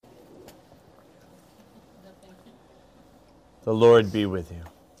The Lord be with you.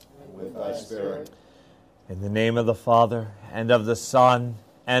 And with thy spirit. In the name of the Father, and of the Son,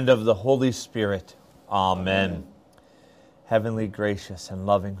 and of the Holy Spirit. Amen. Heavenly, gracious, and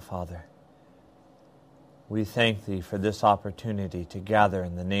loving Father, we thank Thee for this opportunity to gather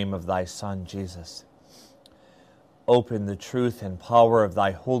in the name of Thy Son, Jesus. Open the truth and power of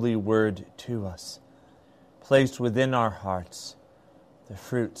Thy holy word to us. Place within our hearts the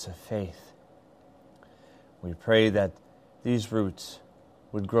fruits of faith. We pray that these roots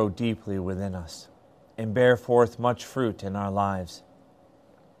would grow deeply within us and bear forth much fruit in our lives.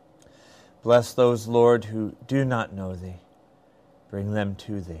 Bless those, Lord, who do not know Thee. Bring them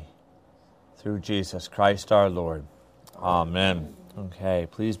to Thee. Through Jesus Christ our Lord. Amen. Okay,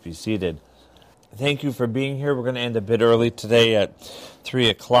 please be seated. Thank you for being here. We're going to end a bit early today at 3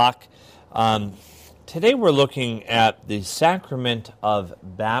 o'clock. Today we're looking at the sacrament of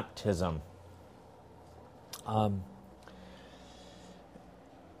baptism.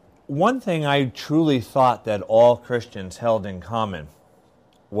 One thing I truly thought that all Christians held in common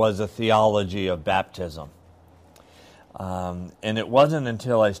was a theology of baptism. And it wasn't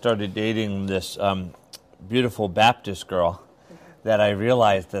until I started dating this beautiful Baptist girl that I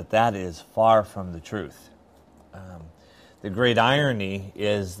realized that that is far from the truth. The great irony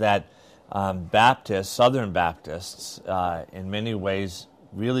is that Baptists, Southern Baptists, in many ways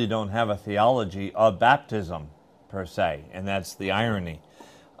really don't have a theology of baptism per se, and that's the irony.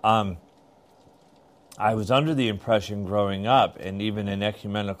 I was under the impression growing up, and even in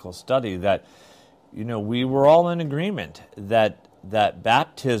ecumenical study, that we were all in agreement that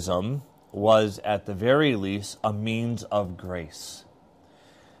baptism was at the very least a means of grace,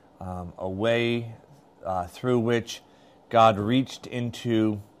 a way through which God reached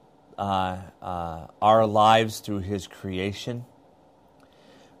into our lives through His creation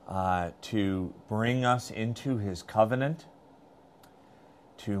to bring us into His covenant,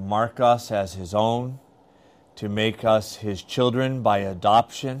 to mark us as His own, to make us His children by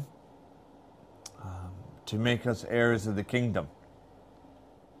adoption, to make us heirs of the kingdom.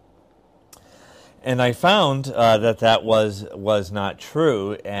 And I found that was not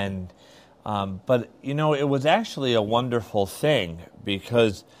true, and but it was actually a wonderful thing,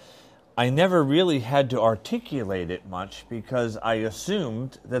 because I never really had to articulate it much, because I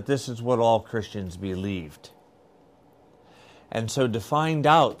assumed that this is what all Christians believed. And so to find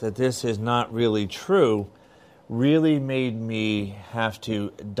out that this is not really true really made me have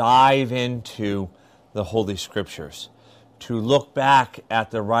to dive into the Holy Scriptures, to look back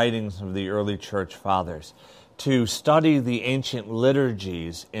at the writings of the early church fathers, to study the ancient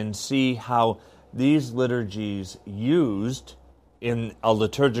liturgies and see how these liturgies used, in a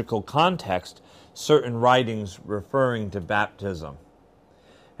liturgical context, certain writings referring to baptism.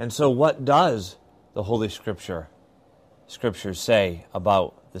 And so what does the Holy Scriptures say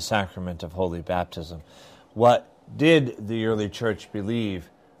about the sacrament of holy baptism? What did the early church believe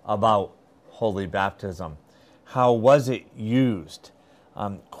about holy baptism? How was it used?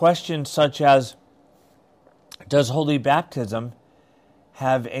 Questions such as, does holy baptism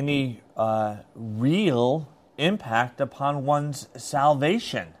have any real impact upon one's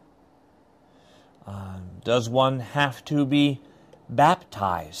salvation? Does one have to be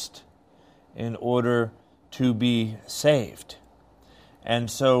baptized in order to be saved? And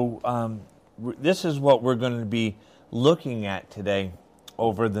so this is what we're going to be looking at today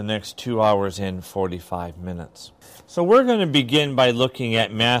over the next 2 hours and 45 minutes. So we're going to begin by looking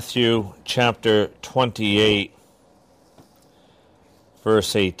at Matthew chapter 28,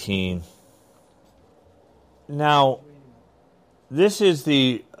 verse 18. Now, this is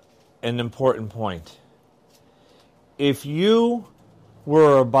an important point. If you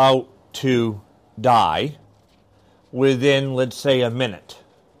were about to die within, let's say, a minute,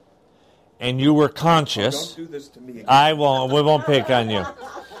 and you were conscious, don't do this to me again. we won't pick on you.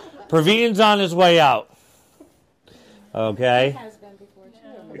 Praveen's on his way out. Okay? He has been before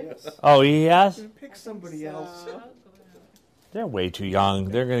too. Yes. Oh, he has? Pick somebody else. They're way too young.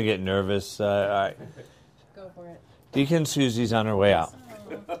 They're going to get nervous. All right. Go for it. Deacon Susie's on her way out.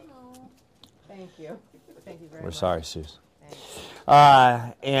 Thank you. Thank you very We're much. sorry, Suze.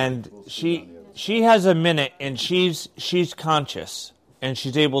 And she has a minute, and she's conscious, and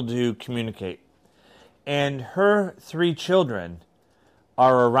she's able to communicate. And her 3 children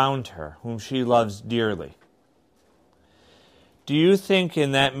are around her, whom she loves dearly. Do you think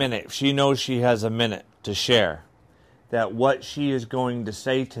in that minute, if she knows she has a minute to share, that what she is going to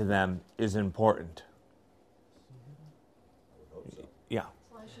say to them is important? Yeah.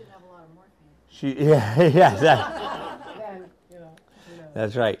 Well, I should have a lot of morphine. Yeah, that. Then,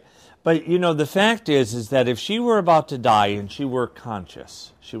 That's right. But, the fact is that if she were about to die and she was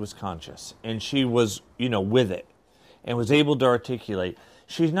conscious, and she was, with it, and was able to articulate,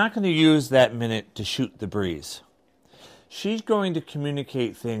 she's not going to use that minute to shoot the breeze. She's going to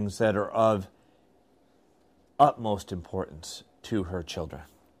communicate things that are of utmost importance to her children,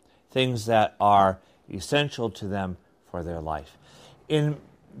 things that are essential to them for their life. In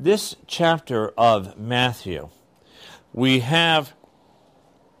this chapter of Matthew, we have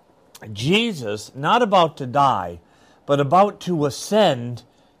Jesus not about to die, but about to ascend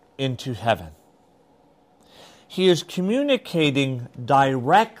into heaven. He is communicating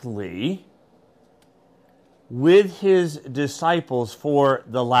directly with his disciples for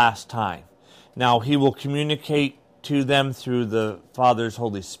the last time. Now, he will communicate to them through the Father's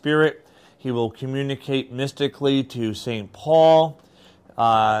Holy Spirit. He will communicate mystically to St. Paul.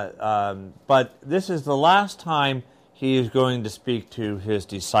 But this is the last time he is going to speak to his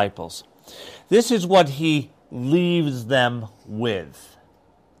disciples. This is what he leaves them with.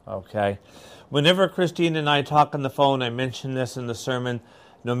 Okay? Whenever Christine and I talk on the phone, I mention this in the sermon,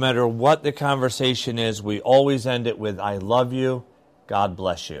 no matter what the conversation is, we always end it with, I love you, God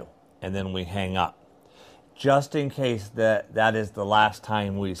bless you. And then we hang up. Just in case that is the last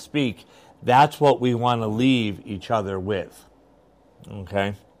time we speak, that's what we want to leave each other with.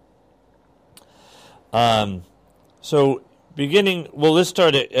 Okay? So, let's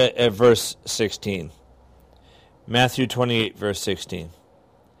start at verse 16. Matthew 28, verse 16.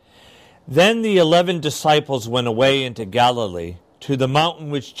 Then the 11 disciples went away into Galilee, to the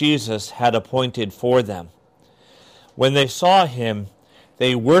mountain which Jesus had appointed for them. When they saw him,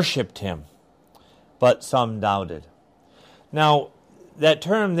 they worshipped him, but some doubted. Now, that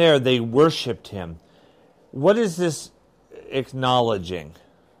term there, they worshipped him, what is this acknowledging?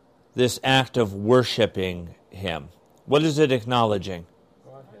 This act of worshiping him. What is it acknowledging?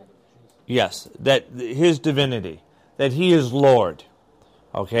 Yes, that his divinity, that he is Lord.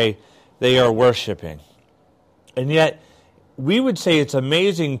 Okay, they are worshiping. And yet, we would say it's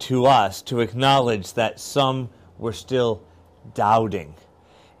amazing to us to acknowledge that some were still doubting.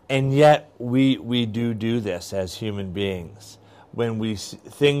 And yet, we do this as human beings. When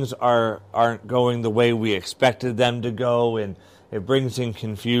things aren't going the way we expected them to go, and it brings in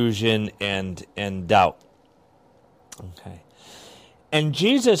confusion and doubt. Okay. And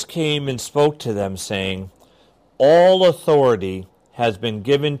Jesus came and spoke to them, saying, all authority has been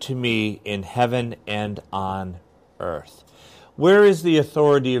given to me in heaven and on earth. Where is the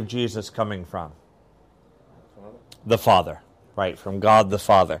authority of Jesus coming from? The Father, right, from God the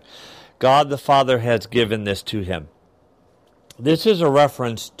Father. God the Father has given this to him. This is a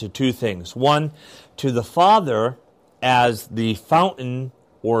reference to two things. One, to the Father as the fountain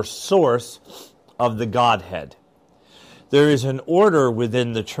or source of the Godhead. There is an order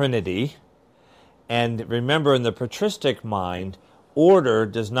within the Trinity, and remember, in the patristic mind, order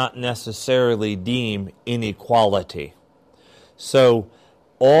does not necessarily deem inequality. So,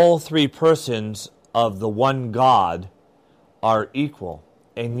 all three persons of the one God are equal,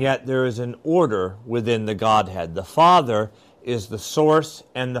 and yet there is an order within the Godhead. The Father is the source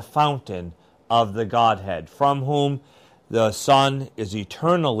and the fountain of the Godhead, from whom the Son is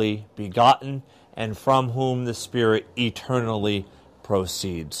eternally begotten, and from whom the Spirit eternally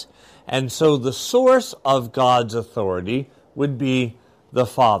proceeds. And so the source of God's authority would be the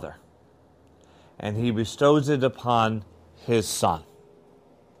Father, and he bestows it upon his Son.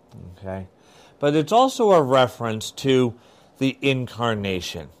 Okay? But it's also a reference to the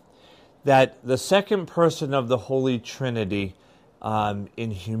incarnation, that the second person of the Holy Trinity,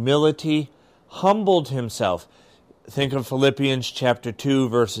 in humility, humbled himself. Think of Philippians chapter 2,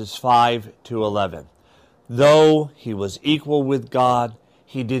 verses 5 to 11. Though he was equal with God,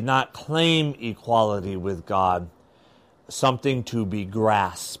 he did not claim equality with God, something to be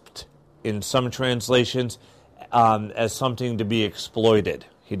grasped. In some translations, as something to be exploited.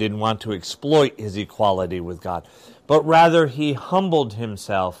 He didn't want to exploit his equality with God, but rather he humbled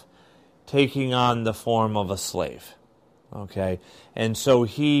himself, taking on the form of a slave. Okay? And so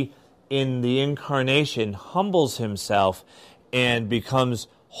he, in the incarnation, humbles himself and becomes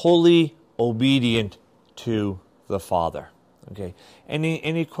wholly obedient to the Father. Okay?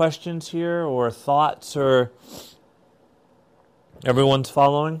 Any questions here or thoughts, or everyone's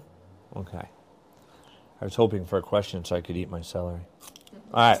following? Okay. I was hoping for a question so I could eat my celery.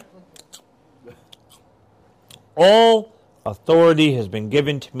 All right. All authority has been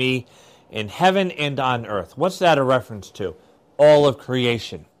given to me in heaven and on earth. What's that a reference to? All of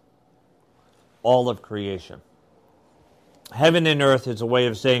creation. All of creation. Heaven and earth is a way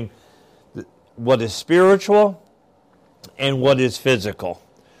of saying what is spiritual and what is physical,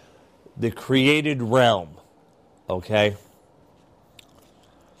 the created realm, okay?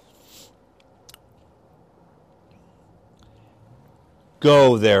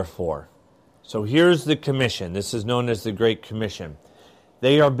 Go, therefore. So here's the commission. This is known as the Great Commission.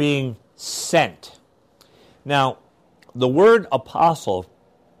 They are being sent. Now, the word apostle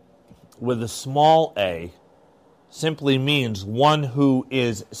with a small a simply means one who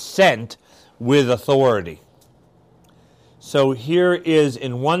is sent with authority. So here is,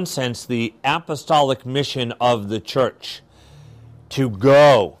 in one sense, the apostolic mission of the church. To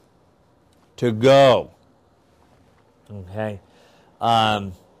go. To go. Okay?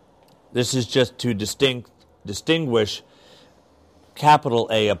 This is just to distinguish capital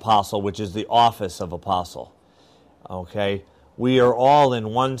A apostle, which is the office of apostle. Okay? We are all, in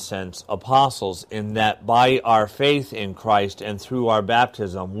one sense, apostles in that by our faith in Christ and through our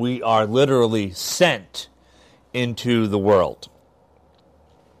baptism, we are literally sent into the world.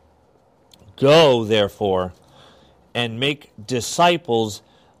 Go, therefore, and make disciples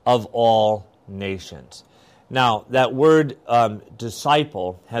of all nations. Now, that word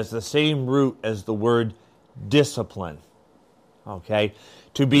disciple has the same root as the word discipline. Okay?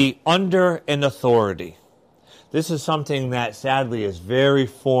 To be under an authority. This is something that sadly is very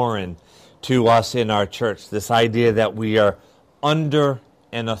foreign to us in our church, this idea that we are under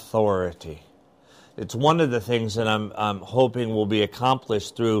an authority. It's one of the things that I'm hoping will be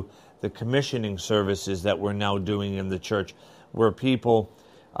accomplished through the commissioning services that we're now doing in the church, where people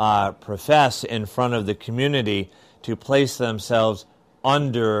profess in front of the community to place themselves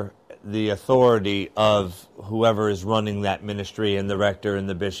under the authority of whoever is running that ministry, and the rector and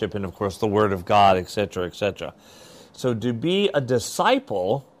the bishop, and of course the Word of God, etc., etc. So to be a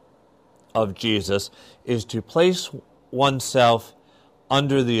disciple of Jesus is to place oneself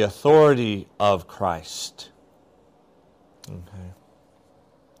under the authority of Christ. Okay.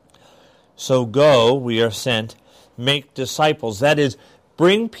 So go, we are sent, make disciples. That is,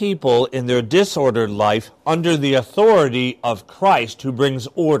 bring people in their disordered life under the authority of Christ, who brings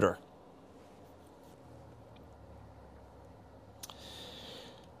order.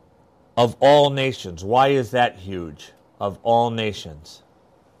 Of all nations. Why is that huge? Of all nations.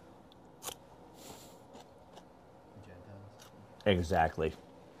 Exactly.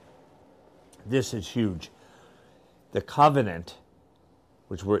 This is huge. The covenant,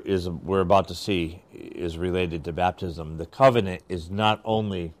 which we're about to see, is related to baptism. The covenant is not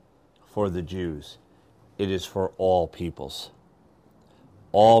only for the Jews, it is for all peoples.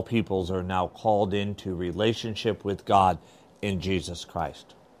 All peoples are now called into relationship with God in Jesus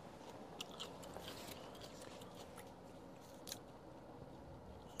Christ.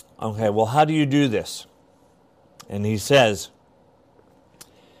 Okay, well, how do you do this? And he says,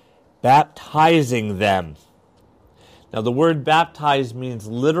 baptizing them. Now, the word baptize means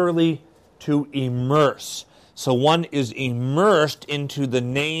literally to immerse. So one is immersed into the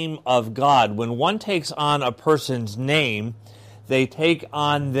name of God. When one takes on a person's name, they take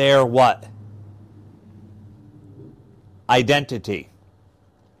on their what? Identity.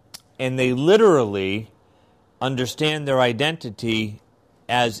 And they literally understand their identity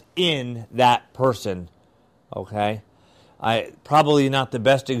as in that person. Okay? Probably not the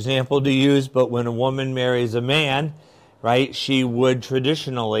best example to use, but when a woman marries a man, right, she would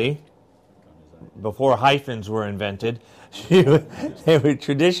traditionally, before hyphens were invented, they would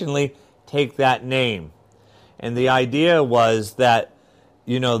traditionally take that name. And the idea was that,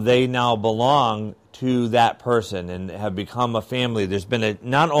 they now belong to that person and have become a family. There's been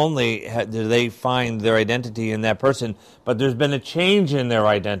not only do they find their identity in that person, but there's been a change in their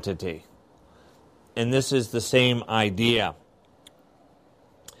identity. And this is the same idea.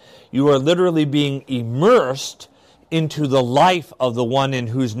 You are literally being immersed into the life of the one in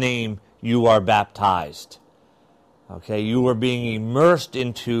whose name you are baptized. Okay, you are being immersed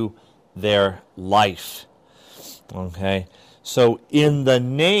into their life. Okay, so in the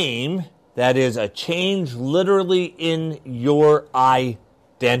name, that is a change literally in your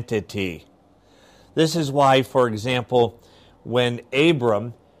identity. This is why, for example, when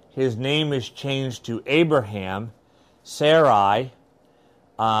Abram, his name is changed to Abraham, Sarai,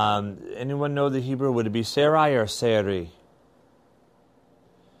 anyone know the Hebrew? Would it be Sarai or Sari?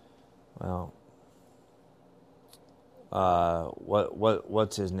 Well,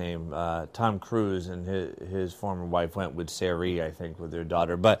 what's his name? Tom Cruise and his former wife went with Sari, I think, with their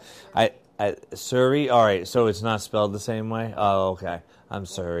daughter. But Suri? All right, so it's not spelled the same way? Oh, okay. I'm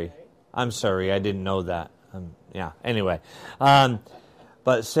sorry. I didn't know that. Anyway.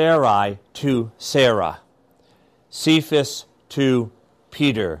 But Sarai to Sarah. Cephas to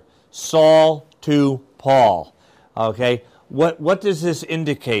Peter. Saul to Paul. Okay, what does this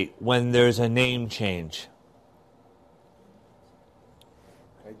indicate when there's a name change?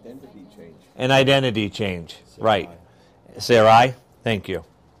 Identity change. An identity change, right. Sarai, thank you.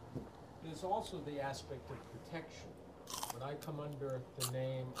 There's also the aspect of protection. When I come under the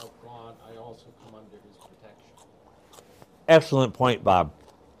name of God, I also come under his protection. Excellent point, Bob.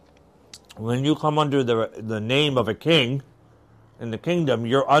 When you come under the name of a king in the kingdom,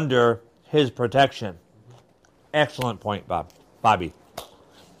 you're under his protection. Excellent point, Bobby.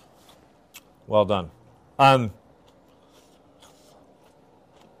 Well done.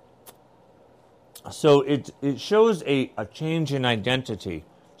 So it shows a change in identity.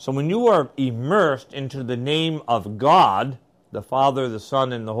 So when you are immersed into the name of God, the Father, the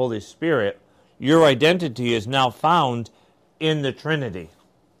Son, and the Holy Spirit, your identity is now found in the Trinity.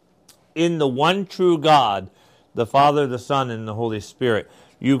 In the one true God, the Father, the Son, and the Holy Spirit.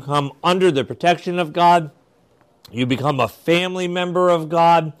 You come under the protection of God. You become a family member of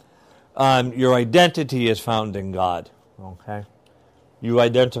God. Your identity is found in God. Okay? You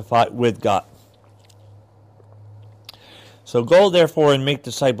identify with God. So go therefore and make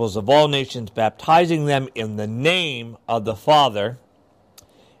disciples of all nations, baptizing them in the name of the Father,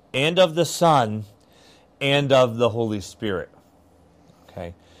 and of the Son, and of the Holy Spirit.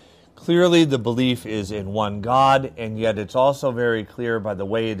 Okay? Clearly the belief is in one God, and yet it's also very clear by the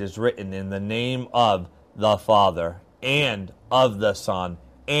way it is written in the name of the Father, and of the Son,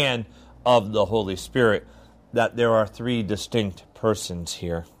 and of the Holy Spirit, that there are three distinct persons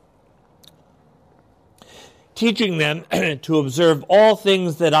here. Teaching them to observe all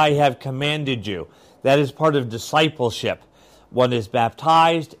things that I have commanded you. That is part of discipleship. One is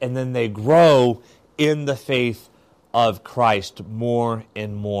baptized, and then they grow in the faith of Christ more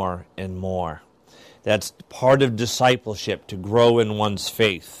and more and more. That's part of discipleship, to grow in one's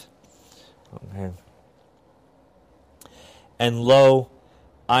faith. Okay. And lo,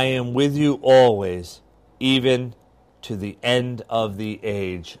 I am with you always, even to the end of the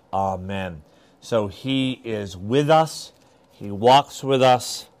age. Amen. So he is with us. He walks with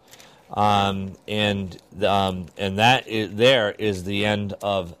us. And that is, there is the end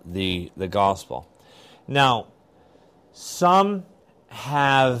of the gospel. Now, some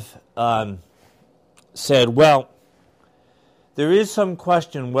have said, well, there is some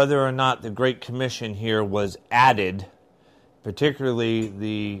question whether or not the Great Commission here was added, particularly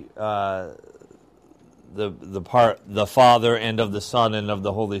the part, the Father and of the Son and of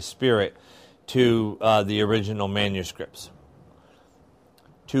the Holy Spirit, to the original manuscripts.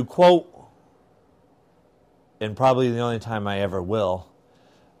 To quote, and probably the only time I ever will,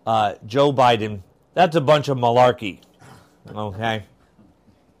 Joe Biden, that's a bunch of malarkey. Okay?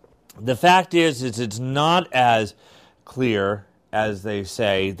 The fact is it's not as clear as they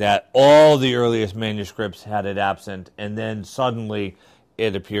say that all the earliest manuscripts had it absent and then suddenly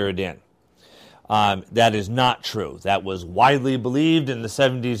it appeared in. That is not true. That was widely believed in the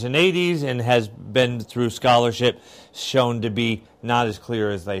 70s and 80s and has been, through scholarship, shown to be not as clear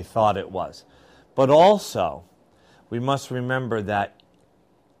as they thought it was. But also, we must remember that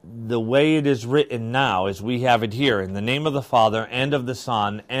the way it is written now, as we have it here, in the name of the Father, and of the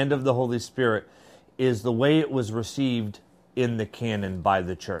Son, and of the Holy Spirit, is the way it was received in the canon by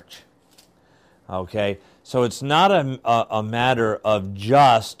the church. Okay? So it's not a matter of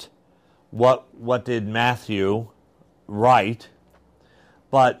just what did Matthew write,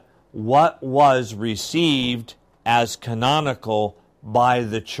 but what was received as canonical by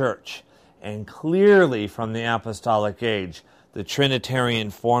the church. And clearly from the apostolic age, the Trinitarian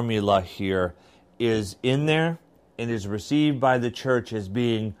formula here is in there and is received by the church as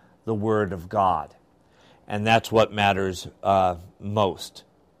being the Word of God. And that's what matters most.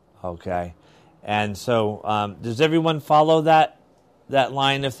 Okay? And so does everyone follow that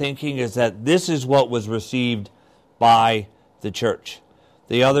line of thinking, is that this is what was received by the church?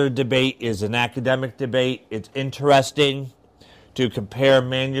 The other debate is an academic debate. It's interesting to compare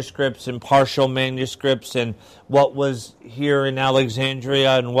manuscripts and partial manuscripts and what was here in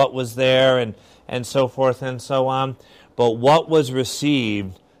Alexandria and what was there and so forth and so on. But what was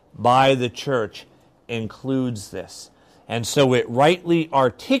received by the church includes this. And so it rightly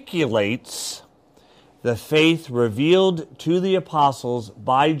articulates the faith revealed to the apostles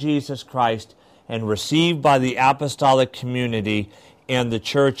by Jesus Christ and received by the apostolic community and the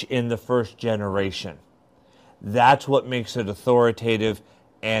church in the first generation. That's what makes it authoritative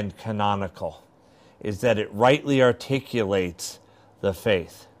and canonical, is that it rightly articulates the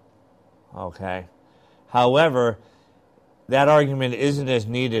faith. Okay? However, that argument isn't as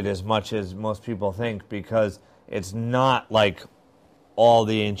needed as much as most people think, because it's not like all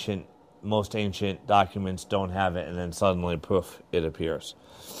the ancient most ancient documents don't have it, and then suddenly, poof, it appears.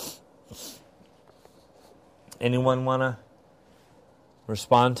 Anyone want to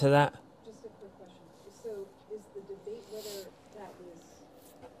respond to that? Just a quick question. So is the debate whether that was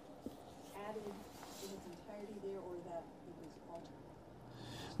added in its entirety there or that it was altered?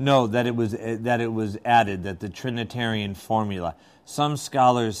 No, that it was added, that the Trinitarian formula. Some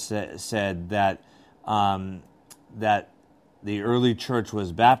scholars said that that the early church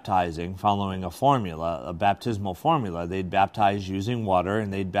was baptizing following a formula, a baptismal formula. They'd baptize using water,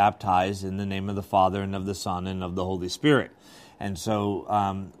 and they'd baptize in the name of the Father and of the Son and of the Holy Spirit. And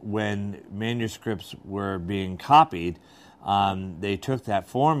so when manuscripts were being copied, they took that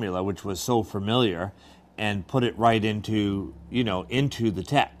formula, which was so familiar, and put it right into the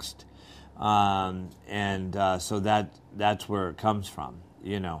text. So that's where it comes from,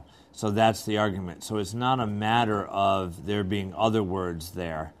 So that's the argument. So it's not a matter of there being other words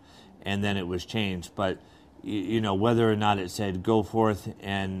there, and then it was changed. But whether or not it said "Go forth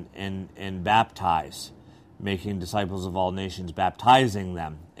and baptize, making disciples of all nations, baptizing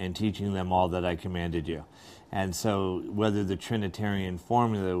them and teaching them all that I commanded you," and so whether the Trinitarian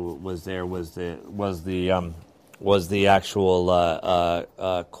formula was there was the actual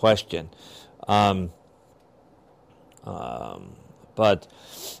question. But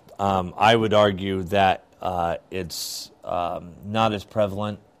I would argue that it's not as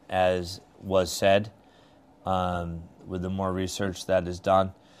prevalent as was said with the more research that is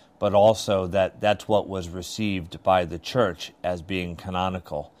done, but also that's what was received by the church as being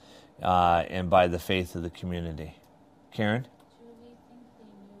canonical and by the faith of the community. Karen? Do we think they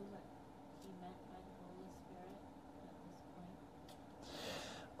knew what he meant by the Holy Spirit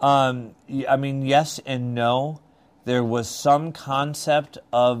at this point? Yes and no. There was some concept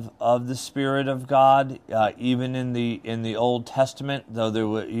of the Spirit of God, even in the Old Testament. Though there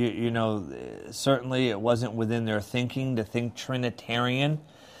were, certainly it wasn't within their thinking to think Trinitarian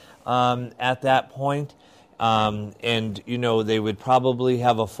at that point. They would probably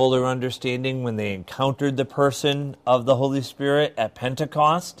have a fuller understanding when they encountered the person of the Holy Spirit at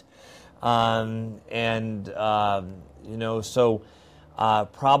Pentecost, So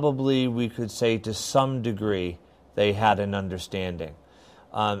probably we could say to some degree they had an understanding.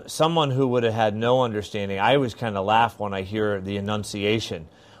 Someone who would have had no understanding, I always kind of laugh when I hear the Annunciation,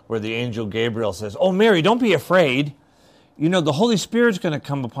 where the angel Gabriel says, "Oh, Mary, don't be afraid. The Holy Spirit's going to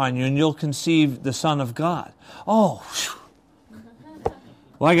come upon you, and you'll conceive the Son of God." Oh, whew.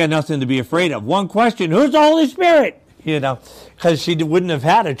 Well, I got nothing to be afraid of. One question, who's the Holy Spirit? Because she wouldn't have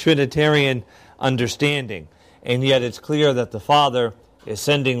had a Trinitarian understanding. And yet it's clear that the Father is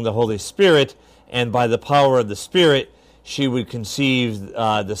sending the Holy Spirit, and by the power of the Spirit, she would conceive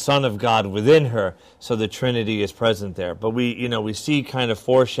the Son of God within her, so the Trinity is present there. But we see kind of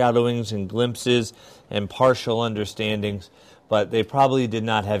foreshadowings and glimpses and partial understandings, but they probably did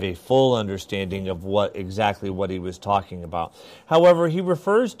not have a full understanding of exactly what he was talking about. However, he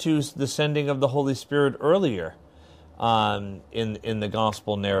refers to the sending of the Holy Spirit earlier in the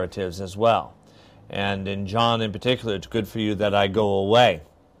gospel narratives as well. And in John in particular, it's good for you that I go away,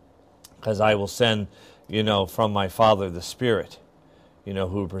 because I will send, from my Father the Spirit,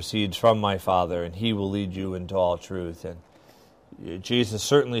 who proceeds from my Father, and he will lead you into all truth. And Jesus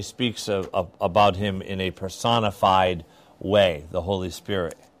certainly speaks about him in a personified way, the Holy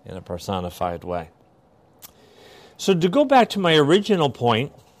Spirit, in a personified way. So to go back to my original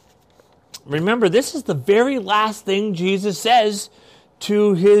point, remember, this is the very last thing Jesus says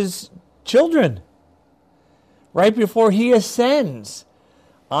to his children, right before he ascends.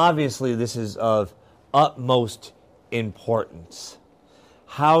 Obviously, this is of utmost importance.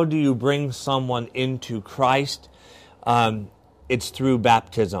 How do you bring someone into Christ? It's through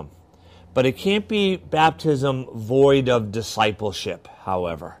baptism. But it can't be baptism void of discipleship,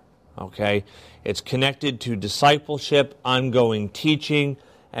 however. Okay? It's connected to discipleship, ongoing teaching,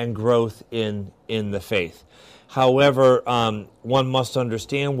 and growth in the faith. However, one must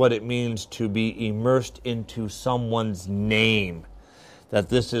understand what it means to be immersed into someone's name. That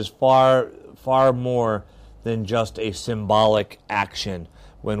this is far, far more than just a symbolic action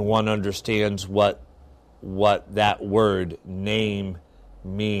when one understands what that word, name,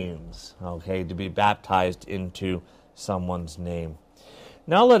 means. Okay, to be baptized into someone's name.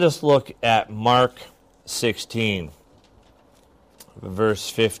 Now let us look at Mark 16, verse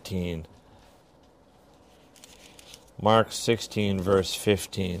 15. Mark 16, verse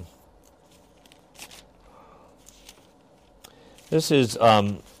 15. This is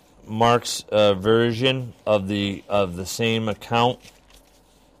Mark's version of the same account.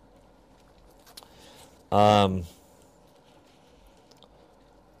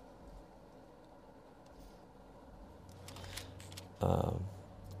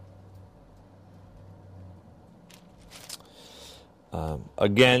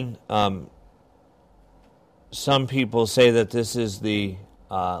 Again, some people say that this is the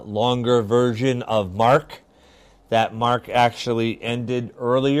longer version of Mark, that Mark actually ended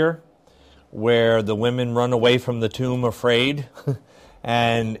earlier, where the women run away from the tomb afraid,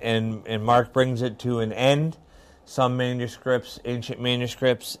 and Mark brings it to an end. Some manuscripts, ancient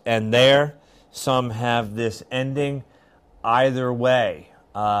manuscripts, and there, some have this ending. Either way,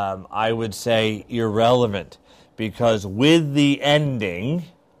 I would say irrelevant, because with the ending,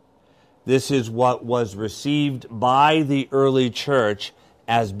 this is what was received by the early church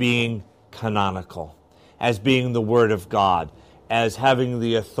as being canonical, as being the Word of God, as having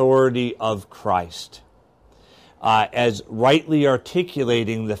the authority of Christ, as rightly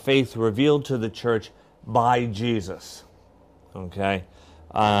articulating the faith revealed to the church by Jesus. Okay?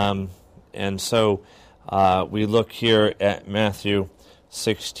 And so we look here at Matthew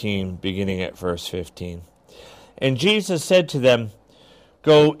 16, beginning at verse 15. And Jesus said to them,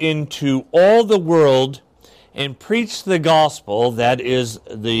 "Go into all the world and preach the gospel," that is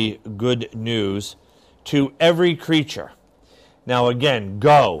the good news, "to every creature." Now again,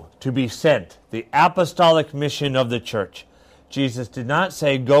 go, to be sent, the apostolic mission of the church. Jesus did not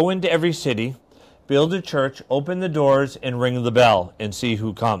say, go into every city, build a church, open the doors, and ring the bell, and see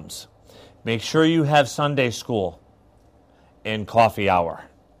who comes. Make sure you have Sunday school and coffee hour.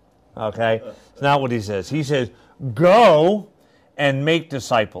 Okay? It's not what he says. He says, go and make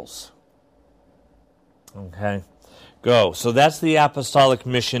disciples. Okay? Go. So that's the apostolic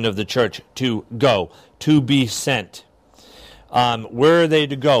mission of the church, to go, to be sent. Where are they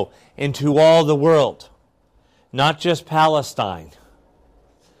to go? Into all the world. Not just Palestine,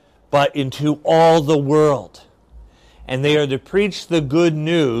 but into all the world. And they are to preach the good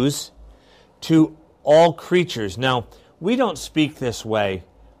news to all creatures. Now, we don't speak this way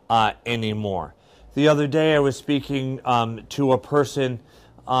anymore. The other day I was speaking to a person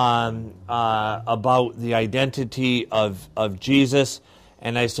about the identity of Jesus,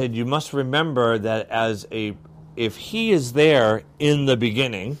 and I said, you must remember that if he is there in the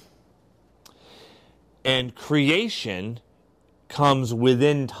beginning, and creation comes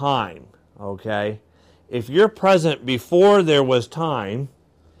within time, okay? If you're present before there was time,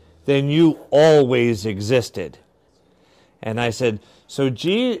 then you always existed. And I said, so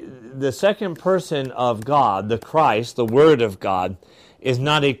the second person of God, the Christ, the Word of God, is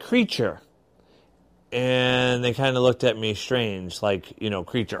not a creature. And they kind of looked at me strange, like,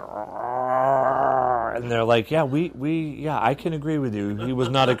 creature. And they're like, yeah, I can agree with you. He was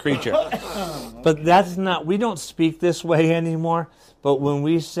not a creature. But that's not, we don't speak this way anymore. But when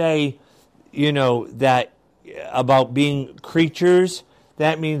we say, that about being creatures,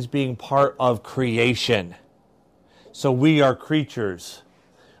 that means being part of creation. So we are creatures.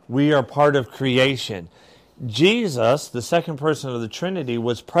 We are part of creation. Jesus, the second person of the Trinity,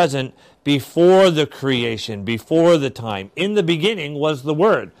 was present before the creation, before the time. In the beginning was the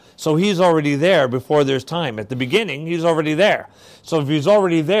Word. So he's already there before there's time. At the beginning, he's already there. So if he's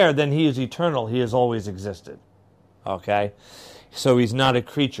already there, then he is eternal. He has always existed. Okay? So he's not a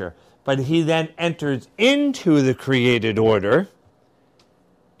creature. But he then enters into the created order,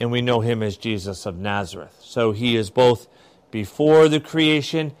 and we know him as Jesus of Nazareth. So he is both before the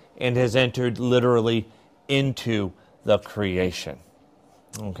creation and has entered literally into the creation.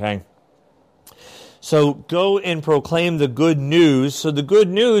 Okay? So go and proclaim the good news. So the good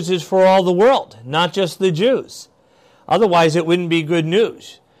news is for all the world, not just the Jews. Otherwise, it wouldn't be good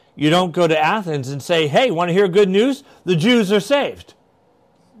news. You don't go to Athens and say, hey, want to hear good news? The Jews are saved.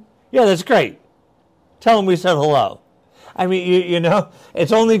 Yeah, that's great. Tell them we said hello. I mean,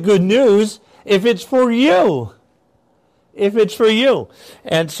 it's only good news if it's for you. If it's for you.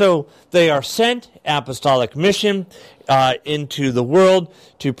 And so they are sent, apostolic mission, into the world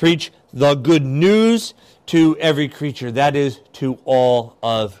to preach the good news to every creature. That is, to all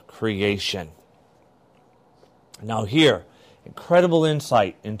of creation. Now here, incredible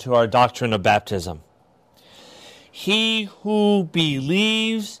insight into our doctrine of baptism. He who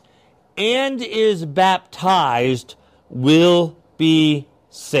believes and is baptized will be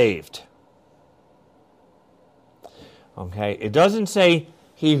saved. Okay, it doesn't say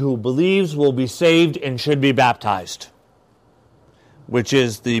he who believes will be saved and should be baptized, which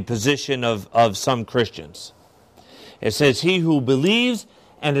is the position of some Christians. It says he who believes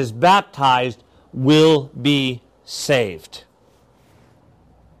and is baptized will be saved.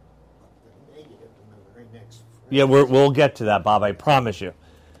 Yeah, we'll get to that, Bob, I promise you.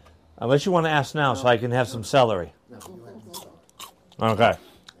 Unless you want to ask now so I can have some celery. Okay.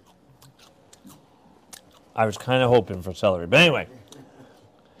 I was kind of hoping for celery. But anyway.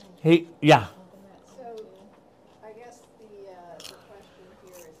 Yeah. So, I guess the question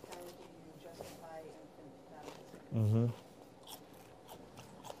here is how do you justify infant baptism?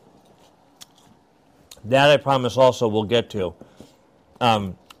 That I promise also we'll get to.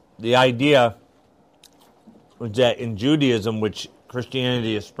 The idea was that in Judaism, which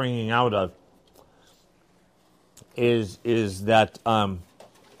Christianity is springing out of, is that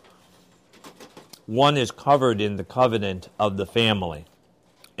one is covered in the covenant of the family,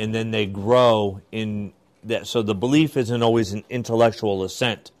 and then they grow in that. So the belief isn't always an intellectual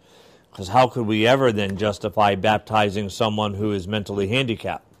assent, because how could we ever then justify baptizing someone who is mentally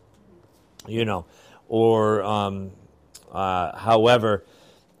handicapped? However,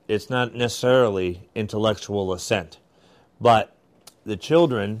 it's not necessarily intellectual assent. But the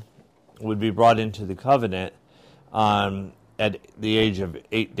children would be brought into the covenant at the age of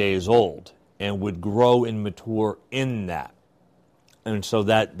 8 days old and would grow and mature in that. And so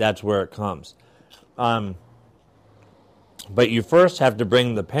that's where it comes. But you first have to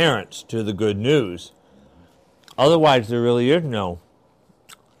bring the parents to the good news. Otherwise, there really is no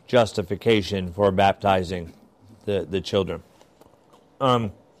justification for baptizing the children.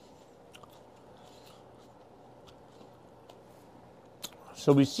 So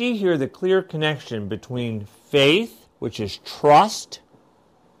we see here the clear connection between faith, which is trust,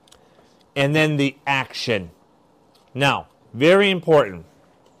 and then the action. Now, very important.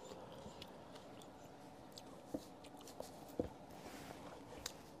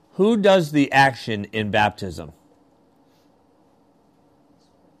 Who does the action in baptism?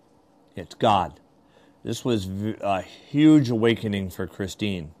 It's God. This was a huge awakening for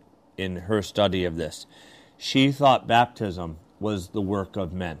Christine in her study of this. She thought baptism was the work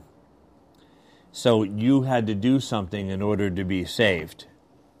of men. So you had to do something in order to be saved,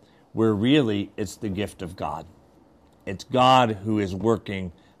 where really it's the gift of God. It's God who is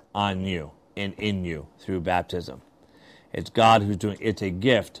working on you and in you through baptism. It's God who's doing it's a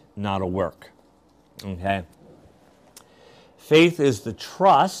gift, not a work. Okay? Faith is the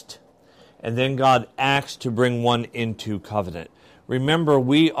trust, and then God acts to bring one into covenant. Remember,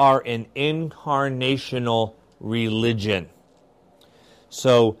 we are an incarnational religion.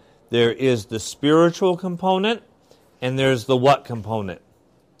 So there is the spiritual component, and there's the what component?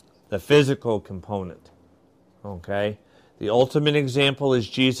 The physical component. Okay? The ultimate example is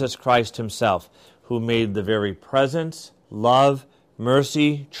Jesus Christ himself, who made the very presence, love,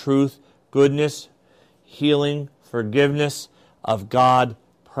 mercy, truth, goodness, healing, forgiveness of God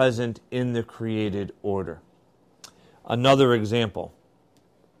present in the created order. Another example.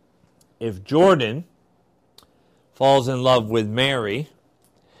 If Jordan falls in love with Mary,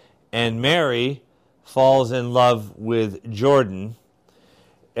 and Mary falls in love with Jordan,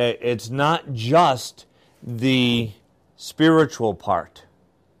 it's not just the spiritual part.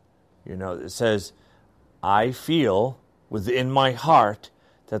 It says, I feel within my heart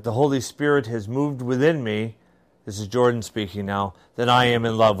that the Holy Spirit has moved within me, this is Jordan speaking now, that I am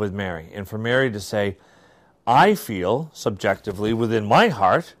in love with Mary. And for Mary to say, I feel subjectively within my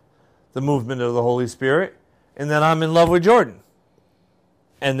heart the movement of the Holy Spirit, and that I'm in love with Jordan.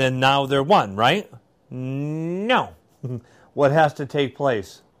 And then now they're one, right? No. What has to take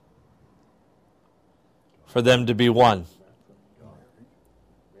place for them to be one?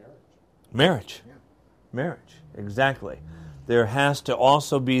 Marriage. Marriage, exactly. There has to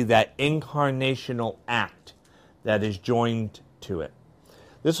also be that incarnational act that is joined to it.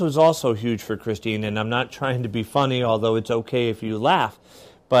 This was also huge for Christine, and I'm not trying to be funny, although it's okay if you laugh,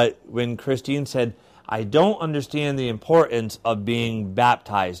 but when Christine said, I don't understand the importance of being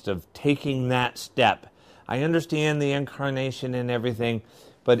baptized, of taking that step. I understand the incarnation and everything,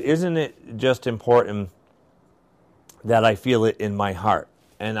 but isn't it just important that I feel it in my heart?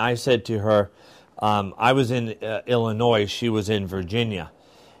 And I said to her, I was in Illinois, she was in Virginia,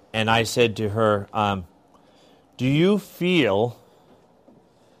 and I said to her, do you feel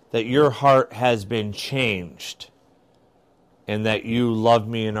that your heart has been changed and that you love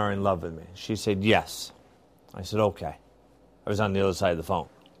me and are in love with me? She said, yes. I said, okay. I was on the other side of the phone.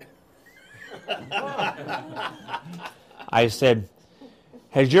 I said,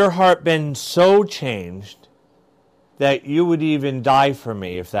 has your heart been so changed that you would even die for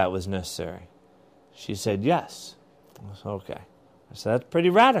me if that was necessary? She said, yes. I said, okay. I said, that's pretty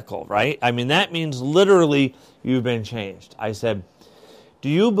radical, right? I mean, that means literally you've been changed. I said, do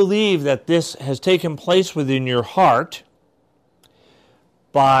you believe that this has taken place within your heart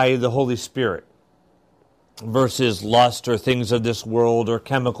by the Holy Spirit versus lust or things of this world or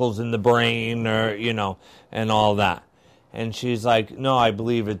chemicals in the brain or, and all that? And she's like, no, I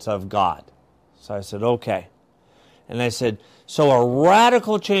believe it's of God. So I said, okay. And I said, so a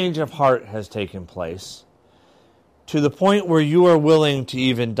radical change of heart has taken place to the point where you are willing to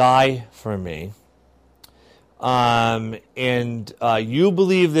even die for me. And you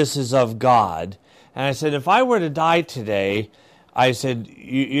believe this is of God. And I said, if I were to die today, I said,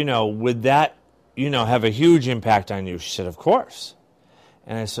 would that, have a huge impact on you? She said, of course.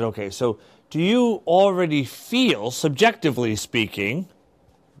 And I said, okay, so do you already feel, subjectively speaking,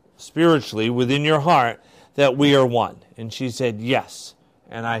 spiritually, within your heart, that we are one? And she said, yes.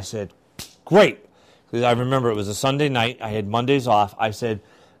 And I said, great. Because I remember it was a Sunday night. I had Mondays off. I said,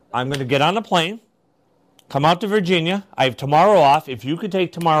 I'm going to get on a plane, come out to Virginia. I have tomorrow off. If you could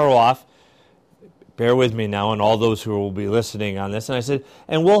take tomorrow off, bear with me now and all those who will be listening on this. And I said,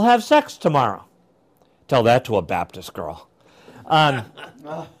 and we'll have sex tomorrow. Tell that to a Baptist girl. And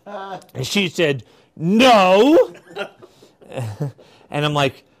she said, no. And I'm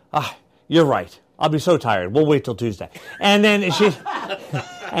like, you're right. I'll be so tired. We'll wait till Tuesday. And then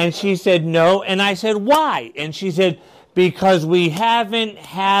she said, no. And I said, why? And she said, because we haven't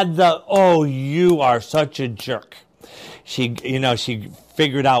had you are such a jerk. She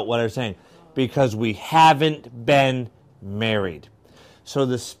figured out what I was saying. Because we haven't been married. So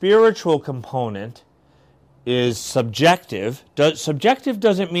the spiritual component is subjective. Subjective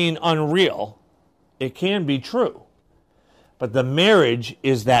doesn't mean unreal. It can be true. But the marriage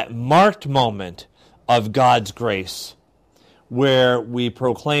is that marked moment of God's grace where we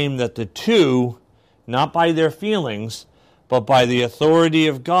proclaim that the two, not by their feelings, but by the authority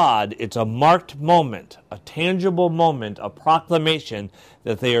of God, it's a marked moment, a tangible moment, a proclamation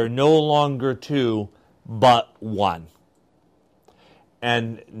that they are no longer two, but one.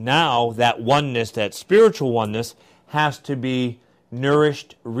 And now that oneness, that spiritual oneness, has to be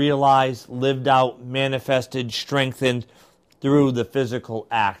nourished, realized, lived out, manifested, strengthened through the physical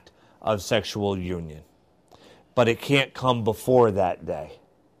act of sexual union. But it can't come before that day.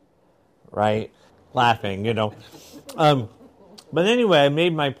 Right? Laughing, But anyway, I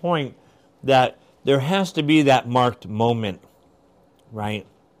made my point that there has to be that marked moment, right?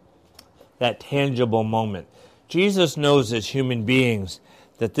 That tangible moment. Jesus knows as human beings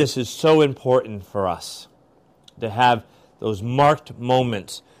that this is so important for us, to have those marked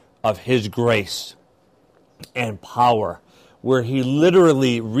moments of His grace and power, where He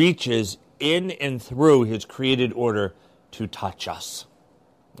literally reaches in and through His created order to touch us.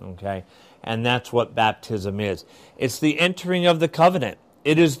 Okay? And that's what baptism is. It's the entering of the covenant.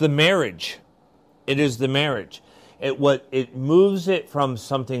 It is the marriage. It is the marriage. It moves it from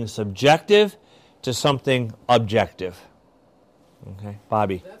something subjective to something objective. Okay,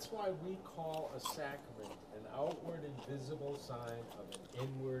 Bobby. That's why we call a sacrament an outward and visible sign of an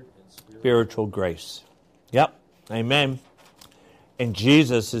inward and spiritual grace. Yep. Amen. And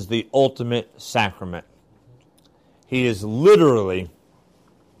Jesus is the ultimate sacrament. He is literally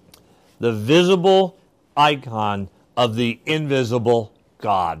the visible icon of the invisible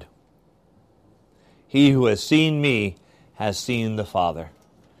God. He who has seen me has seen the Father.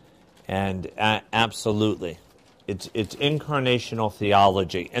 And absolutely, it's incarnational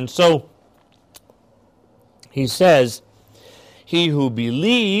theology. And so, he says, he who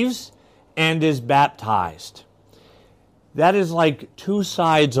believes and is baptized. That is like two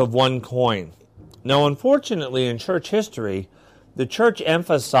sides of one coin. Now, unfortunately, in church history, the church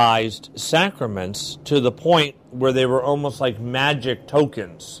emphasized sacraments to the point where they were almost like magic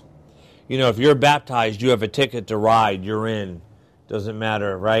tokens. If you're baptized, you have a ticket to ride, you're in. Doesn't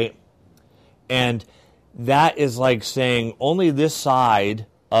matter, right? And that is like saying only this side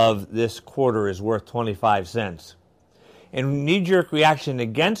of this quarter is worth 25 cents. In knee-jerk reaction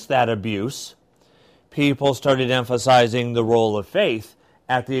against that abuse, people started emphasizing the role of faith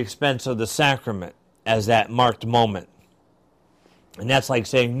at the expense of the sacrament as that marked moment. And that's like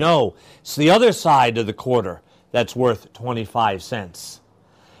saying, no, it's the other side of the quarter that's worth 25 cents.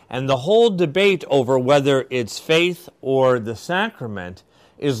 And the whole debate over whether it's faith or the sacrament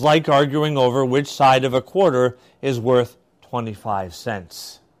is like arguing over which side of a quarter is worth 25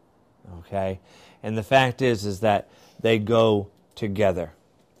 cents. Okay? And the fact is that they go together.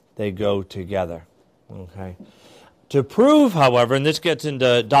 They go together. Okay? To prove, however, and this gets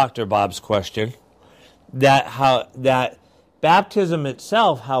into Dr. Bob's question, that baptism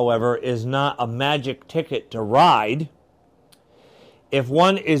itself, however, is not a magic ticket to ride. If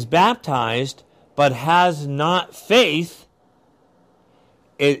one is baptized but has not faith,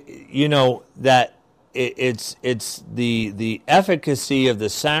 it's the efficacy of the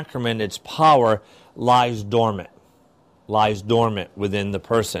sacrament, its power lies dormant within the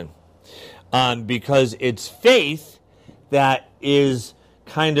person, because it's faith that is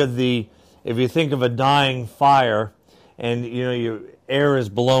kind of if you think of a dying fire, and your air is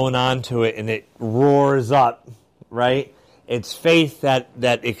blowing onto it and it roars up, right? It's faith that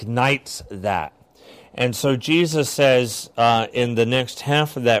ignites that. And so Jesus says in the next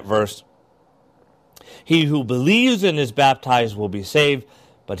half of that verse, he who believes and is baptized will be saved,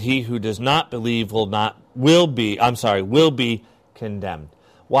 but he who does not believe will be condemned.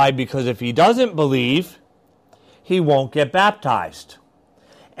 Why? Because if he doesn't believe, he won't get baptized.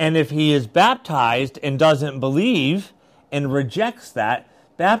 And if he is baptized and doesn't believe and rejects that,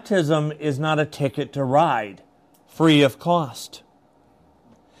 baptism is not a ticket to ride, free of cost.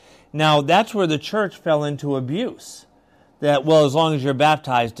 Now, that's where the church fell into abuse. That, well, as long as you're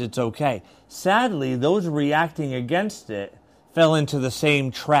baptized, it's okay. Sadly, those reacting against it fell into the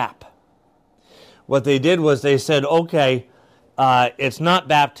same trap. What they did was they said, okay, it's not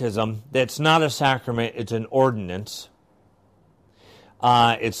baptism, it's not a sacrament, it's an ordinance.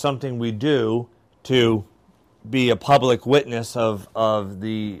 It's something we do to be a public witness of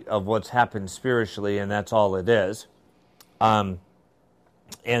what's happened spiritually, and that's all it is. And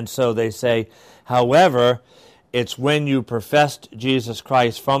so they say, however, it's when you professed Jesus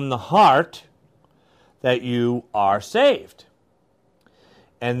Christ from the heart that you are saved.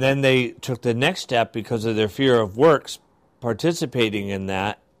 And then they took the next step because of their fear of works, participating in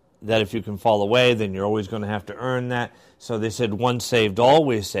that if you can fall away, then you're always going to have to earn that. So they said, once saved,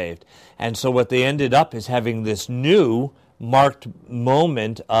 always saved. And so what they ended up is having this new magic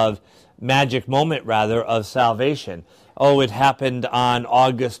moment of salvation. Oh, it happened on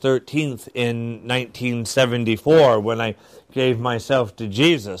August 13th in 1974 when I gave myself to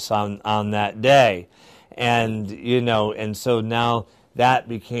Jesus on that day. And, and so now that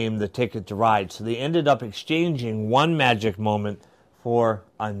became the ticket to ride. So they ended up exchanging one magic moment for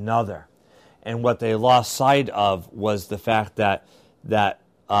another. And what they lost sight of was the fact that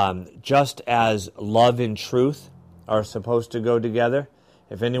just as love and truth are supposed to go together,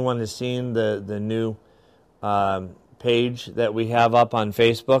 if anyone has seen the new page that we have up on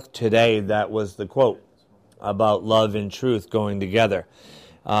Facebook today, that was the quote about love and truth going together.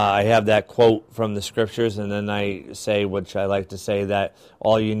 I have that quote from the scriptures, and then I say, which I like to say, that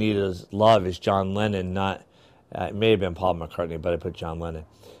all you need is love is John Lennon, not, it may have been Paul McCartney, but I put John Lennon.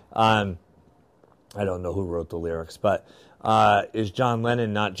 I don't know who wrote the lyrics, but is John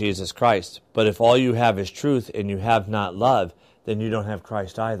Lennon not Jesus Christ? But if all you have is truth and you have not love, then you don't have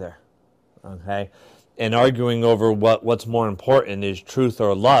Christ either. Okay? And arguing over what's more important is truth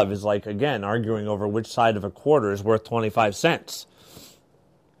or love is like, again, arguing over which side of a quarter is worth 25 cents.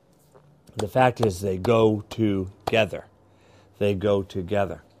 The fact is they go together. They go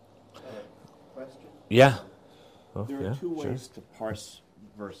together. Question? Yeah. There are two ways to parse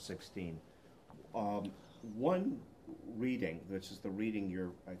verse 16. One reading, which is the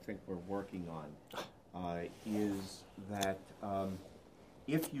reading I think we're working on, is that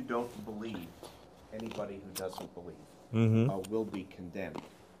if you don't believe, anybody who doesn't believe will be condemned.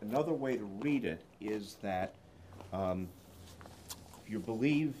 Another way to read it is that you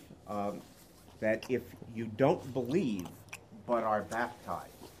believe that if you don't believe but are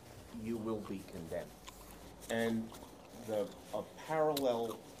baptized, you will be condemned. And a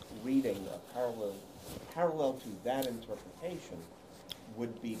parallel reading, parallel to that interpretation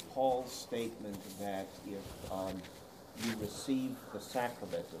would be Paul's statement that if you receive the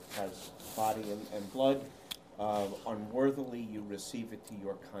sacrament of Christ's body and blood, unworthily you receive it to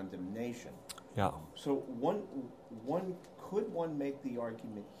your condemnation. Yeah. So could one make the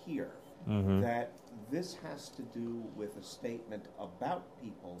argument here that this has to do with a statement about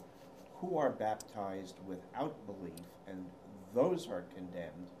people who are baptized without belief, and those are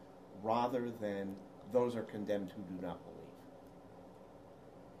condemned, rather than those are condemned who do not believe?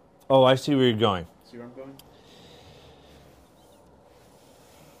 Oh, I see where you're going. See where I'm going?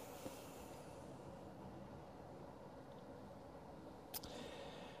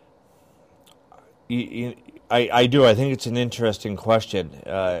 I do. I think it's an interesting question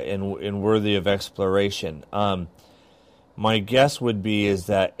and worthy of exploration. My guess would be is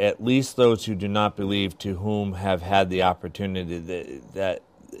that at least those who do not believe, to whom have had the opportunity that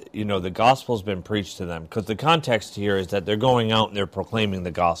the gospel's been preached to them, because the context here is that they're going out and they're proclaiming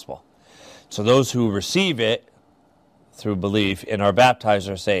the gospel. So those who receive it through belief and are baptized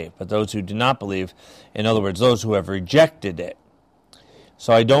are saved, but those who do not believe, in other words, those who have rejected it.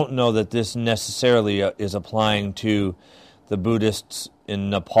 So I don't know that this necessarily is applying to the Buddhists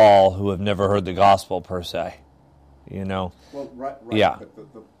in Nepal who have never heard the gospel per se. Well, right. Yeah. But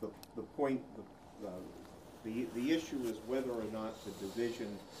the point, the issue is whether or not the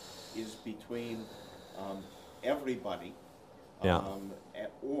division is between everybody, Yeah.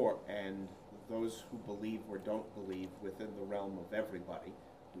 and those who believe or don't believe within the realm of everybody,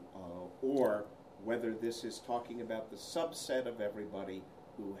 or whether this is talking about the subset of everybody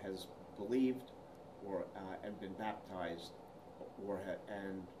who has believed or and been baptized,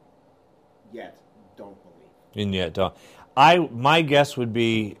 and yet don't believe. And yet don't. My guess would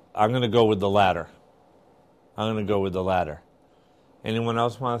be I'm going to go with the latter. Anyone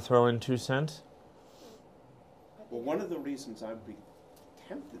else want to throw in 2 cents? Well, one of the reasons I'd be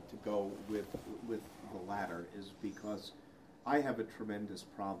tempted to go with the latter is because I have a tremendous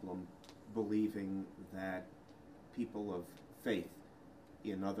problem believing that people of faith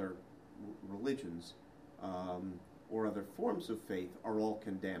in other religions or other forms of faith are all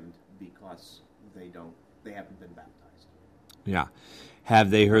condemned because they haven't been baptized. Yeah.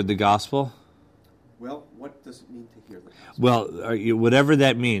 Have they heard the gospel? Well, what does it mean to hear the gospel? Well, whatever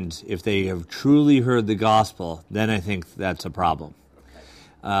that means, if they have truly heard the gospel, then I think that's a problem.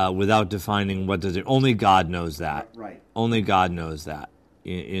 Okay. Without defining what does it, only God knows that. Right. Only God knows that.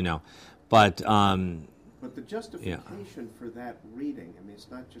 You know, but the justification for that reading, I mean, it's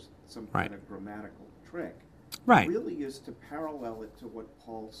not just some kind of grammatical trick. Right. It really is to parallel it to what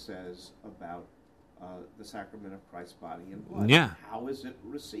Paul says about the sacrament of Christ's body and blood. Yeah. How is it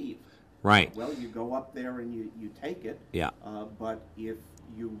received? Right. Well, you go up there and you take it. Yeah. But if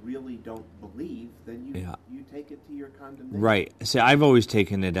you really don't believe, then you take it to your condemnation. Right. See, I've always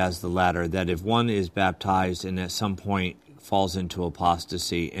taken it as the latter, that if one is baptized and at some point falls into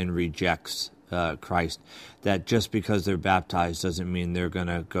apostasy and rejects Christ, that just because they're baptized doesn't mean they're going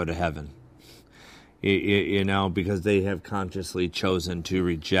to go to heaven. You know, because they have consciously chosen to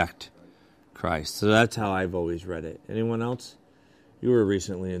reject Christ. So that's how I've always read it. Anyone else? You were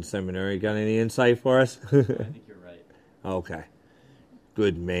recently in seminary. Got any insight for us? I think you're right. Okay.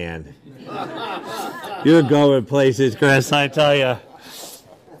 Good man. You're going places, Chris, I tell you.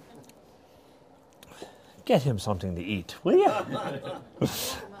 Get him something to eat, will you?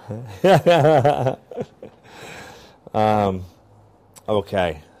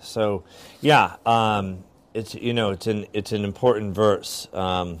 Okay. So, yeah, it's it's an important verse.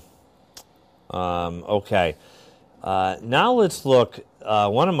 Okay. Now let's look,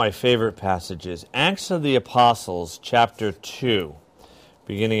 one of my favorite passages, Acts of the Apostles, chapter 2,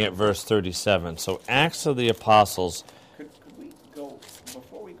 beginning at verse 37. So Acts of the Apostles. Could we go,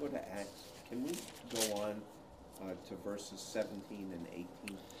 before we go to Acts, can we go on to verses 17 and 18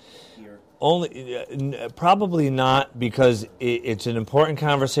 here? Probably not, because it's an important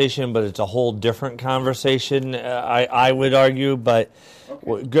conversation, but it's a whole different conversation, I would argue. But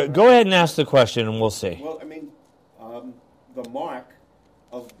okay. Go ahead and ask the question, and we'll see. Well, I mean, the mark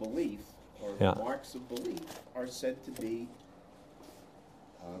of belief, or the marks of belief, are said to be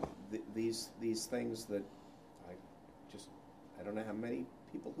these things that I don't know how many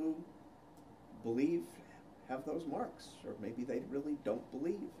people who believe have those marks, or maybe they really don't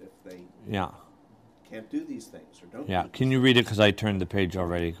believe if they can't do these things or don't. Yeah, can you read it, because I turned the page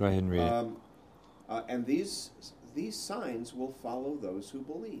already? Go ahead and read it. And these signs will follow those who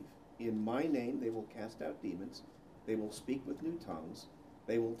believe. In my name they will cast out demons. They will speak with new tongues.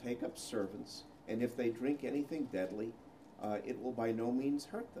 They will take up servants. And if they drink anything deadly, it will by no means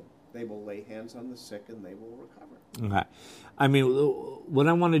hurt them. They will lay hands on the sick and they will recover. Okay. I mean, what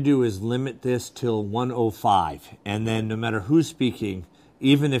I want to do is limit this till 1:05. And then no matter who's speaking,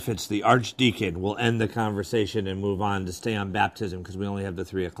 even if it's the archdeacon, we'll end the conversation and move on to stay on baptism, because we only have the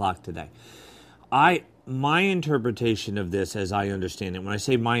 3 o'clock today. My interpretation of this, as I understand it, when I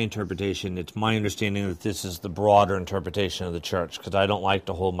say my interpretation, it's my understanding that this is the broader interpretation of the church, because I don't like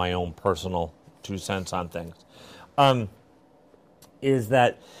to hold my own personal 2 cents on things, is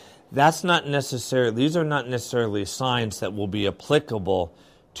that these are not necessarily signs that will be applicable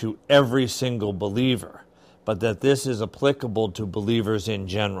to every single believer, but that this is applicable to believers in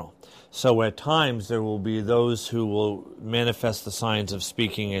general. So at times there will be those who will manifest the signs of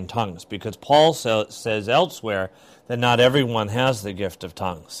speaking in tongues, because Paul says elsewhere that not everyone has the gift of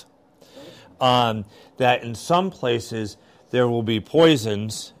tongues. That in some places there will be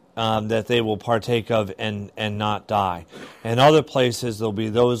poisons that they will partake of and not die. In other places there'll be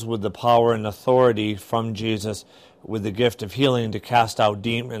those with the power and authority from Jesus with the gift of healing to cast out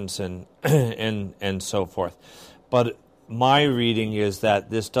demons and so forth. But my reading is that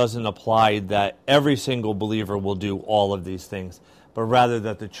this doesn't apply that every single believer will do all of these things, but rather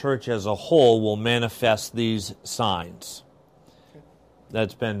that the church as a whole will manifest these signs.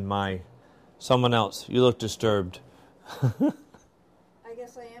 That's been someone else. You look disturbed. I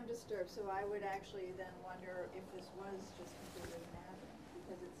guess I am disturbed, so I would actually then wonder if this was just completely an add-on,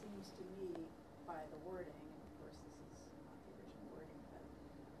 because it seems to me, by the wording, and of course this is not the original wording, but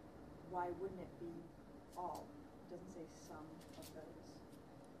why wouldn't it be all? It doesn't say some of those.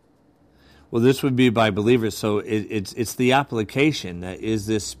 Well, this would be by believers, so it's the application. That is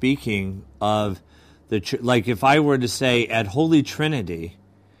this speaking of like if I were to say at Holy Trinity,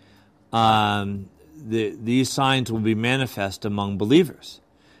 these signs will be manifest among believers.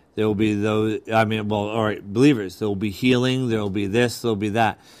 There will be believers. There will be healing. There will be this. There will be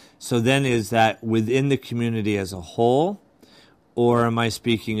that. So then, is that within the community as a whole, or am I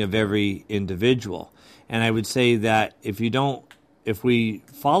speaking of every individual? And I would say that if we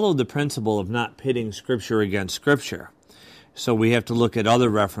follow the principle of not pitting Scripture against Scripture, so we have to look at other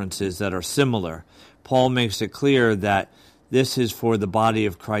references that are similar. Paul makes it clear that this is for the body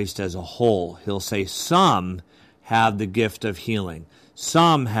of Christ as a whole. He'll say some have the gift of healing.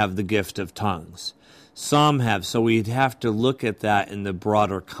 Some have the gift of tongues. Some have. So we'd have to look at that in the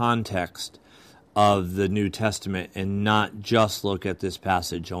broader context of the New Testament and not just look at this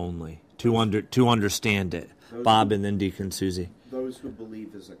passage only to understand it. Bob and then Deacon Susie. Those who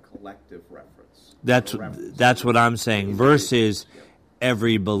believe is a collective reference. That's what I'm saying. Versus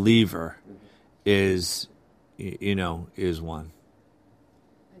every believer is one. An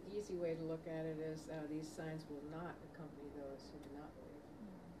easy way to look at it is these signs will not accompany those who do not believe.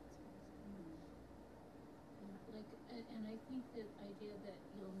 And I think the idea that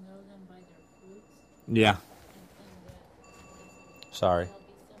you'll know them by their fruits. Yeah. And that Sorry. there'll be some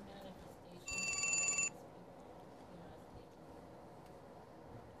manifestation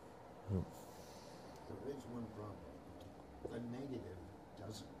There is one problem. A negative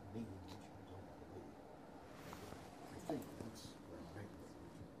doesn't mean that you don't believe. I think that's where negative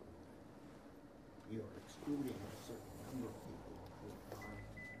is. You're excluding a certain number of people who are,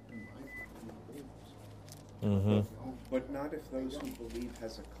 in my opinion, believers. Mm-hmm. But not if those who believe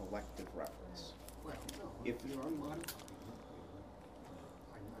has a collective reference. Well, no, If- if you're unmodified,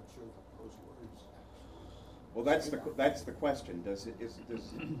 I'm not sure that those words actually. Well, that's the question.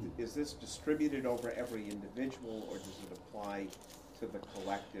 Is this distributed over every individual, or does it apply to the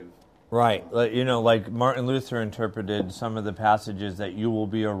collective? Right. Like Martin Luther interpreted some of the passages that you will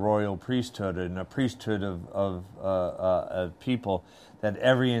be a royal priesthood and a priesthood of people, that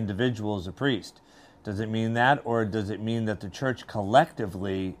every individual is a priest. Does it mean that, or does it mean that the church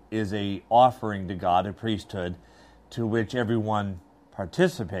collectively is a offering to God, a priesthood, to which everyone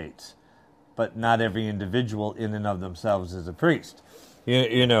participates, but not every individual in and of themselves is a priest?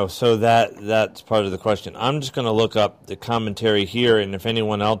 So that's part of the question. I'm just going to look up the commentary here, and if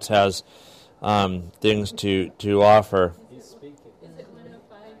anyone else has things to offer. He's speaking. Is it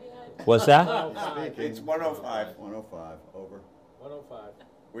 105 yet? What's that? It's 105. 105, over. 105.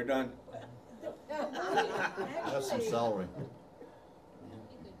 We're done. That's some celery.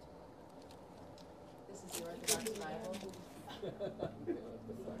 This is the Orthodox Bible. It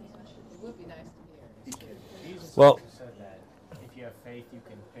would be nice to hear. Jesus Well- also said that if you have faith, you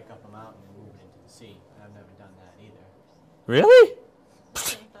can pick up a mountain and move it into the sea. And I've never done that either. Really?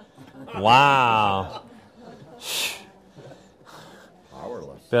 Wow.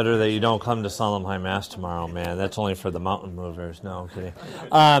 Powerless. Better that you don't come to Solemn High Mass tomorrow, man. That's only for the mountain movers. No, I'm kidding.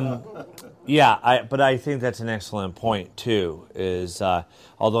 But I think that's an excellent point, too, is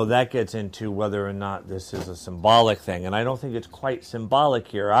although that gets into whether or not this is a symbolic thing, and I don't think it's quite symbolic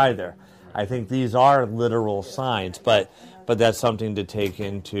here either. I think these are literal signs, but that's something to take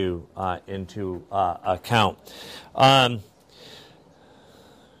into account. I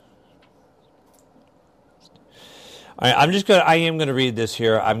am going to read this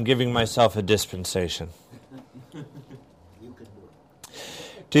here. I'm giving myself a dispensation. You can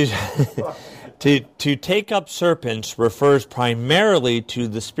do it. To take up serpents refers primarily to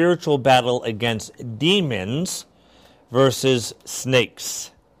the spiritual battle against demons versus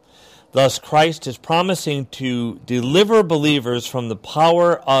snakes. Thus, Christ is promising to deliver believers from the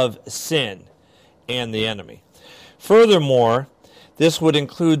power of sin and the enemy. Furthermore, this would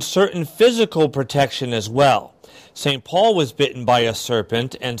include certain physical protection as well. St. Paul was bitten by a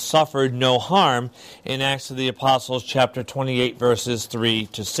serpent and suffered no harm in Acts of the Apostles chapter 28 verses 3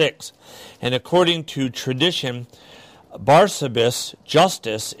 to 6. And according to tradition, Barsabas,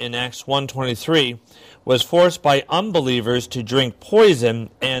 Justus, in Acts 1:23, was forced by unbelievers to drink poison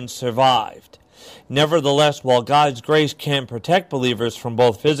and survived. Nevertheless, while God's grace can protect believers from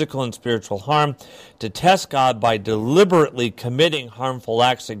both physical and spiritual harm, to test God by deliberately committing harmful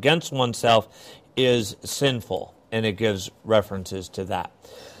acts against oneself is sinful, and it gives references to that.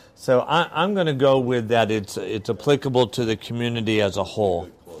 So I'm going to go with that. It's applicable to the community as a whole.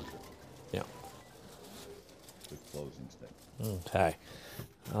 Good closure. Yeah. Good closing statement. Okay.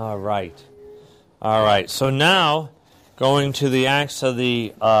 All right. So now, Going to the Acts of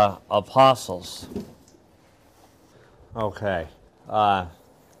the Apostles. Okay. So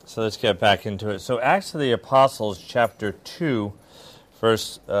let's get back into it. So Acts of the Apostles, chapter 2,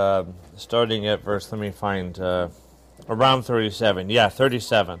 starting at verse, let me find, around 37. Yeah,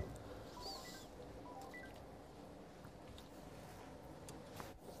 37.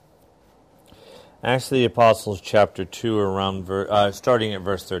 Acts of the Apostles, chapter 2, starting at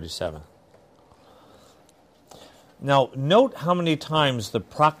verse 37. Now, note how many times the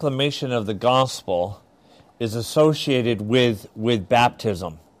proclamation of the gospel is associated with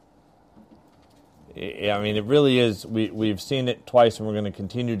baptism. I mean, it really is. We've seen it twice, and we're going to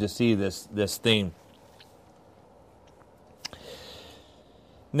continue to see this theme.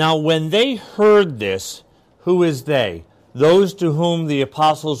 Now, when they heard this, who is they? Those to whom the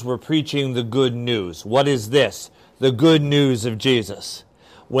apostles were preaching the good news. What is this? The good news of Jesus.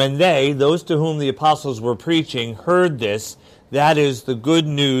 When they, those to whom the apostles were preaching, heard this, that is the good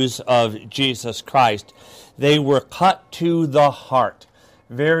news of Jesus Christ, they were cut to the heart.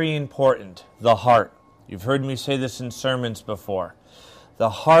 Very important, the heart. You've heard me say this in sermons before. The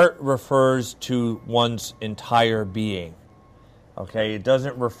heart refers to one's entire being. Okay, it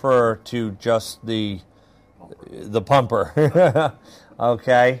doesn't refer to just the pumper.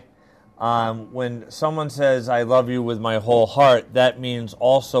 Okay? When someone says, I love you with my whole heart, that means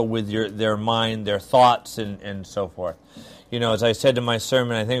also with their mind, their thoughts, and so forth. You know, as I said in my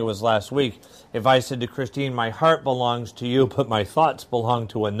sermon, I think it was last week, if I said to Christine, my heart belongs to you, but my thoughts belong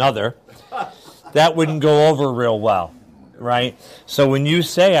to another, that wouldn't go over real well, right? So when you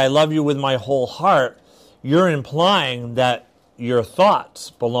say, I love you with my whole heart, you're implying that your thoughts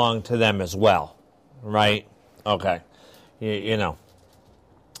belong to them as well, right? Okay, you know.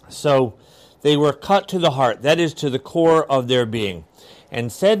 So they were cut to the heart, that is to the core of their being, and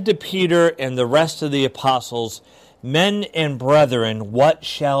said to Peter and the rest of the apostles, men and brethren, what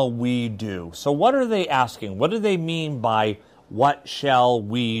shall we do? So what are they asking? What do they mean by what shall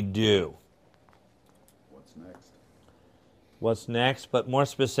we do? What's next? What's next, but more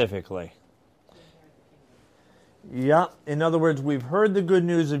specifically. Yeah, in other words, we've heard the good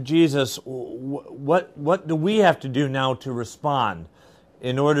news of Jesus. What do we have to do now to respond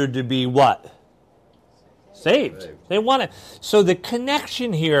in order to be what? Saved. They want it. So the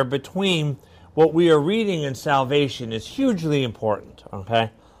connection here between what we are reading in salvation is hugely important,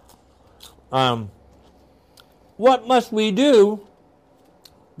 okay? What must we do?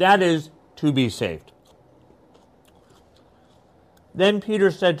 That is to be saved. Then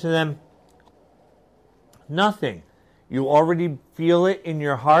Peter said to them, nothing. You already feel it in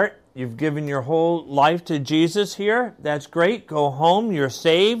your heart. You've given your whole life to Jesus here. That's great. Go home. You're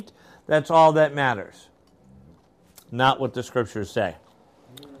saved. That's all that matters. Not what the scriptures say.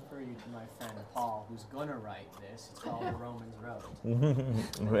 Let me refer you to my friend Paul, who's going to write this. It's called The Romans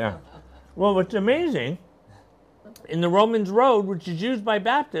Road. Yeah. Well, what's amazing, in the Romans Road, which is used by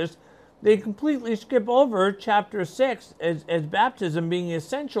Baptists, they completely skip over chapter 6 as baptism being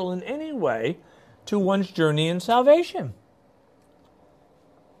essential in any way to one's journey in salvation.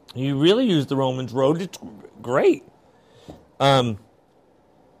 You really use the Romans Road. It's great.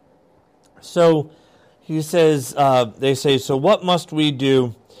 So he says, they say, so what must we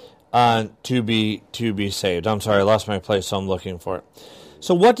do to be saved? I'm sorry, I lost my place, so I'm looking for it.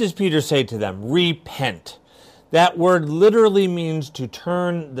 So what does Peter say to them? Repent. That word literally means to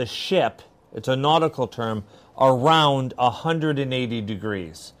turn the ship, it's a nautical term, around 180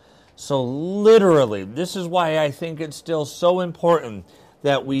 degrees. So literally, this is why I think it's still so important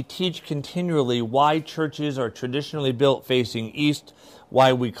that we teach continually why churches are traditionally built facing east,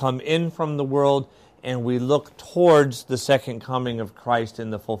 why we come in from the world, and we look towards the second coming of Christ in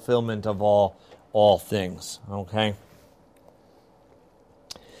the fulfillment of all things. Okay?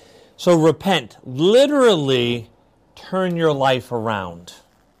 So repent. Literally, turn your life around.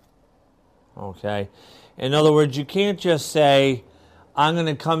 Okay? In other words, you can't just say, I'm going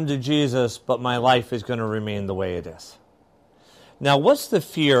to come to Jesus, but my life is going to remain the way it is. Now, what's the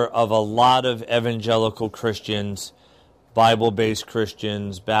fear of a lot of evangelical Christians, Bible-based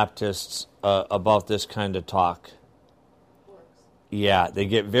Christians, Baptists, about this kind of talk? Yeah, they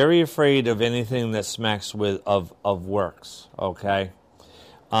get very afraid of anything that smacks of works, okay?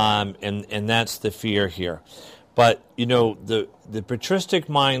 And that's the fear here. But, you know, the patristic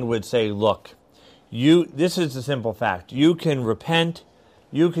mind would say, look, this is the simple fact. You can repent,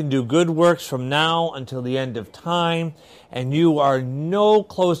 you can do good works from now until the end of time, and you are no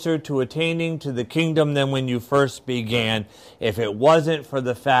closer to attaining to the kingdom than when you first began, if it wasn't for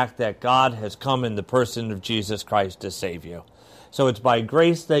the fact that God has come in the person of Jesus Christ to save you. So it's by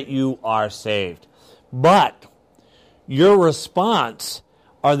grace that you are saved. But Your response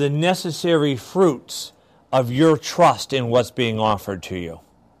are the necessary fruits of your trust in what's being offered to you.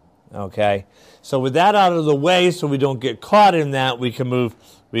 Okay? So with that out of the way, so we don't get caught in that, we can move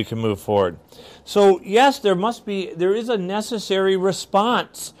forward. So yes, there is a necessary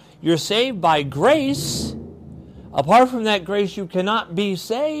response. You're saved by grace. Apart from that grace, you cannot be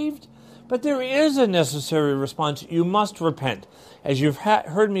saved. But there is a necessary response. You must repent. As you've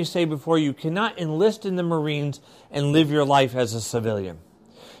heard me say before, you cannot enlist in the Marines and live your life as a civilian.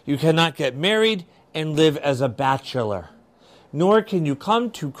 You cannot get married and live as a bachelor. Nor can you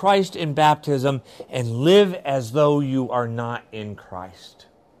come to Christ in baptism and live as though you are not in Christ.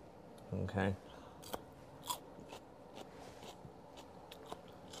 Okay?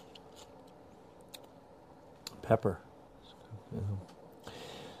 Pepper.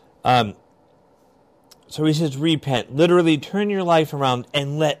 So he says, repent. Literally, turn your life around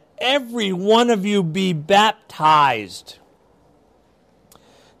and let every one of you be baptized.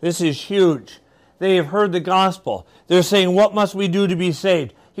 This is huge. They have heard the gospel. They're saying, what must we do to be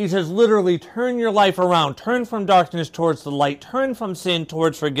saved? He says, literally, turn your life around. Turn from darkness towards the light. Turn from sin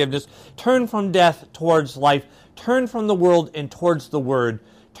towards forgiveness. Turn from death towards life. Turn from the world and towards the Word.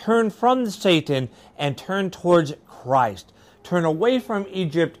 Turn from Satan and turn towards Christ. Turn away from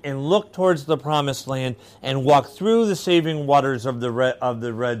Egypt and look towards the promised land and walk through the saving waters of the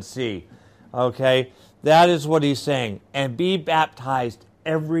Red Sea. Okay? That is what he's saying. And be baptized,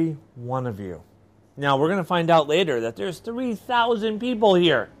 every one of you. Now, we're going to find out later that there's 3,000 people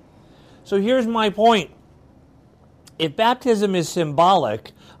here. So here's my point. If baptism is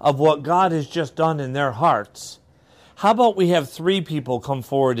symbolic of what God has just done in their hearts, how about we have 3 people come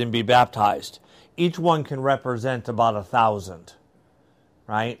forward and be baptized? Each one can represent about 1,000,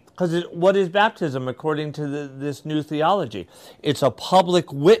 right? Because what is baptism according to this new theology? It's a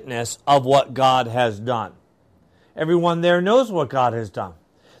public witness of what God has done. Everyone there knows what God has done.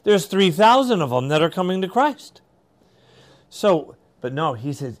 There's 3,000 of them that are coming to Christ. So, but no,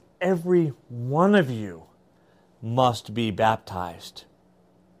 he says, every one of you must be baptized.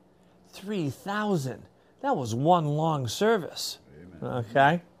 3,000. That was one long service. Amen.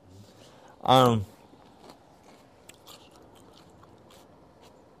 Okay?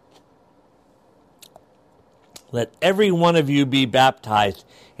 Let every one of you be baptized.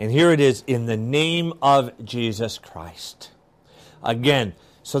 And here it is, in the name of Jesus Christ. Again,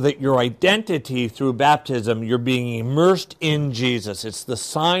 so that your identity through baptism, you're being immersed in Jesus. It's the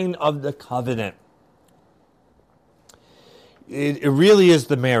sign of the covenant. It really is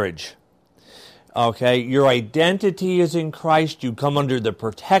the marriage. Okay, your identity is in Christ. You come under the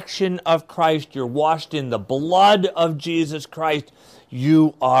protection of Christ. You're washed in the blood of Jesus Christ.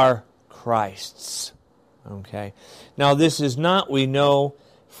 You are Christ's. Okay. Now, this is not, we know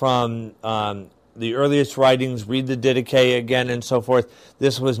from the earliest writings, read the Didache again and so forth,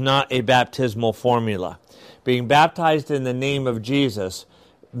 this was not a baptismal formula. Being baptized in the name of Jesus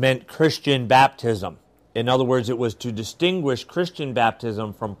meant Christian baptism. In other words, it was to distinguish Christian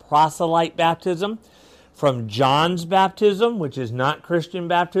baptism from proselyte baptism, from John's baptism, which is not Christian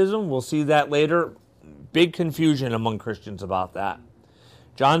baptism. We'll see that later. Big confusion among Christians about that.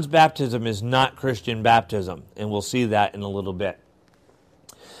 John's baptism is not Christian baptism, and we'll see that in a little bit.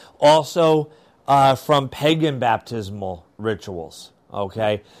 Also, from pagan baptismal rituals.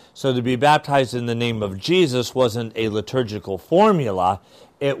 Okay? So to be baptized in the name of Jesus wasn't a liturgical formula.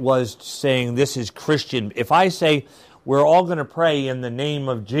 It was saying this is Christian. If I say we're all going to pray in the name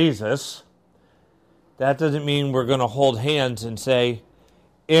of Jesus, that doesn't mean we're going to hold hands and say,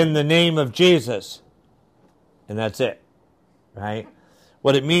 in the name of Jesus. And that's it. Right?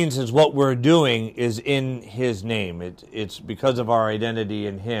 What it means is what we're doing is in His name. It's because of our identity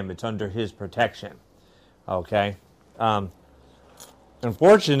in Him. It's under His protection. Okay?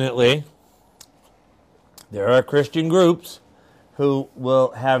 Unfortunately, there are Christian groups who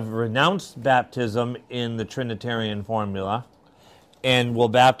will have renounced baptism in the Trinitarian formula and will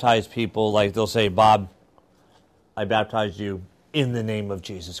baptize people like they'll say, Bob, I baptize you in the name of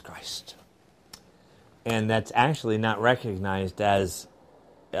Jesus Christ. And that's actually not recognized as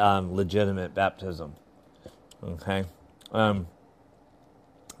legitimate baptism. Okay?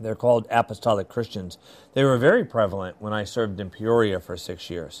 They're called apostolic Christians. They were very prevalent when I served in Peoria for 6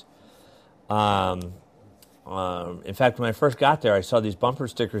 years. In fact, when I first got there, I saw these bumper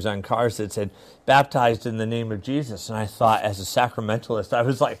stickers on cars that said, baptized in the name of Jesus. And I thought, as a sacramentalist, I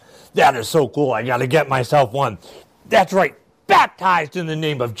was like, that is so cool. I got to get myself one. That's right. Baptized in the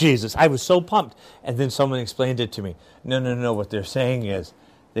name of Jesus. I was so pumped. And then someone explained it to me. No. What they're saying is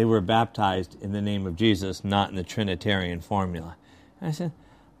they were baptized in the name of Jesus, not in the Trinitarian formula. And I said,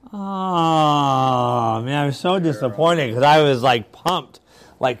 Oh, man, I was so disappointed because I was like pumped.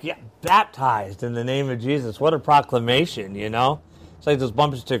 Like, yeah, baptized in the name of Jesus. What a proclamation, you know? It's like those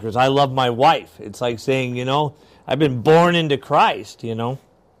bumper stickers. I love my wife. It's like saying, you know, I've been born into Christ, you know?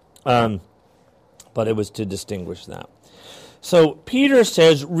 But it was to distinguish that. So Peter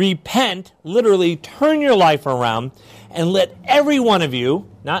says, repent, literally turn your life around, and let every one of you,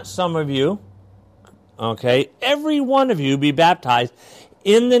 not some of you, okay, every one of you be baptized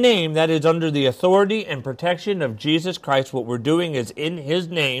in the name that is under the authority and protection of Jesus Christ. What we're doing is in his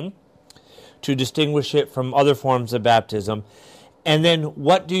name to distinguish it from other forms of baptism. And then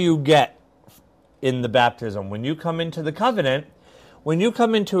what do you get in the baptism? When you come into the covenant, when you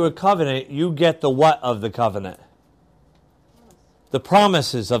come into a covenant, you get the what of the covenant? The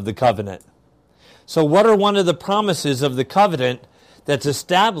promises of the covenant. So what are one of the promises of the covenant that's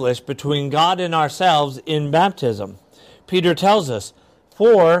established between God and ourselves in baptism? Peter tells us,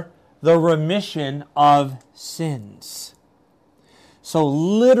 for the remission of sins. So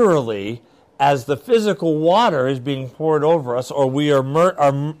literally, as the physical water is being poured over us, or we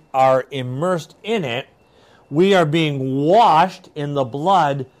are immersed in it, we are being washed in the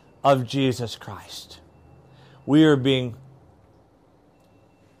blood of Jesus Christ. We are being...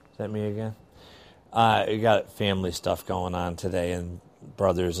 Is that me again? We got family stuff going on today, and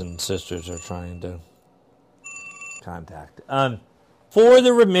brothers and sisters are trying to contact. For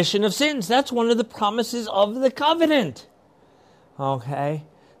the remission of sins. That's one of the promises of the covenant. Okay?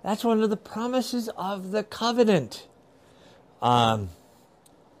 That's one of the promises of the covenant. The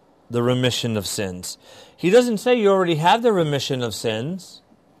remission of sins. He doesn't say you already have the remission of sins.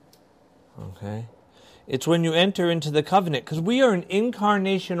 Okay? It's when you enter into the covenant, because we are an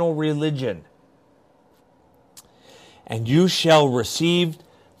incarnational religion. And you shall receive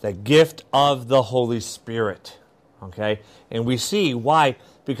the gift of the Holy Spirit. Okay? And we see why.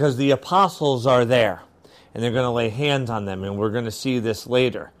 Because the apostles are there. And they're going to lay hands on them. And we're going to see this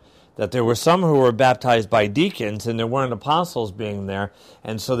later. That there were some who were baptized by deacons, and there weren't apostles being there.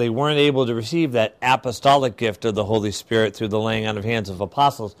 And so they weren't able to receive that apostolic gift of the Holy Spirit through the laying on of hands of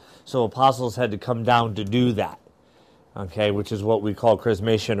apostles. So apostles had to come down to do that. Okay? Which is what we call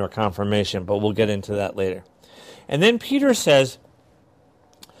chrismation or confirmation. But we'll get into that later. And then Peter says,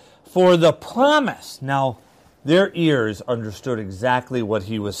 for the promise. Now, their ears understood exactly what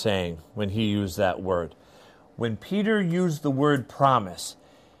he was saying when he used that word. When Peter used the word promise,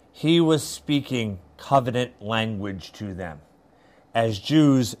 he was speaking covenant language to them. As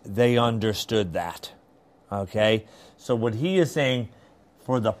Jews, they understood that. Okay? So what he is saying,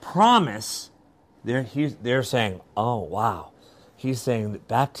 for the promise, they're saying, oh, wow. He's saying that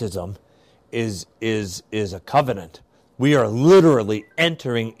baptism is a covenant. We are literally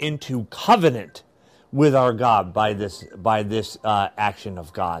entering into covenant with our God by this action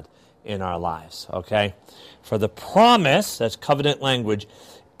of God in our lives. Okay? For the promise, that's covenant language,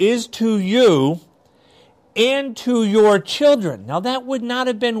 is to you and to your children. Now that would not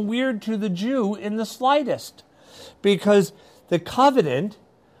have been weird to the Jew in the slightest, because the covenant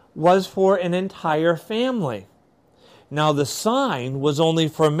was for an entire family. Now the sign was only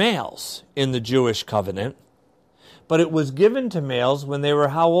for males in the Jewish covenant, but it was given to males when they were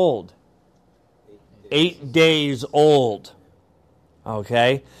how old? 8 days old.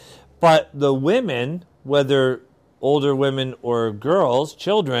 Okay? But the women, whether older women or girls,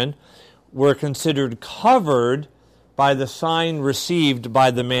 children, were considered covered by the sign received by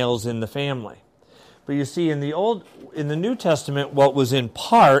the males in the family. But you see, in the New Testament, what was in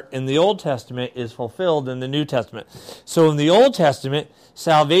part in the Old Testament is fulfilled in the New Testament. So in the Old Testament,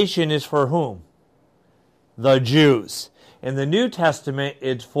 salvation is for whom? The Jews. In the New Testament,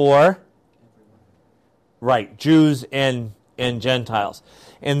 it's for Jews and Gentiles.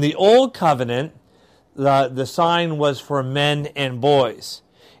 In the Old Covenant, the sign was for men and boys.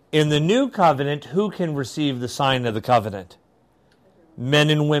 In the New Covenant, who can receive the sign of the covenant? Men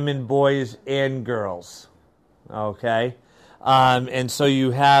and women, boys and girls. Okay? And so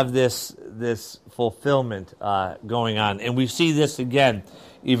you have this fulfillment going on. And we see this again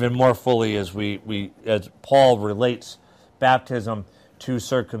even more fully as as Paul relates baptism to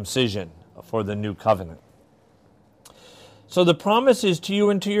circumcision for the new covenant. So the promise is to you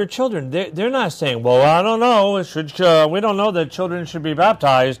and to your children. They're not saying, well, I don't know. We don't know that children should be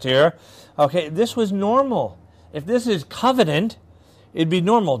baptized here. Okay, this was normal. If this is covenant, it'd be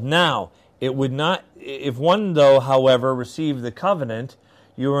normal. Now, it would not. If one, though, however, received the covenant,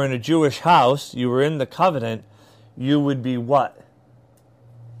 you were in a Jewish house, you were in the covenant, you would be what?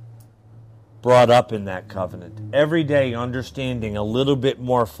 Brought up in that covenant. Every day understanding a little bit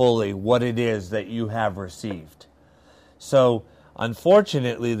more fully what it is that you have received. So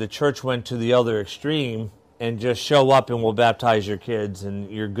Unfortunately, the church went to the other extreme and just show up and we'll baptize your kids and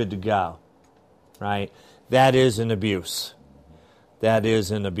you're good to go, right? That is an abuse. That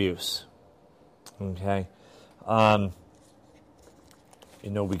is an abuse. Okay,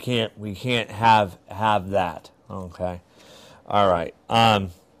 we can't have that. Okay, all right.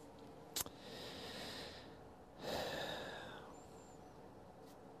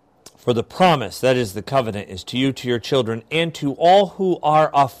 For the promise, that is the covenant, is to you, to your children, and to all who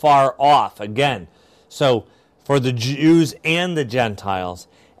are afar off. Again, so for the Jews and the Gentiles,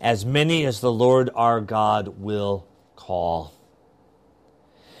 as many as the Lord our God will call.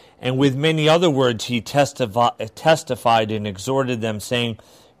 And with many other words he testified and exhorted them, saying,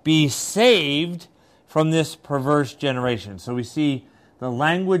 be saved from this perverse generation. So we see the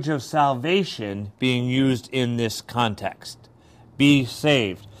language of salvation being used in this context. Be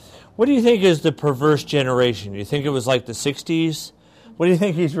saved. What do you think is the perverse generation? Do you think it was like the 60s? What do you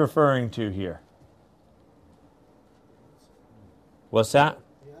think he's referring to here? What's that?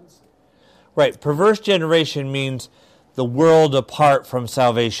 Right, perverse generation means the world apart from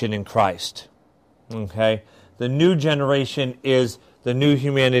salvation in Christ. Okay? The new generation is the new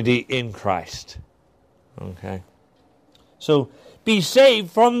humanity in Christ. Okay? So, be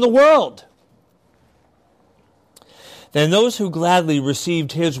saved from the world. Then those who gladly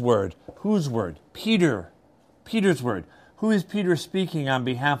received his word, whose word? Peter's word. Who is Peter speaking on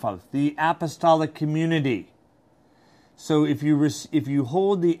behalf of? The apostolic community. So if you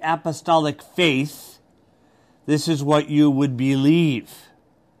hold the apostolic faith, this is what you would believe.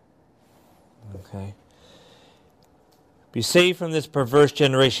 Okay. Be saved from this perverse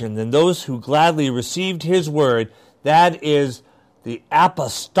generation. Then those who gladly received his word, that is the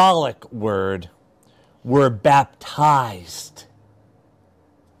apostolic word, were baptized.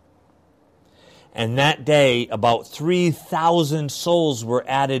 And that day, about 3,000 souls were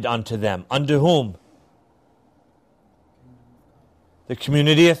added unto them. Unto whom? The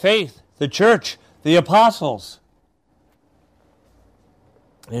community of faith, the church, the apostles.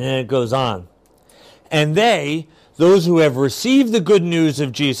 And then it goes on. And they, those who have received the good news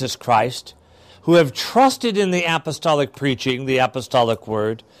of Jesus Christ, who have trusted in the apostolic preaching, the apostolic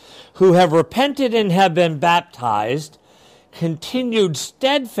word, who have repented and have been baptized, continued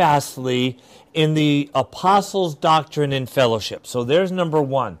steadfastly in the apostles' doctrine and fellowship. So there's number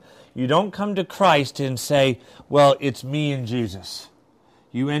one. You don't come to Christ and say, well, it's me and Jesus.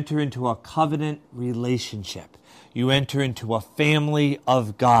 You enter into a covenant relationship. You enter into a family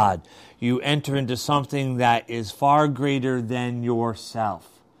of God. You enter into something that is far greater than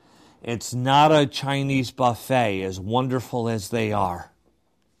yourself. It's not a Chinese buffet, as wonderful as they are.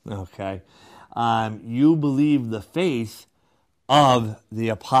 Okay? You believe the faith of the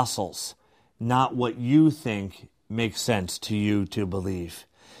apostles, not what you think makes sense to you to believe.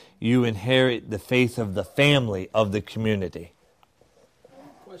 You inherit the faith of the family of the community.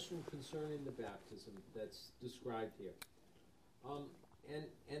 Question concerning the baptism that's described here.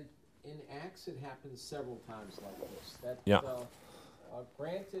 And in Acts it happens several times like this. That,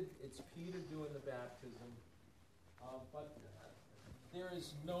 granted, it's Peter doing the baptism, but there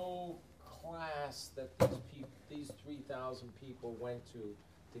is no class that these 3,000 people went to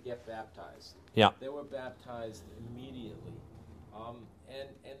get baptized. Yeah. They were baptized immediately.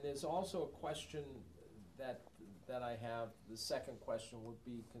 And there's also a question that I have. The second question would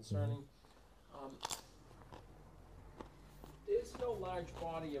be concerning, there's no large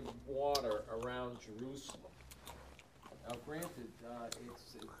body of water around Jerusalem. Now, granted,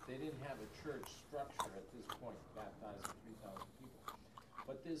 they didn't have a church structure at this point, baptizing 3,000 people.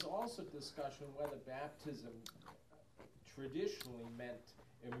 But there's also discussion whether baptism traditionally meant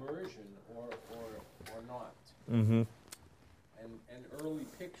immersion or not. Mm-hmm. And early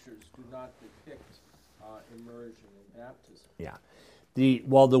pictures do not depict immersion in baptism. Yeah. The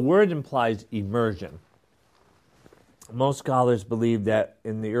word implies immersion. Most scholars believe that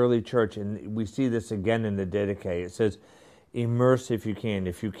in the early church, and we see this again in the Didache, it says, immerse if you can.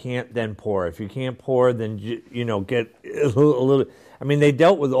 If you can't, then pour. If you can't pour, then, get a little. I mean, they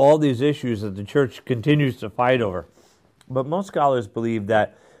dealt with all these issues that the church continues to fight over. But most scholars believe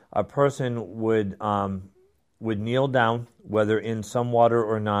that a person would kneel down, whether in some water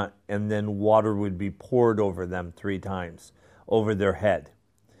or not, and then water would be poured over them 3 times, over their head.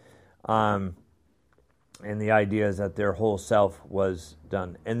 And the idea is that their whole self was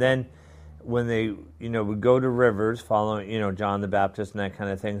done. And then when they, would go to rivers, following, John the Baptist and that kind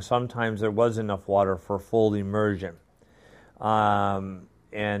of thing, sometimes there was enough water for full immersion. But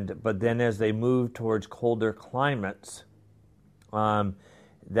then as they moved towards colder climates,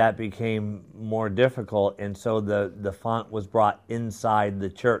 that became more difficult, and so the font was brought inside the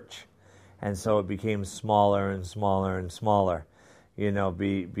church, and so it became smaller and smaller and smaller,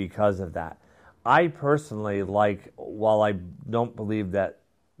 because of that. I personally while I don't believe that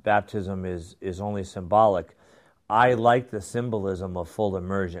baptism is only symbolic, I like the symbolism of full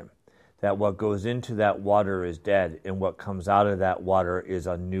immersion, that what goes into that water is dead, and what comes out of that water is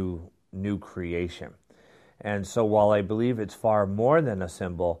a new creation. And so while I believe it's far more than a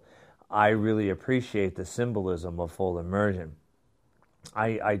symbol, I really appreciate the symbolism of full immersion.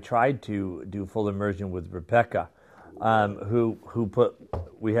 I tried to do full immersion with Rebecca,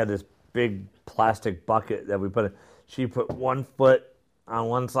 we had this big plastic bucket that we put in. She put one foot on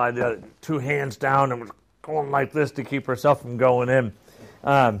one side, the other, 2 hands down, and was going like this to keep herself from going in.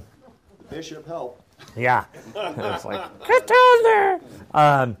 Bishop, help. Yeah. It's like, get down there!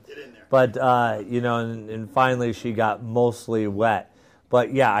 Get in there. But, and finally she got mostly wet.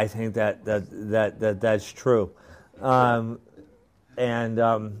 But yeah, I think that's true. Although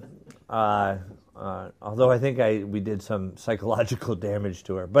I think we did some psychological damage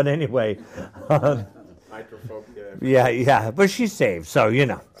to her. But anyway. Hydrophobic. Yeah, but she's saved, so,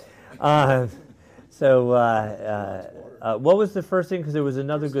 what was the first thing? Because there was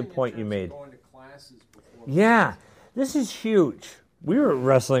another good point you made. Going to classes before. Yeah, this is huge. We were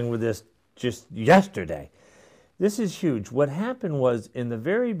wrestling with this just yesterday. This is huge. What happened was, in the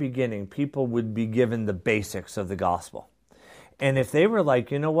very beginning, people would be given the basics of the gospel. And if they were like,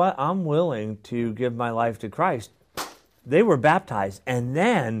 you know what, I'm willing to give my life to Christ, they were baptized. And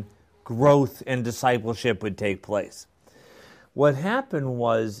then growth and discipleship would take place. What happened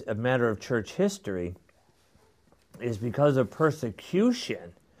was, a matter of church history, is because of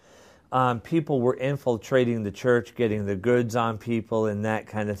persecution, people were infiltrating the church, getting the goods on people and that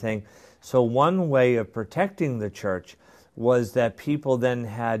kind of thing. So one way of protecting the church was that people then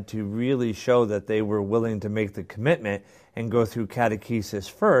had to really show that they were willing to make the commitment and go through catechesis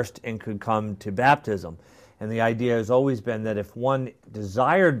first and could come to baptism. And the idea has always been that if one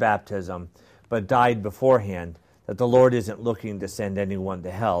desired baptism but died beforehand, that the Lord isn't looking to send anyone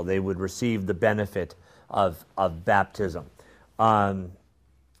to hell. They would receive the benefit of baptism. In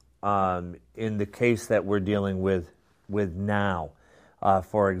the case that we're dealing with now,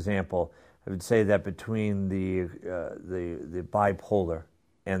 for example, I would say that between the bipolar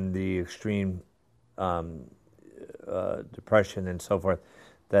and the extreme depression and so forth,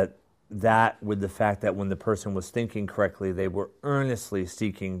 that with the fact that when the person was thinking correctly, they were earnestly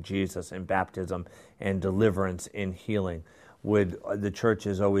seeking Jesus and baptism and deliverance and healing, the church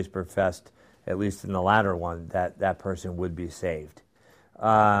has always professed, at least in the latter one, that person would be saved.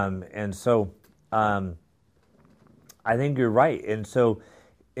 And so I think you're right. And so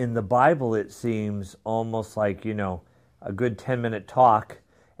in the Bible, it seems almost like, a good 10-minute talk,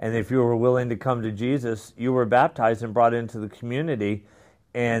 and if you were willing to come to Jesus, you were baptized and brought into the community,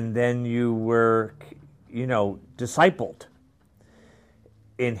 and then you were, discipled.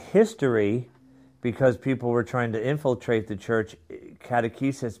 In history, because people were trying to infiltrate the church,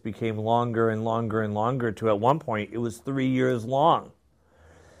 catechesis became longer and longer and longer, to at one point it was 3 years long.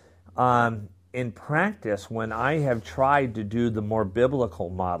 In practice, when I have tried to do the more biblical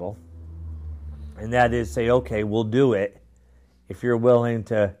model, and that is say, okay, we'll do it if you're willing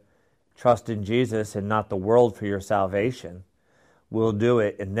to trust in Jesus and not the world for your salvation, we'll do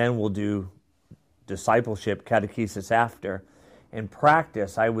it, and then we'll do discipleship, catechesis after. In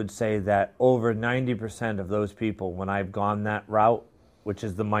practice, I would say that over 90% of those people, when I've gone that route, which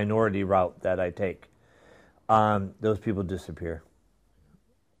is the minority route that I take, those people disappear.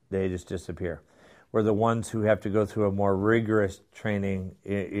 They just disappear. Where the ones who have to go through a more rigorous training,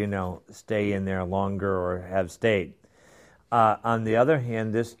 stay in there longer or have stayed. On the other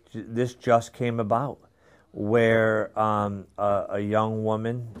hand, this just came about, where a young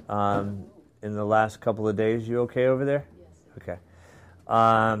woman in the last couple of days, you okay over there? Yes. Okay.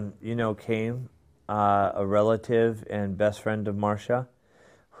 Came a relative and best friend of Marcia,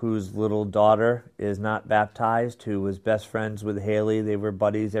 whose little daughter is not baptized, who was best friends with Haley. They were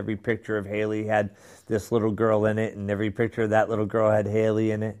buddies. Every picture of Haley had this little girl in it, and every picture of that little girl had Haley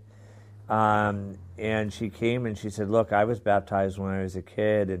in it. And she came and she said, look, I was baptized when I was a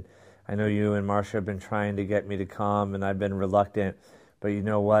kid, and I know you and Marcia have been trying to get me to come, and I've been reluctant. But you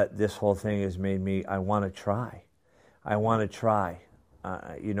know what? This whole thing has made me, I want to try. I'm going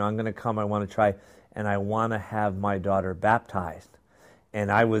to come, I want to try, and I want to have my daughter baptized. And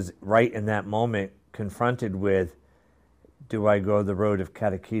I was right in that moment confronted with, do I go the road of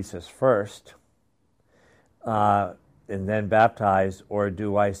catechesis first and then baptize, or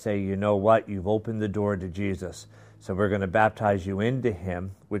do I say, you know what, you've opened the door to Jesus, So we're going to baptize you into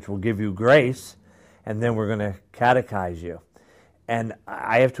him, which will give you grace, and then we're going to catechize you. And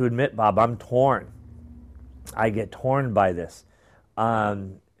I have to admit, Bob, I'm torn. I get torn by this.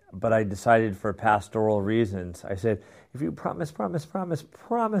 But I decided for pastoral reasons. I said, if you promise,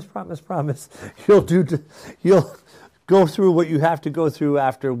 you'll go through what you have to go through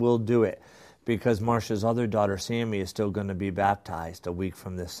after, we'll do it. Because Marcia's other daughter, Sammy, is still going to be baptized a week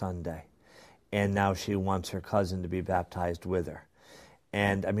from this Sunday. And now she wants her cousin to be baptized with her.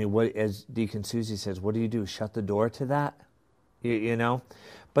 And, I mean, what, as Deacon Susie says, what do? Shut the door to that? You know?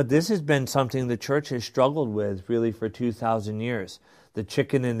 But this has been something the church has struggled with, really, for 2,000 years. The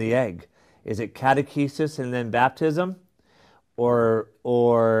chicken and the egg. Is it catechesis and then baptism? Or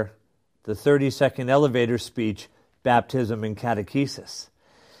the 30-second elevator speech, baptism and catechesis?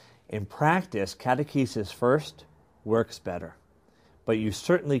 In practice, catechesis first works better. But you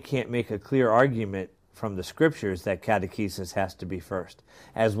certainly can't make a clear argument from the scriptures that catechesis has to be first,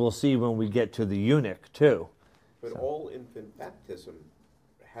 as we'll see when we get to the eunuch, too. But all infant baptism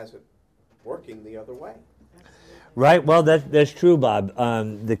has it working the other way. Right. Well, that's true, Bob.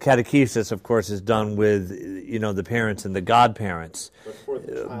 The catechesis, of course, is done with, the parents and the godparents.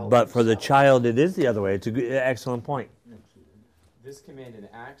 But for the child, it is the other way. It's an excellent point. This command in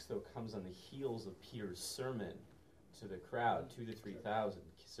Acts, though, comes on the heels of Peter's sermon to the crowd, 2,000 to 3,000.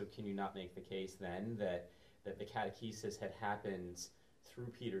 So can you not make the case then that the catechesis had happened through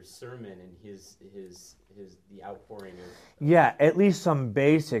Peter's sermon and the outpouring of... Yeah, at least some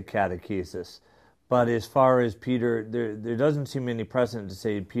basic catechesis. But as far as Peter, there doesn't seem any precedent to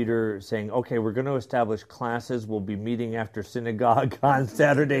say Peter saying, okay, we're going to establish classes. We'll be meeting after synagogue on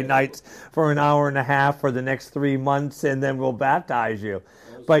Saturday nights for an hour and a half for the next 3 months, and then we'll baptize you.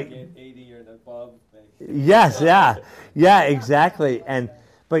 Those But who get 80 or above. yes, yeah, exactly. I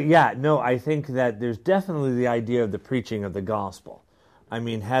think that there's definitely the idea of the preaching of the gospel. I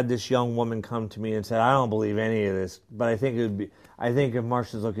mean, had this young woman come to me and said, I don't believe any of this, but I think if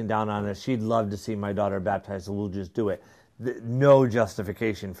Marcia's looking down on us, she'd love to see my daughter baptized, so we'll just do it. No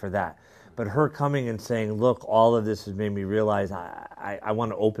justification for that. But her coming and saying, look, all of this has made me realize I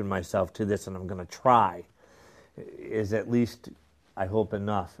want to open myself to this and I'm going to try, is at least, I hope,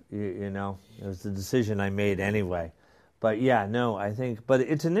 enough. It was the decision I made anyway. But but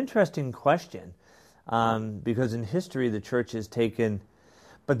it's an interesting question because in history the church has taken,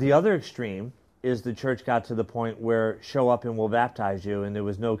 but the other extreme is the church got to the point where show up and we'll baptize you, and there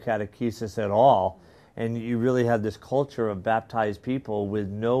was no catechesis at all, and you really had this culture of baptized people with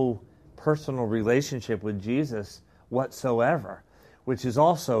no personal relationship with Jesus whatsoever, which is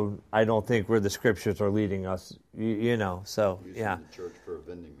also, I don't think, where the scriptures are leading us, so, Using yeah. the church for a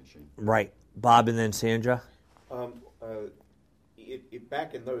vending machine. Right. Bob and then Sandra?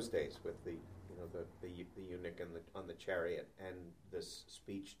 Back in those days with the eunuch on the chariot and this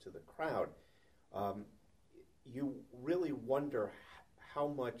speech to the crowd, you really wonder how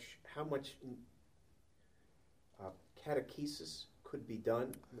much catechesis could be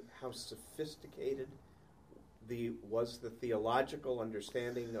done, how sophisticated was the theological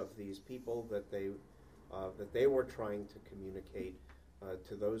understanding of these people that they were trying to communicate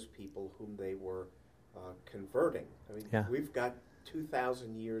to those people whom they were converting. I mean, We've got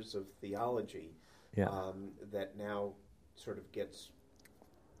 2,000 years of theology that now sort of gets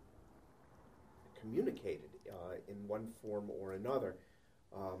communicated in one form or another.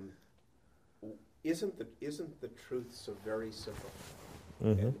 Isn't the truth so very simple?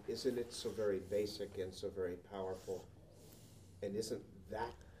 Mm-hmm. And isn't it so very basic and so very powerful? And isn't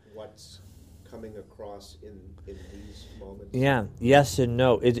that what's coming across in these moments? Yeah, yes and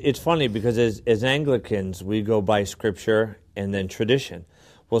no. It's funny because as Anglicans, we go by Scripture and then tradition.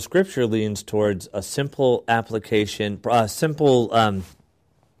 Well, Scripture leans towards a simple application,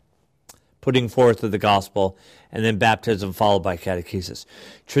 putting forth of the gospel, and then baptism followed by catechesis.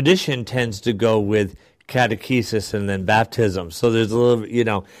 Tradition tends to go with catechesis and then baptism. So there's a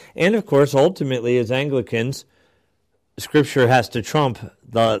little, and of course, ultimately, as Anglicans, Scripture has to trump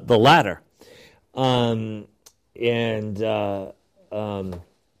the latter. And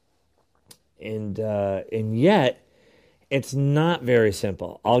yet, it's not very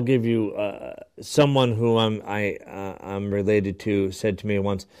simple. I'll give you someone who I'm related to said to me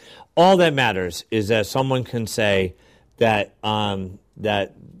once, all that matters is that someone can say that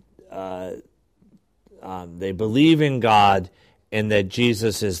they believe in God and that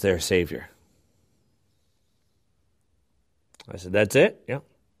Jesus is their Savior. I said, that's it? Yeah.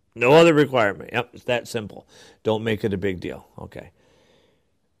 No other requirement. Yep, it's that simple. Don't make it a big deal. Okay.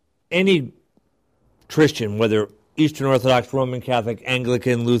 Any Christian, whether Eastern Orthodox, Roman Catholic,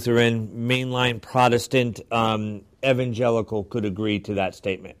 Anglican, Lutheran, mainline Protestant, evangelical could agree to that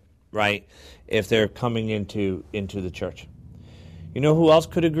statement, right? If they're coming into the church. You know who else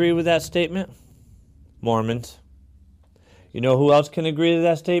could agree with that statement? Mormons. You know who else can agree to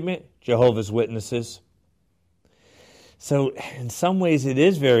that statement? Jehovah's Witnesses. So in some ways it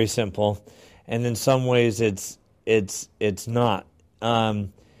is very simple, and in some ways it's not. But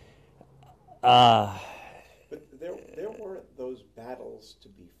there weren't those battles to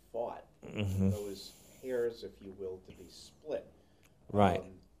be fought, those hairs, if you will, to be split. Right.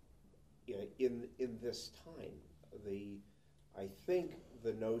 In this time, I think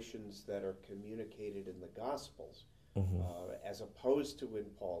the notions that are communicated in the Gospels, as opposed to in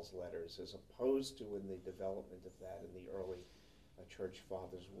Paul's letters, as opposed to in the development of that in the early church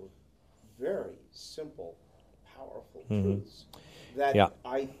fathers, were very simple, powerful truths that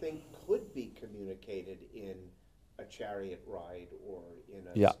I think could be communicated in a chariot ride or in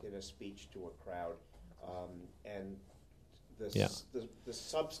a speech to a crowd, and the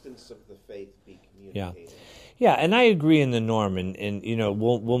substance of the faith be communicated. Yeah, and I agree in the norm, and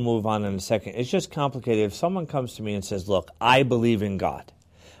we'll move on in a second. It's just complicated. If someone comes to me and says, "Look, I believe in God.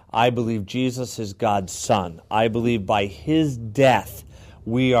 I believe Jesus is God's Son. I believe by His death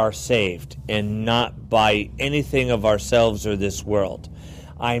we are saved, and not by anything of ourselves or this world.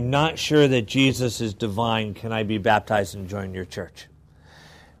 I'm not sure that Jesus is divine. Can I be baptized and join your church?"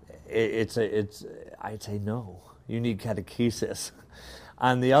 I'd say no. You need catechesis.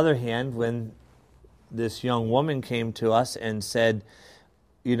 On the other hand, when this young woman came to us and said,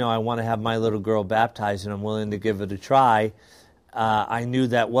 I want to have my little girl baptized and I'm willing to give it a try, I knew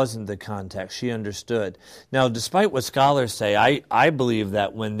that wasn't the context. She understood. Now, despite what scholars say, I believe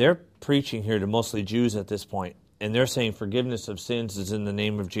that when they're preaching here to mostly Jews at this point, and they're saying forgiveness of sins is in the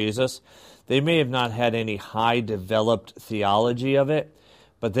name of Jesus, they may have not had any high-developed theology of it,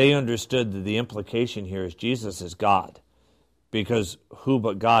 but they understood that the implication here is Jesus is God, because who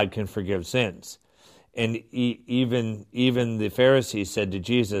but God can forgive sins? And even the Pharisees said to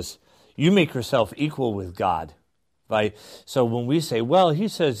Jesus, "You make yourself equal with God." Right? So when we say, well, he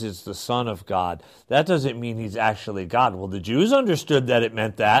says it's the Son of God, that doesn't mean he's actually God. Well, the Jews understood that it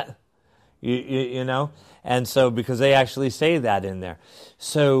meant that, you know? And so, because they actually say that in there.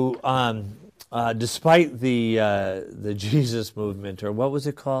 So, despite the Jesus movement, or what was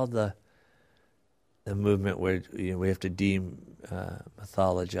it called? The movement where we have to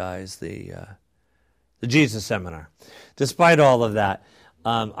demythologize the Jesus Seminar. Despite all of that,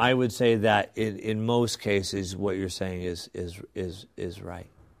 I would say that in most cases, what you're saying is right.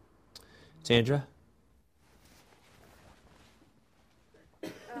 Sandra?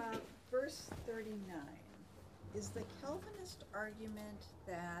 Verse 39. Is the Calvinist argument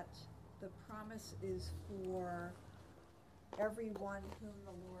that the promise is for everyone whom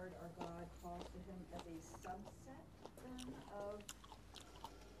the Lord our God calls to him as a subset then of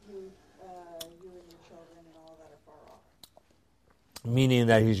you and your children and all that are far off? Meaning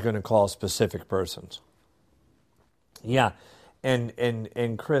that he's going to call specific persons. Yeah,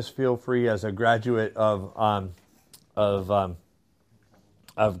 and Chris, feel free as a graduate of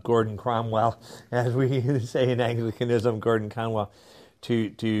Gordon Cromwell, as we say in Anglicanism, Gordon Conwell,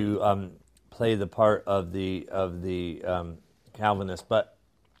 to play the part of the Calvinist. But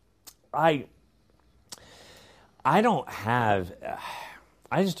I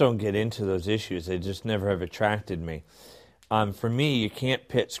just don't get into those issues. They just never have attracted me. For me, you can't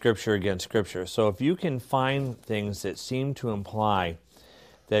pit Scripture against Scripture. So if you can find things that seem to imply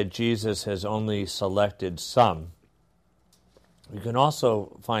that Jesus has only selected some, you can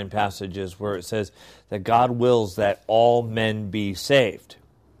also find passages where it says that God wills that all men be saved.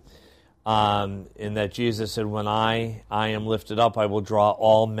 In that Jesus said, when I am lifted up, I will draw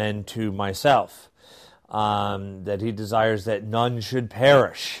all men to myself. That he desires that none should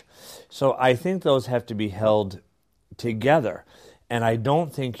perish. So I think those have to be held together. And I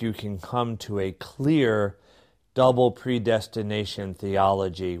don't think you can come to a clear double predestination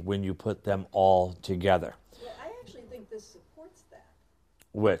theology when you put them all together. Well, I actually think this supports that.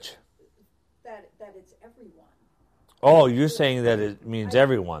 Which? That it's everyone. Oh, you're saying that it means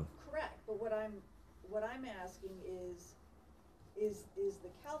everyone. Correct, but what I'm asking is the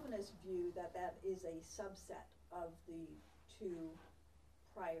Calvinist view that is a subset of the two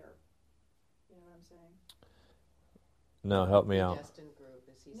prior, you know what I'm saying? No, help me out. Destined group,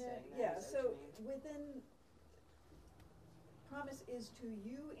 is he saying that? Yeah, Is that so what you mean? within, promise is to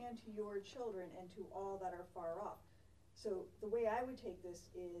you and to your children and to all that are far off. So the way I would take this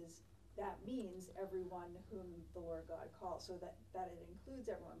is that means everyone whom the Lord God calls, so that it includes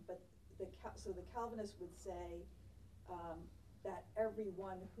everyone. But the Calvinist would say that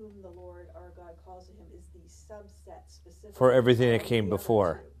everyone whom the Lord our God calls to him is the subset specific For everything that of came the other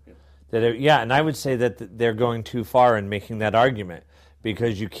before. two. And I would say that they're going too far in making that argument,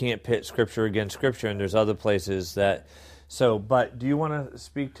 because you can't pit Scripture against Scripture, and there's other places that. So, but do you want to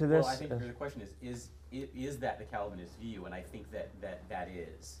speak to this? Well, I think the question is that the Calvinist view, and I think that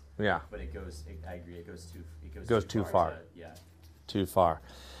is. Yeah. But it goes. I agree. It Goes too far. Yeah. Too far.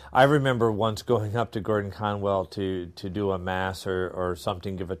 I remember once going up to Gordon Conwell to do a mass or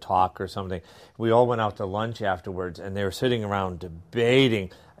something, give a talk or something. We all went out to lunch afterwards, and they were sitting around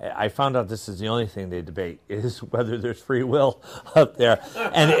debating. I found out this is the only thing they debate, is whether there's free will up there.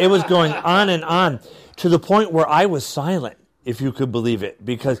 And it was going on to the point where I was silent, if you could believe it.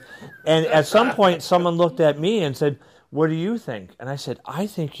 And at some point, someone looked at me and said, "What do you think?" And I said, "I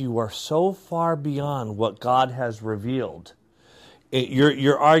think you are so far beyond what God has revealed.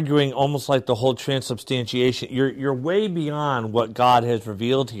 You're arguing almost like the whole transubstantiation. You're way beyond what God has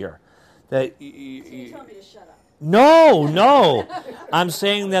revealed here." That So you told me to shut up. No. I'm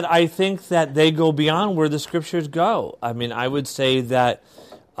saying that I think that they go beyond where the Scriptures go. I mean, I would say that,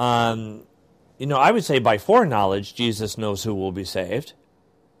 I would say by foreknowledge, Jesus knows who will be saved.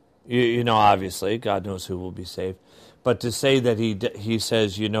 Obviously, God knows who will be saved. But to say that he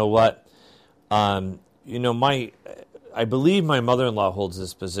says, you know what, I believe my mother-in-law holds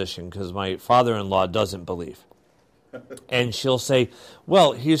this position because my father-in-law doesn't believe. And she'll say,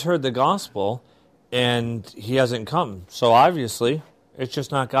 well, he's heard the gospel and he hasn't come. So obviously, it's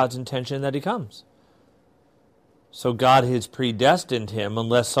just not God's intention that he comes. So God has predestined him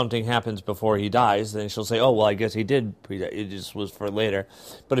unless something happens before he dies. Then she'll say, oh, well, I guess he did. It just was for later.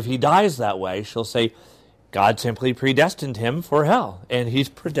 But if he dies that way, she'll say, God simply predestined him for hell. And he's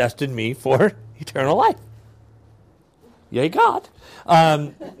predestined me for eternal life. Yay, God.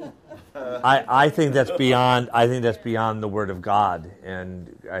 I think that's beyond. I think that's beyond the Word of God,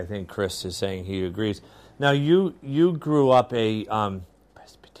 and I think Chris is saying he agrees. Now, you grew up a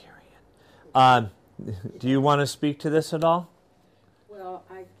Presbyterian. Do you want to speak to this at all? Well,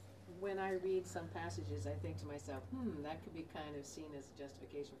 when I read some passages, I think to myself, that could be kind of seen as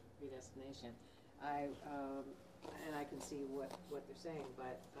justification for predestination. And I can see what they're saying,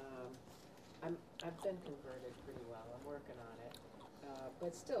 but I've been converted pretty well. I'm working on it,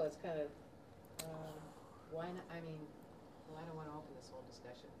 but still, it's kind of why not? I mean, I don't want to open this whole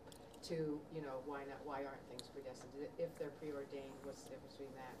discussion to why not? Why aren't things predestined? If they're preordained, what's the difference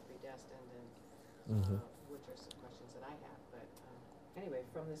between that and predestined? And which are some questions that I have. But anyway,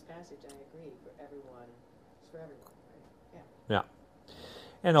 from this passage, I agree. For everyone, it's for everyone, right? Yeah.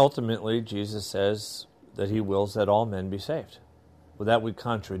 And ultimately, Jesus says that he wills that all men be saved. Well, that would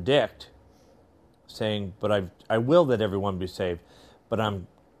contradict saying, but I will that everyone be saved, but I'm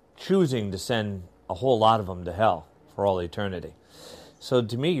choosing to send a whole lot of them to hell for all eternity. So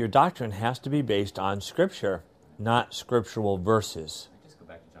to me, your doctrine has to be based on Scripture, not scriptural verses. I just go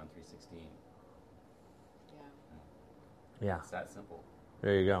back to John 3:16. Yeah. It's that simple.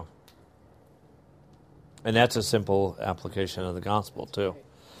 There you go. And that's a simple application of the gospel, too.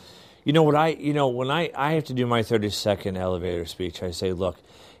 When I have to do my 30-second elevator speech, I say, look,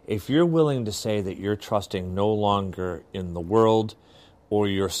 if you're willing to say that you're trusting no longer in the world or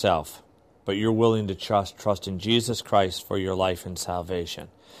yourself, but you're willing to trust in Jesus Christ for your life and salvation,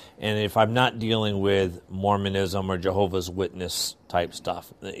 and if I'm not dealing with Mormonism or Jehovah's Witness type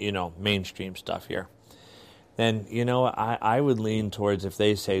stuff, mainstream stuff here, then, I would lean towards if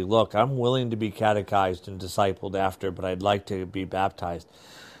they say, look, I'm willing to be catechized and discipled after, but I'd like to be baptized.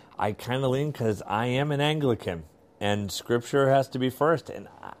 I kind of lean because I am an Anglican, and Scripture has to be first. And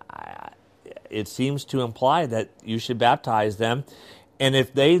it seems to imply that you should baptize them. And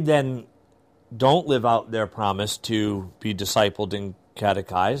if they then don't live out their promise to be discipled and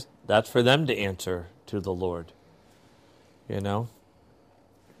catechized, that's for them to answer to the Lord. We were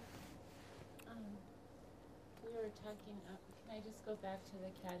talking, can I just go back to the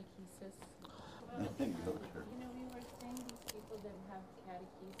catechesis? We were saying these people didn't have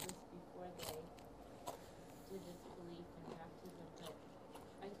catechesis before they did this belief in baptism, but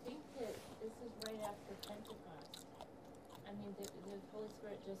I think that this is right after Pentecost. I mean, the Holy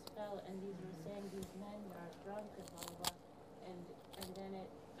Spirit just fell, and these were saying these men are drunk and blah, blah, blah. And then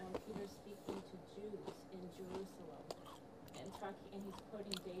Peter's speaking to Jews in Jerusalem and he's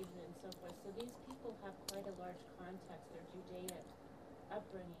quoting David and so forth. So these people have quite a large context, their Judaic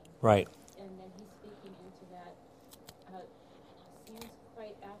upbringing. Right. And then he's speaking into that. Seems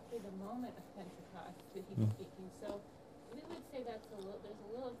quite after the moment of Pentecost that he's speaking. So we would say there's a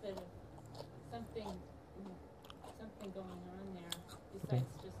little bit of something going on there besides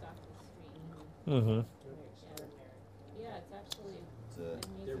just off the street. Mm-hmm. It's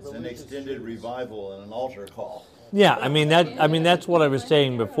actually It's an extended revival and an altar call. Yeah, that's what I was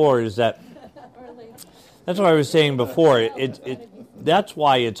saying before. Is that that's what I was saying before. That's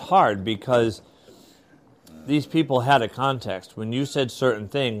why it's hard, because these people had a context. When you said certain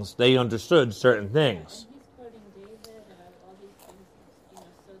things, they understood certain things. And he's quoting David and all these things,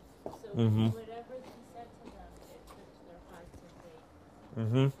 so Mm-hmm. whatever he said to them, it touched their hearts and faith.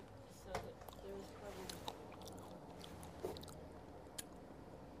 Mm-hmm. So that there was probably.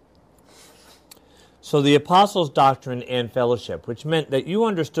 So the apostles' doctrine and fellowship, which meant that you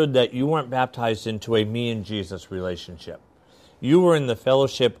understood that you weren't baptized into a me and Jesus relationship. You were in the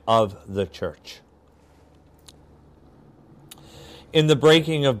fellowship of the church. In the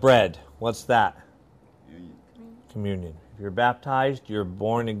breaking of bread, what's that? Communion. If you're baptized, you're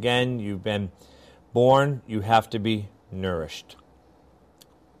born again, you've been born, you have to be nourished.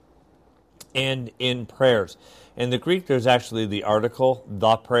 And in prayers. In the Greek, there's actually the article,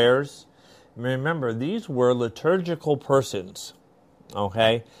 the prayers. Remember, these were liturgical persons,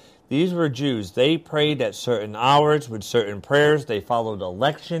 okay? These were Jews. They prayed at certain hours with certain prayers. They followed a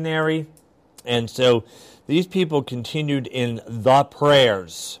lectionary. And so these people continued in the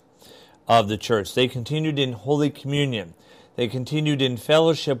prayers of the church. They continued in Holy Communion. They continued in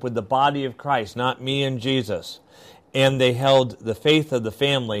fellowship with the body of Christ, not me and Jesus. And they held the faith of the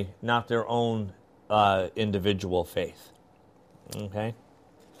family, not their own individual faith. Okay?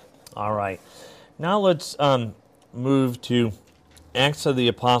 All right. Now let's move to Acts of the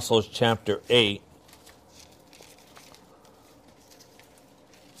Apostles, chapter 8.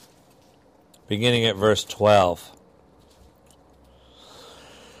 Beginning at verse 12.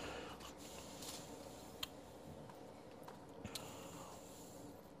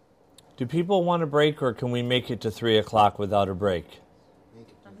 Do people want a break, or can we make it to 3 o'clock without a break? Make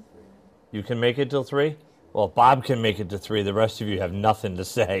it till 3. You can make it till 3? Well, Bob can make it to 3. The rest of you have nothing to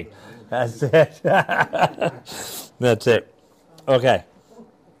say. That's it. That's it. Okay.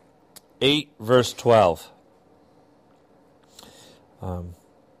 8, verse 12.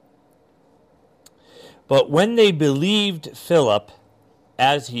 But when they believed Philip,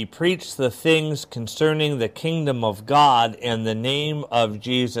 as he preached the things concerning the kingdom of God and the name of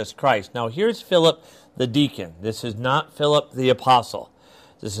Jesus Christ. Now here's Philip the deacon. This is not Philip the apostle.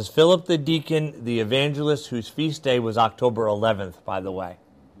 This is Philip the deacon, the evangelist, whose feast day was October 11th, by the way.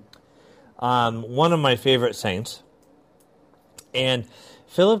 One of my favorite saints. And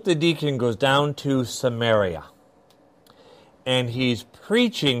Philip the deacon goes down to Samaria. And he's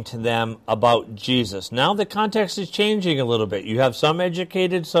preaching to them about Jesus. Now the context is changing a little bit. You have some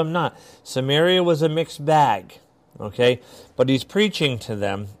educated, some not. Samaria was a mixed bag, okay? But he's preaching to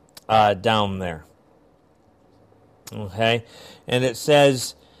them down there, okay? And it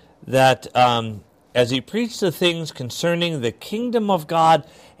says that as he preached the things concerning the kingdom of God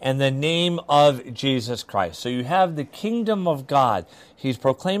and the name of Jesus Christ. So you have the kingdom of God. He's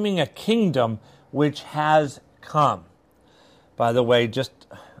proclaiming a kingdom which has come. By the way, just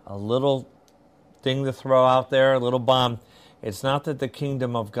a little thing to throw out there, a little bomb. It's not that the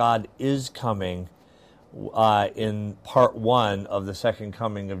kingdom of God is coming in part 1 of the second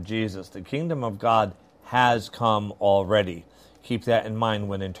coming of Jesus. The kingdom of God has come already. Keep that in mind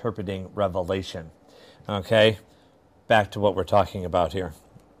when interpreting Revelation. Okay? Back to what we're talking about here.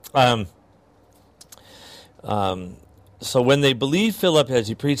 So when they believed Philip as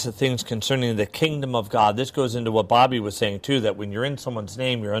he preached the things concerning the kingdom of God, this goes into what Bobby was saying too, that when you're in someone's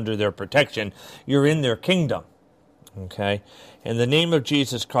name, you're under their protection, you're in their kingdom. Okay? In the name of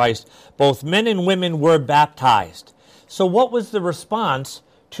Jesus Christ, both men and women were baptized. So what was the response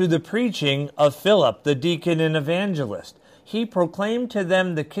to the preaching of Philip, the deacon and evangelist? He proclaimed to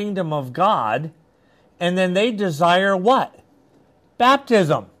them the kingdom of God, and then they desire what?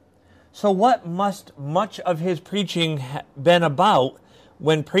 Baptism. So what must much of his preaching been about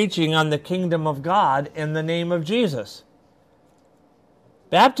when preaching on the kingdom of God in the name of Jesus?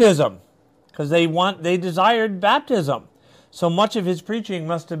 Baptism. Because they desired baptism. So much of his preaching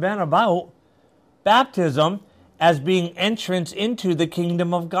must have been about baptism as being entrance into the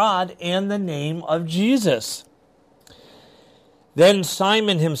kingdom of God and the name of Jesus. Then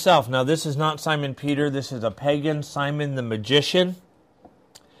Simon himself, now this is not Simon Peter, this is a pagan, Simon the magician.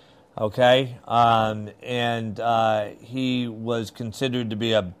 Okay, he was considered to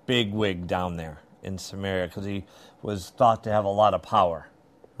be a bigwig down there in Samaria because he was thought to have a lot of power.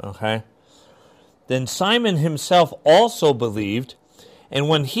 Okay, then Simon himself also believed, and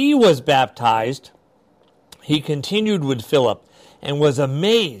when he was baptized, he continued with Philip and was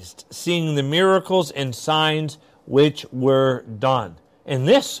amazed seeing the miracles and signs which were done. And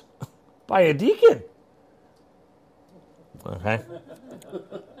this by a deacon. Okay?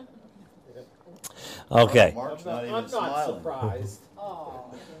 Okay. Mark's not even I'm not smiling. surprised.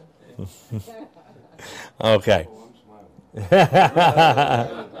 Oh. Okay. Oh, I'm smiling.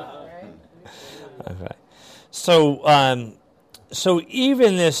 Okay. So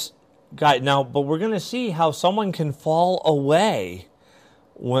even this guy now, but we're going to see how someone can fall away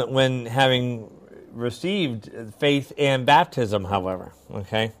when having received faith and baptism, however.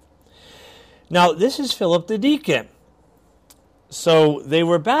 Okay. Now, this is Philip the deacon. So they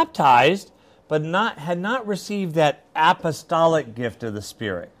were baptized, but had not received that apostolic gift of the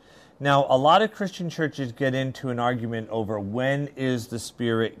Spirit. Now, a lot of Christian churches get into an argument over when is the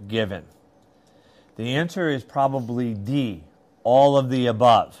Spirit given. The answer is probably D, all of the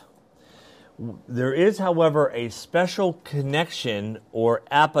above. There is, however, a special connection or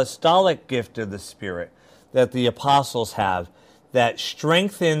apostolic gift of the Spirit that the apostles have that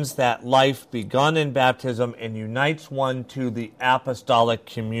strengthens that life begun in baptism and unites one to the apostolic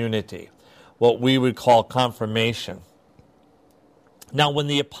community, what we would call confirmation. Now, when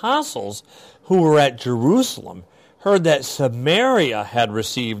the apostles who were at Jerusalem heard that Samaria had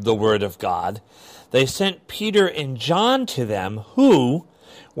received the word of God, they sent Peter and John to them, who,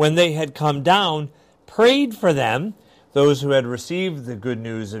 when they had come down, prayed for them, those who had received the good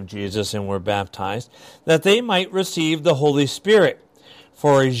news of Jesus and were baptized, that they might receive the Holy Spirit.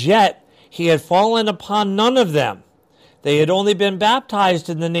 For as yet he had fallen upon none of them. They had only been baptized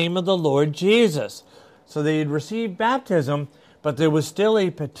in the name of the Lord Jesus. So they had received baptism, but there was still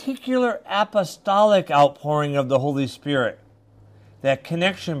a particular apostolic outpouring of the Holy Spirit. That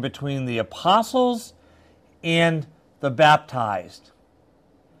connection between the apostles and the baptized.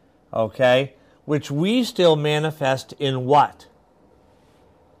 Okay? Which we still manifest in what?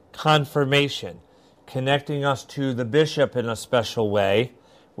 Confirmation. Connecting us to the bishop in a special way,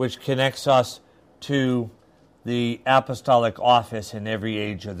 which connects us to the apostolic office in every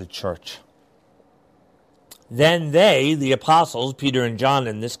age of the church. Then they, the apostles, Peter and John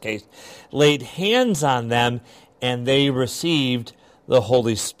in this case, laid hands on them and they received the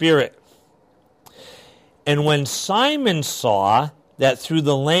Holy Spirit. And when Simon saw that through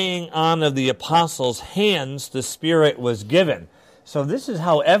the laying on of the apostles' hands the Spirit was given. So this is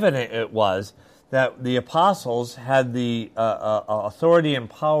how evident it was that the apostles had the authority and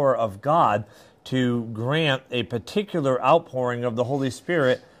power of God to grant a particular outpouring of the Holy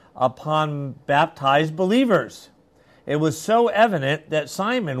Spirit upon baptized believers. It was so evident that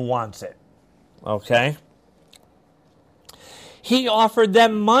Simon wants it. Okay? He offered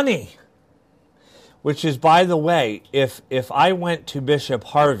them money. Which is, by the way, if I went to Bishop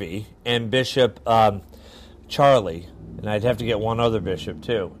Harvey and Bishop Charlie, and I'd have to get one other bishop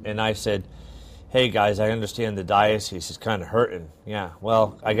too, and I said, hey guys, I understand the diocese is kind of hurting. Yeah,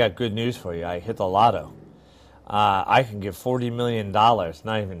 well, I got good news for you. I hit the lotto. I can give $40 million,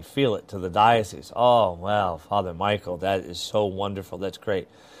 not even feel it, to the diocese. Oh, well, Father Michael, that is so wonderful. That's great.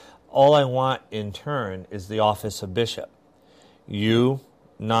 All I want in turn is the office of bishop. You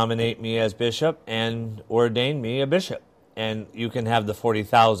nominate me as bishop and ordain me a bishop, and you can have the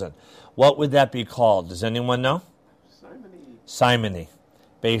 40,000. What would that be called? Does anyone know? Simony,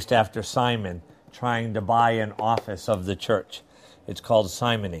 based after Simon trying to buy an office of the church. It's called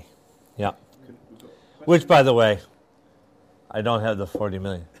simony. Yeah. Which, by the way, I don't have the 40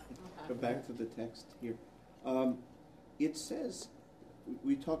 million. Go back to the text here. It says,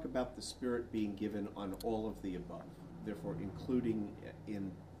 we talk about the Spirit being given on all of the above, therefore including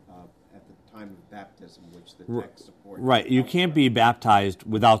in at the time of baptism, which the text supports. Right. You can't be baptized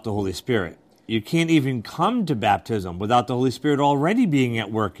without the Holy Spirit. You can't even come to baptism without the Holy Spirit already being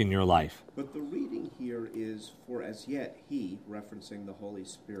at work in your life. But the reading here is, for as yet he, referencing the Holy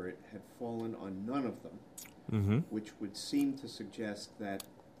Spirit, had fallen on none of them, which would seem to suggest that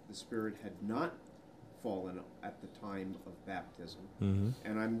the Spirit had not fallen at the time of baptism.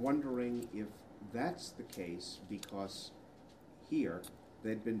 And I'm wondering if that's the case, because here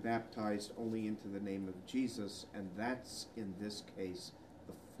they'd been baptized only into the name of Jesus, and that's, in this case,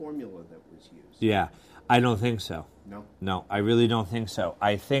 the formula that was used. Yeah, I don't think so. No? No, I really don't think so.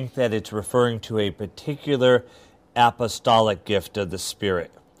 I think that it's referring to a particular apostolic gift of the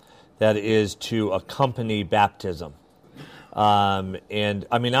Spirit that is to accompany baptism. And,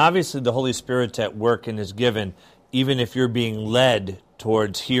 I mean, obviously the Holy Spirit's at work and is given even if you're being led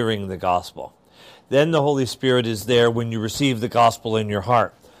towards hearing the gospel. Then the Holy Spirit is there when you receive the gospel in your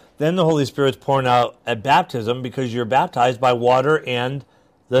heart. Then the Holy Spirit's poured out at baptism because you're baptized by water and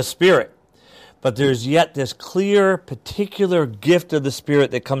the Spirit. But there's yet this clear, particular gift of the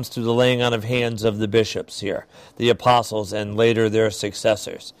Spirit that comes through the laying on of hands of the bishops here, the apostles, and later their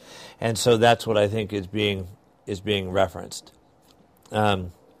successors. And so that's what I think is being is being referenced.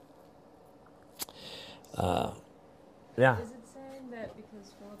 Yeah. Is it saying that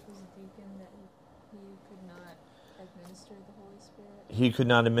because Philip was a deacon that he could not administer the Holy Spirit? He could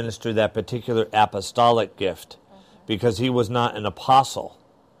not administer that particular apostolic gift because he was not an apostle.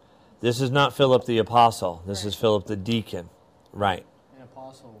 This is not Philip the apostle. This is Philip the deacon. Right. An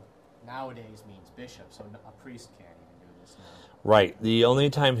apostle nowadays means bishop, so a priest can't even do this now. Right. The only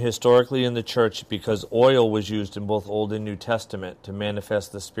time historically in the church, because oil was used in both Old and New Testament to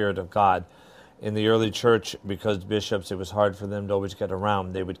manifest the Spirit of God. In the early church, because bishops, it was hard for them to always get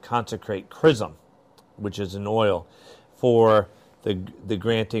around, they would consecrate chrism, which is an oil, for the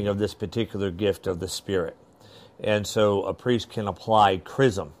granting of this particular gift of the Spirit. And so a priest can apply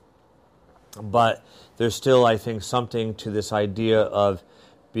chrism. But there's still, I think, something to this idea of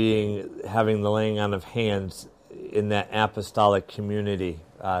having the laying on of hands in that apostolic community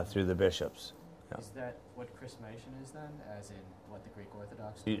through the bishops. Yeah. Is that what chrismation is then, as in what the Greek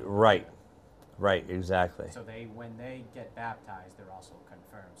Orthodox do? Right. Right, exactly. So when they get baptized, they're also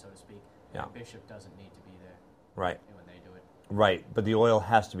confirmed, so to speak. Yeah. The bishop doesn't need to be there Right. when they do it. Right, but the oil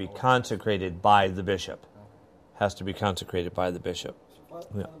has to be consecrated by the bishop. Has to be consecrated by the bishop. Father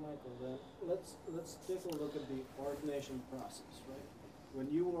Michael, then let's take a look at the ordination process, right? When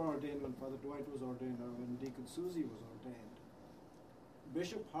you were ordained, when Father Dwight was ordained, or when Deacon Susie was ordained,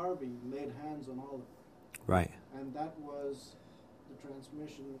 Bishop Harvey laid hands on all of them. Right. And that was the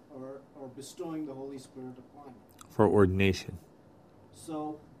transmission or bestowing the Holy Spirit upon him. For ordination.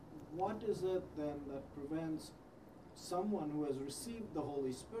 So what is it then that prevents someone who has received the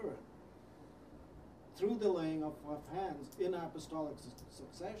Holy Spirit through the laying of hands in apostolic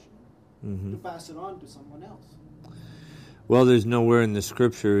succession to pass it on to someone else? Well, there's nowhere in the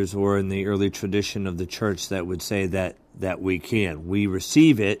scriptures or in the early tradition of the church that would say that we can. We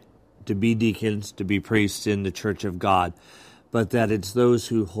receive it to be deacons, to be priests in the church of God, but that it's those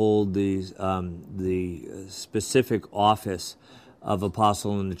who hold the specific office of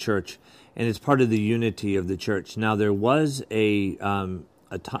apostle in the church, and it's part of the unity of the church. Now, there was a time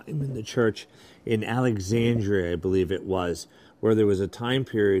in the church in Alexandria, I believe it was, where there was a time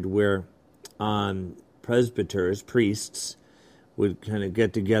period where presbyters, priests, would kind of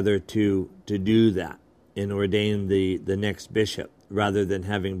get together to do that and ordain the next bishop rather than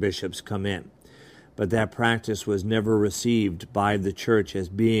having bishops come in. But that practice was never received by the church as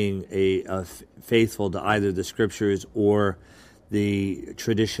being faithful to either the scriptures or the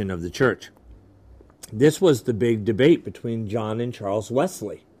tradition of the church. This was the big debate between John and Charles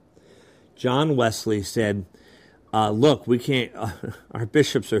Wesley. John Wesley said, look, we can't, our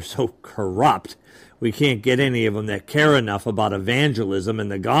bishops are so corrupt, we can't get any of them that care enough about evangelism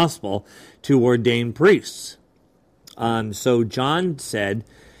and the gospel to ordain priests. So John said,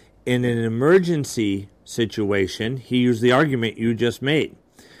 in an emergency situation, he used the argument you just made,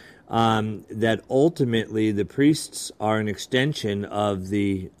 that ultimately the priests are an extension of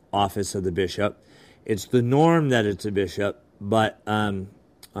the office of the bishop. It's the norm that it's a bishop, but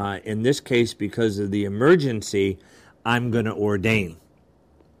in this case, because of the emergency, I'm going to ordain.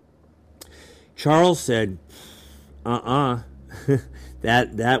 Charles said, that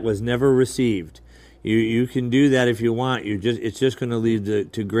was never received. You can do that if you want. It's just going to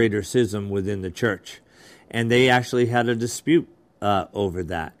lead to greater schism within the church. And they actually had a dispute over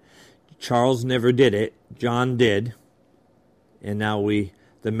that. Charles never did it. John did. And now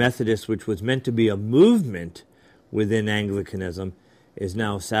the Methodist, which was meant to be a movement within Anglicanism, is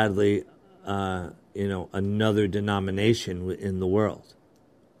now sadly, another denomination in the world.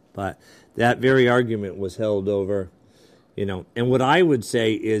 But that very argument was held over, and what I would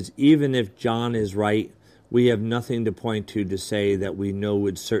say is, even if John is right, we have nothing to point to say that we know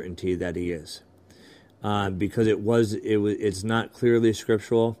with certainty that he is, because it's not clearly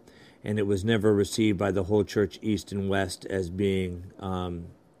scriptural, and it was never received by the whole church, East and West, as being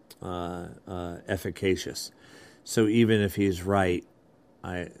efficacious. So even if he's right,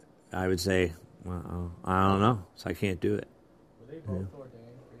 I would say, well, I don't know, so I can't do it. Were they both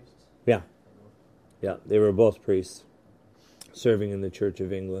ordained priests? Yeah, they were both priests serving in the Church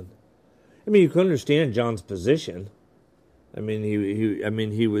of England. I mean, you can understand John's position. I mean,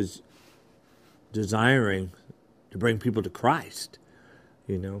 he was desiring to bring people to Christ.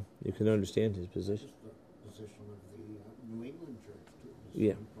 You can understand his position. The position of the New England church, too.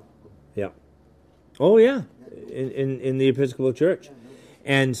 Yeah. Yeah. Oh, yeah, in the Episcopal Church.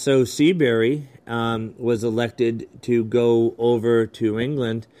 And so Seabury was elected to go over to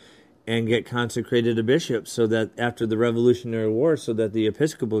England and get consecrated a bishop, so that after the Revolutionary War, so that the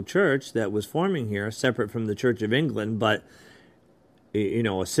Episcopal Church that was forming here, separate from the Church of England, but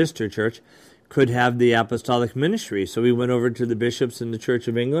a sister church, could have the apostolic ministry. So he went over to the bishops in the Church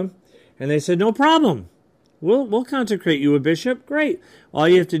of England, and they said, no problem. We'll consecrate you a bishop. Great. All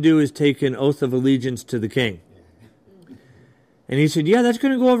you have to do is take an oath of allegiance to the king. And he said, yeah, that's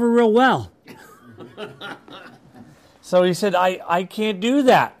going to go over real well. So he said, I can't do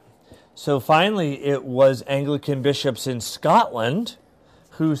that. So finally it was Anglican bishops in Scotland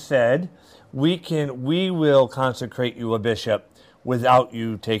who said, we will consecrate you a bishop without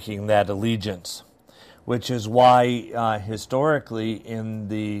you taking that allegiance. Which is why historically in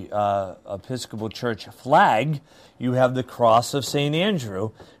the Episcopal Church flag, you have the cross of St.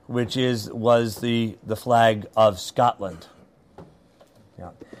 Andrew, which was the flag of Scotland. Yeah.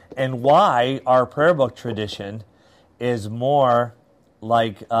 And why our prayer book tradition is more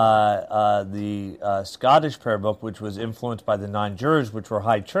like the Scottish prayer book, which was influenced by the non-jurors, which were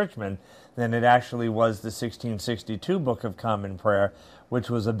high churchmen, than it actually was the 1662 Book of Common Prayer, which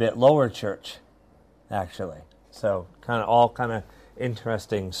was a bit lower church. Actually, so all kind of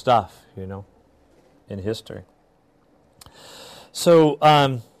interesting stuff, in history. So,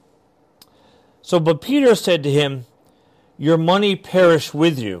 but Peter said to him, your money perish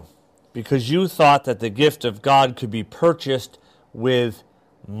with you, because you thought that the gift of God could be purchased with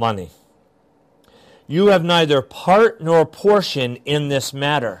money. You have neither part nor portion in this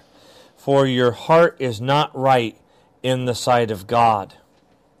matter, for your heart is not right in the sight of God.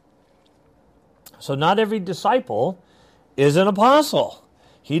 So not every disciple is an apostle.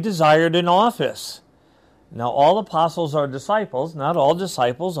 He desired an office. Now all apostles are disciples. Not all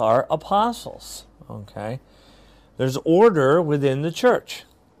disciples are apostles. Okay? There's order within the church.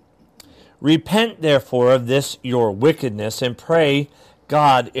 Repent therefore of this your wickedness, and pray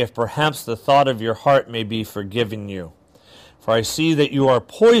God if perhaps the thought of your heart may be forgiven you. For I see that you are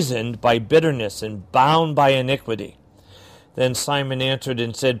poisoned by bitterness and bound by iniquity. Then Simon answered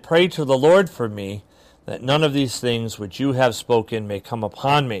and said, pray to the Lord for me, that none of these things which you have spoken may come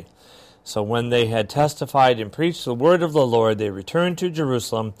upon me. So when they had testified and preached the word of the Lord, they returned to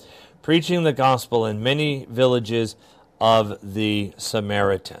Jerusalem, preaching the gospel in many villages of the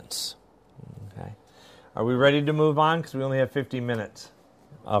Samaritans. Okay. Are we ready to move on? Because we only have 15 minutes.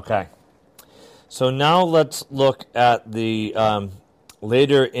 Okay. So now let's look at the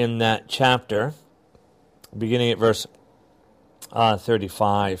later in that chapter, beginning at verse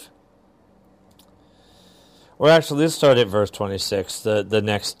 35. Or actually, let's start at verse 26, the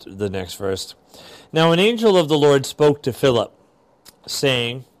next verse. Now an angel of the Lord spoke to Philip,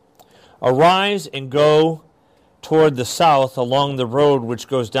 saying, arise and go toward the south along the road which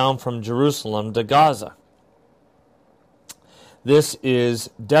goes down from Jerusalem to Gaza. This is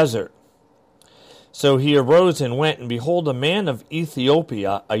desert. So he arose and went, and behold, a man of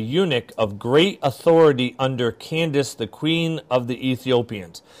Ethiopia, a eunuch of great authority under Candace, the queen of the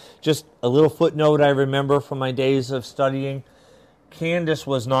Ethiopians. Just a little footnote I remember from my days of studying. Candace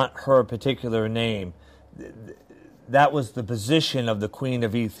was not her particular name. That was the position of the queen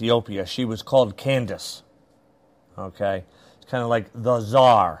of Ethiopia. She was called Candace. Okay? It's kind of like the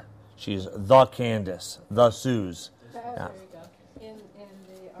Tsar. She's the Candace, the Suze. Yeah. In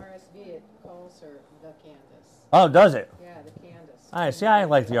the RSV, it calls her the Candace. Oh, does it? Yeah, the Candace. I see. I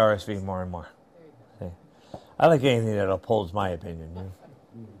like the RSV more and more. I like anything that upholds my opinion.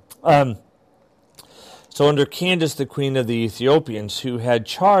 So under Candace, the queen of the Ethiopians, who had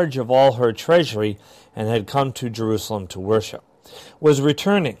charge of all her treasury and had come to Jerusalem to worship, was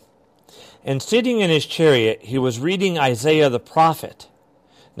returning. And sitting in his chariot, he was reading Isaiah the prophet.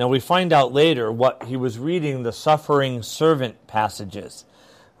 Now we find out later what he was reading, the suffering servant passages,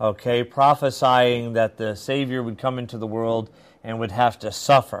 okay, prophesying that the Savior would come into the world and would have to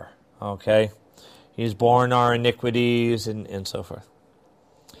suffer, okay. He's borne our iniquities and so forth.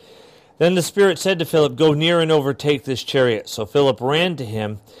 Then the Spirit said to Philip, go near and overtake this chariot. So Philip ran to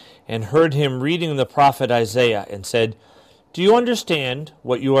him and heard him reading the prophet Isaiah and said, do you understand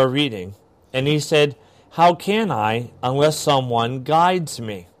what you are reading? And he said, how can I unless someone guides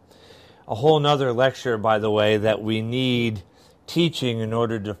me? A whole nother lecture, by the way, that we need teaching in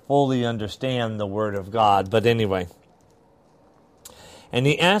order to fully understand the Word of God. But anyway. And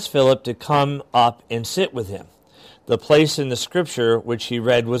he asked Philip to come up and sit with him. The place in the scripture which he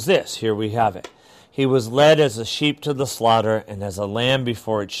read was this. Here we have it. He was led as a sheep to the slaughter, and as a lamb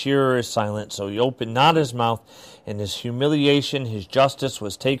before its shearer is silent, so he opened not his mouth. In his humiliation his justice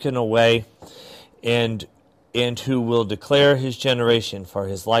was taken away, and who will declare his generation, for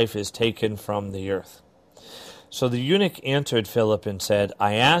his life is taken from the earth. So the eunuch answered Philip and said,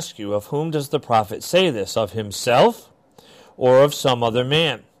 I ask you, of whom does the prophet say this, of himself or of some other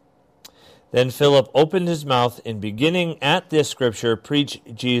man? Then Philip opened his mouth, and beginning at this scripture,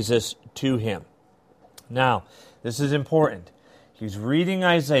 preached Jesus to him. Now, this is important. He's reading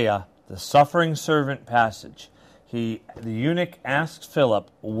Isaiah, the suffering servant passage. The eunuch asks Philip,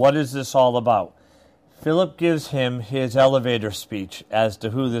 what is this all about? Philip gives him his elevator speech as to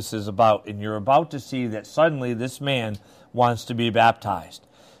who this is about, and you're about to see that suddenly this man wants to be baptized.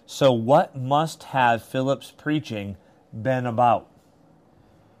 So what must have Philip's preaching been about?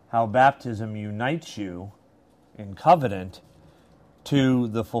 How baptism unites you in covenant to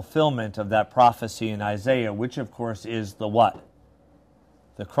the fulfillment of that prophecy in Isaiah, which of course is the what?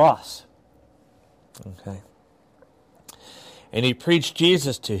 The cross. Okay. And he preached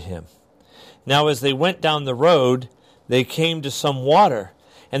Jesus to him. Now as they went down the road, they came to some water.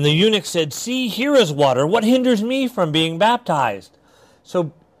 And the eunuch said, see, here is water. What hinders me from being baptized?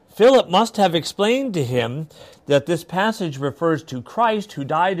 So Philip must have explained to him that this passage refers to Christ who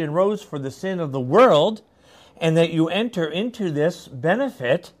died and rose for the sin of the world, and that you enter into this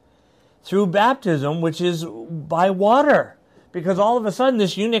benefit through baptism, which is by water. Because all of a sudden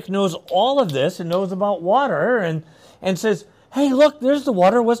this eunuch knows all of this and knows about water and says, hey, look, there's the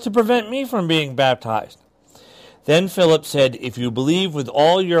water. What's to prevent me from being baptized? Then Philip said, if you believe with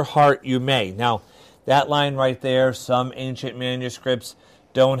all your heart, you may. Now, that line right there, some ancient manuscripts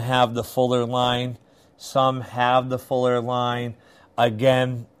don't have the fuller line. Some have the fuller line.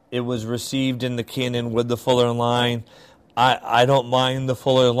 Again, it was received in the canon with the fuller line. I don't mind the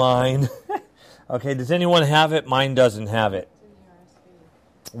fuller line. Okay, does anyone have it? Mine doesn't have it.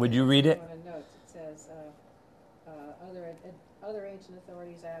 Would you read it? Notes, it says, other ancient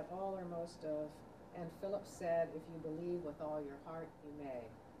authorities add all or most of, and Philip said, if you believe with all your heart, you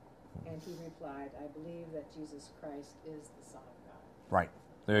may. And he replied, I believe that Jesus Christ is the Son of God. Right.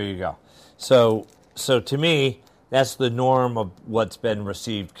 There you go. So to me, that's the norm of what's been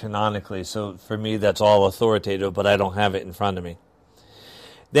received canonically. So for me, that's all authoritative, but I don't have it in front of me.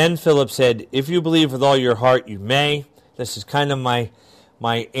 Then Philip said, if you believe with all your heart, you may. This is kind of my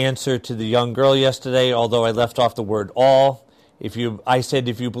answer to the young girl yesterday, although I left off the word all. I said,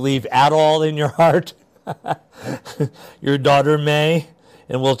 if you believe at all in your heart, your daughter may,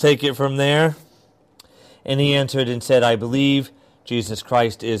 and we'll take it from there. And he answered and said, I believe Jesus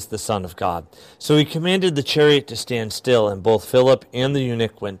Christ is the Son of God. So he commanded the chariot to stand still, and both Philip and the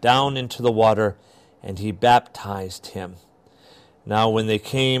eunuch went down into the water, and he baptized him. Now when they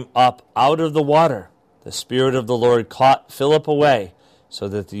came up out of the water, the Spirit of the Lord caught Philip away, so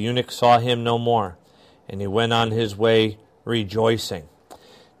that the eunuch saw him no more, and he went on his way rejoicing.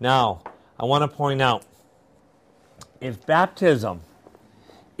 Now, I want to point out, if baptism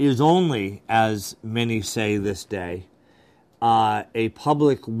is only, as many say this day, a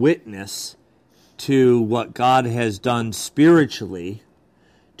public witness to what God has done spiritually,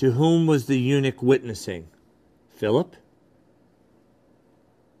 to whom was the eunuch witnessing? Philip?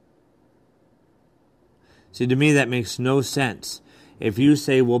 See, to me that makes no sense. If you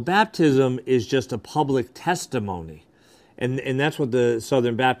say, well, baptism is just a public testimony, and that's what the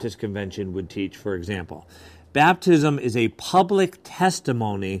Southern Baptist Convention would teach, for example. Baptism is a public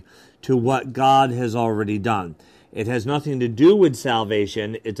testimony to what God has already done. It has nothing to do with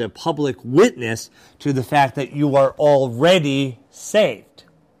salvation. It's a public witness to the fact that you are already saved.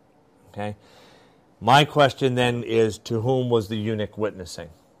 Okay? My question then is, to whom was the eunuch witnessing?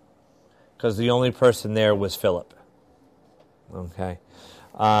 Because the only person there was Philip. Okay.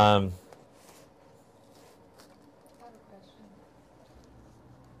 I have a question.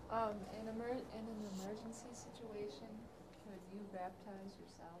 In an emergency situation, could you baptize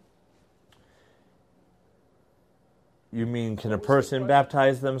yourself? You mean, can a person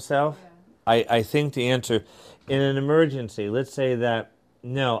baptize themselves? Yeah. I think the answer, in an emergency, let's say that,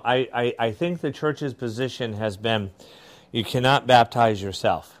 no, I think the church's position has been, you cannot baptize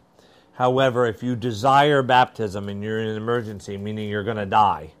yourself. However, if you desire baptism and you're in an emergency, meaning you're going to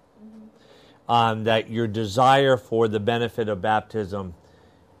die, that your desire for the benefit of baptism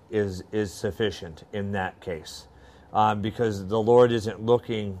is sufficient in that case. Because the Lord isn't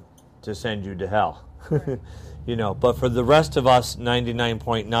looking to send you to hell. But for the rest of us,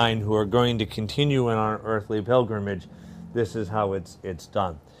 99.9, who are going to continue in our earthly pilgrimage, this is how it's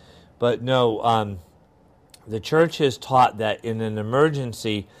done. But no, the church has taught that in an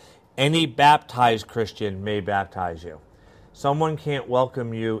emergency, any baptized Christian may baptize you. Someone can't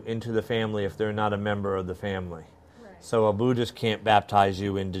welcome you into the family if they're not a member of the family. Right. So a Buddhist can't baptize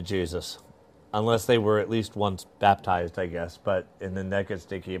you into Jesus, unless they were at least once baptized, I guess. And then that gets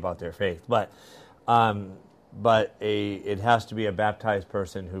sticky about their faith. But it has to be a baptized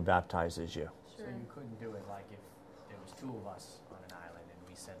person who baptizes you. Sure. So you couldn't do it like if there was two of us on an island and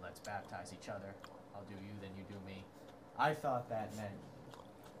we said, let's let's baptize each other. I'll do you, then you do me. I thought that meant,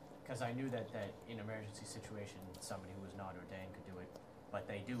 because I knew that in an emergency situation, somebody who was not ordained could do it, but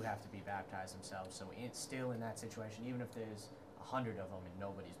they do have to be baptized themselves. So still in that situation, even if there's 100 of them and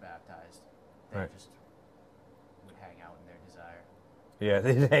nobody's baptized, they just would hang out in their desire. Yeah,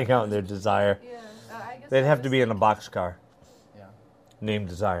 they'd hang out in their desire. Yeah, I guess They'd have to be in a boxcar Yeah. named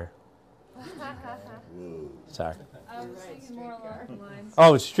Desire. Sorry. I was thinking more along the lines.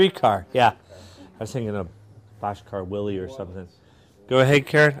 Oh, streetcar. Yeah, I was thinking of Boxcar Willie or something. Go ahead,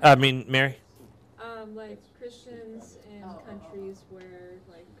 Karen. Mary. Like Christians in countries where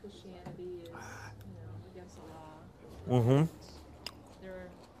like Christianity is, against the law. Mm-hmm.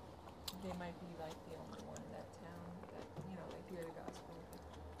 They might be like the only one in that town that they hear the gospel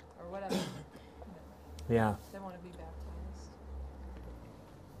or whatever. Yeah. They want to be baptized.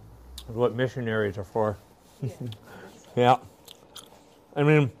 That's what missionaries are for. Yeah. Yeah. I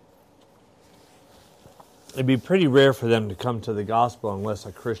mean, it'd be pretty rare for them to come to the gospel unless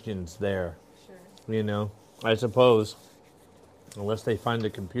a Christian's there. Sure. I suppose. Unless they find a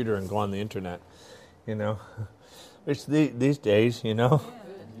computer and go on the internet, Which these days, Yeah.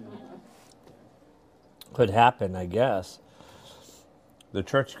 could happen, I guess. The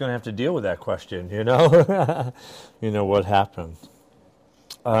church is going to have to deal with that question, what happened.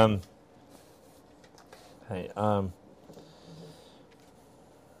 Hey,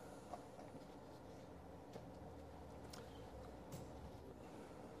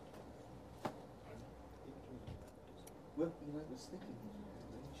 Well, I was thinking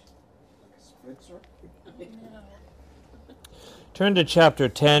like a split circle. turn to chapter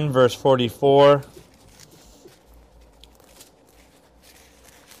 10, verse 44.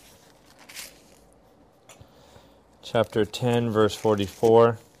 Chapter 10, verse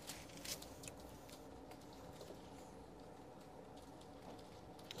 44.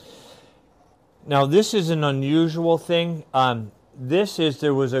 Now, this is an unusual thing.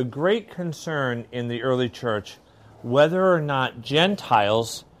 There was a great concern in the early church whether or not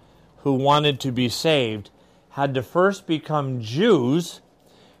Gentiles who wanted to be saved had to first become Jews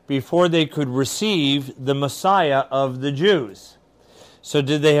before they could receive the Messiah of the Jews. So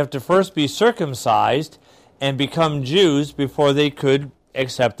did they have to first be circumcised and become Jews before they could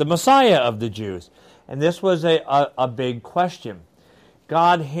accept the Messiah of the Jews? And this was a big question.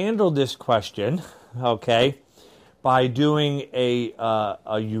 God handled this question, by doing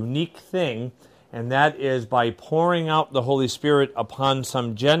a unique thing, and that is by pouring out the Holy Spirit upon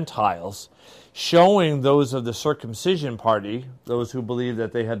some Gentiles, showing those of the circumcision party, those who believed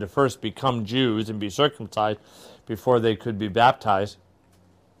that they had to first become Jews and be circumcised before they could be baptized,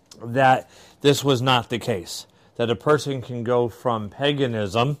 that this was not the case, that a person can go from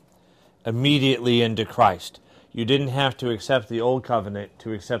paganism immediately into Christ. You didn't have to accept the old covenant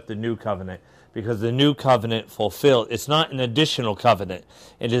to accept the new covenant, because the new covenant it's not an additional covenant,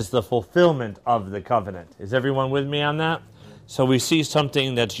 it is the fulfillment of the covenant. Is everyone with me on that? So we see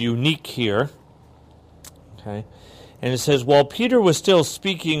something that's unique here. Okay. And it says, while Peter was still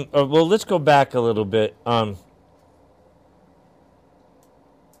speaking, let's go back a little bit. Well,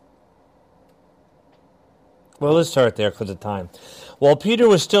 let's start there because of time. While Peter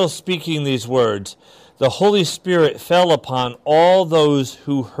was still speaking these words, the Holy Spirit fell upon all those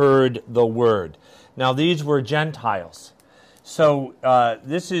who heard the word. Now, these were Gentiles. So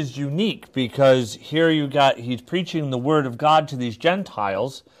this is unique because here he's preaching the word of God to these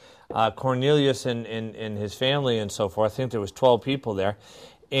Gentiles, Cornelius and his family and so forth. I think there was 12 people there.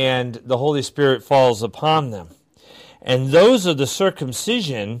 And the Holy Spirit falls upon them. And those of the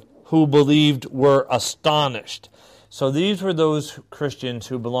circumcision who believed were astonished. So these were those Christians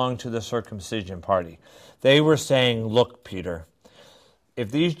who belonged to the circumcision party. They were saying, look, Peter,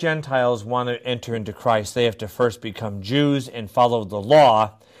 if these Gentiles want to enter into Christ, they have to first become Jews and follow the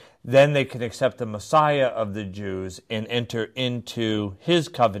law. Then they can accept the Messiah of the Jews and enter into his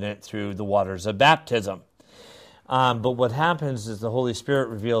covenant through the waters of baptism. But what happens is the Holy Spirit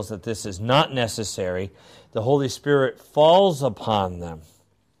reveals that this is not necessary. The Holy Spirit falls upon them.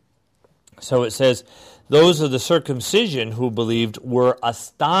 So it says, those of the circumcision who believed were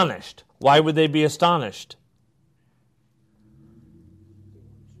astonished. Why would they be astonished?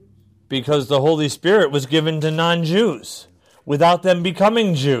 Because the Holy Spirit was given to non-Jews without them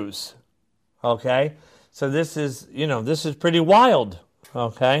becoming Jews. Okay? So this is pretty wild.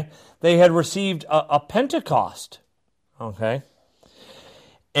 Okay? They had received a Pentecost. Okay?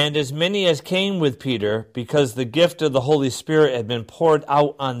 And as many as came with Peter, because the gift of the Holy Spirit had been poured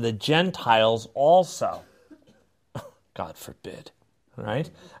out on the Gentiles also. God forbid. Right?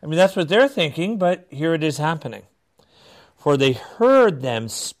 I mean, that's what they're thinking, but here it is happening. for they heard them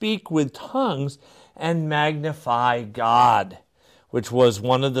speak with tongues and magnify God, which was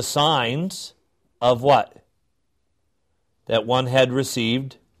one of the signs of what? That one had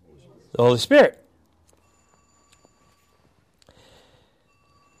received the Holy Spirit.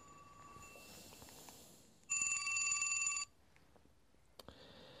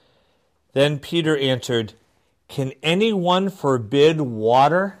 Then Peter answered, "Can anyone forbid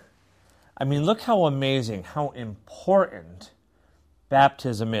water?" I mean, look how amazing, how important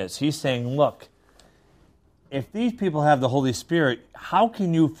baptism is. He's saying, look, if these people have the Holy Spirit, how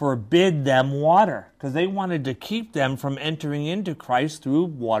can you forbid them water? Because they wanted to keep them from entering into Christ through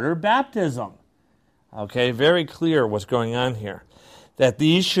water baptism. Okay, very clear what's going on here. That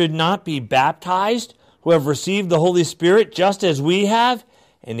these should not be baptized who have received the Holy Spirit just as we have.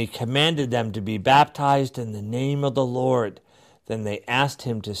 And he commanded them to be baptized in the name of the Lord. Then they asked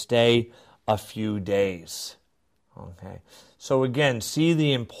him to stay a few days. Okay, so again, see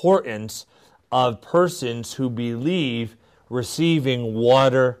the importance of persons who believe receiving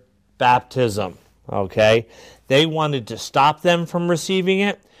water baptism. Okay, they wanted to stop them from receiving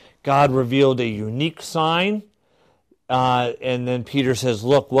it. God revealed a unique sign. And then Peter says,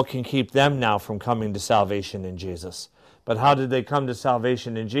 look, what can keep them now from coming to salvation in Jesus? But how did they come to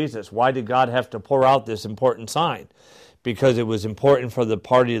salvation in Jesus? Why did God have to pour out this important sign? Because it was important for the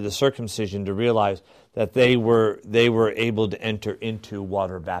party of the circumcision to realize that they were able to enter into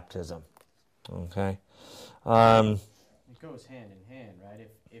water baptism. Okay? It goes hand in hand, right?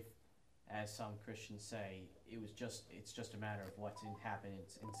 If as some Christians say, it's just a matter of what's happening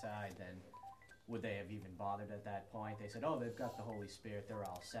inside, then would they have even bothered at that point? They said, oh, they've got the Holy Spirit, they're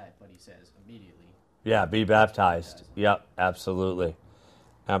all set. But he says immediately, yeah, be baptized. Yep, absolutely.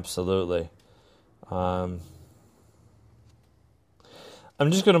 Absolutely. I'm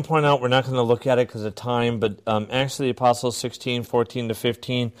just going to point out, we're not going to look at it because of time, but Acts of the Apostles 16, 14 to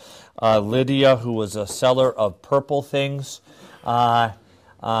 15, Lydia, who was a seller of purple things, that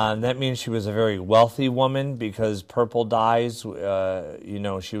means she was a very wealthy woman because purple dyes,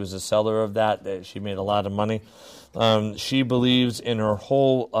 she was a seller of that she made a lot of money. She believes in her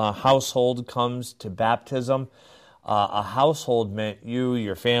whole household comes to baptism. A household meant you,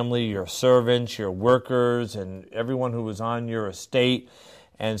 your family, your servants, your workers, and everyone who was on your estate.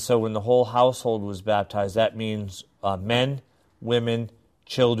 And so when the whole household was baptized, that means men, women,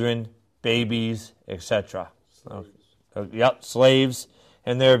 children, babies, etc. Slaves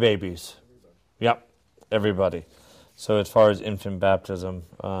and their babies. Yep, everybody. So as far as infant baptism,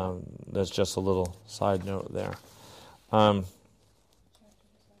 that's just a little side note there.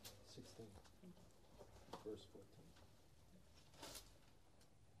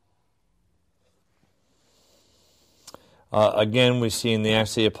 Again, we see in the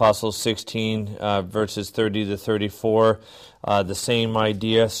Acts of the Apostles 16, verses 30 to 34, the same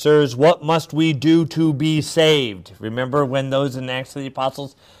idea. Sirs, what must we do to be saved? Remember when those in Acts of the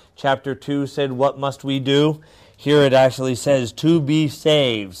Apostles chapter 2 said, what must we do? Here it actually says, to be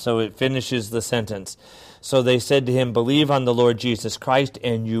saved. So it finishes the sentence. So they said to him, believe on the Lord Jesus Christ,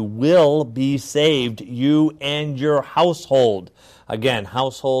 and you will be saved, you and your household. Again,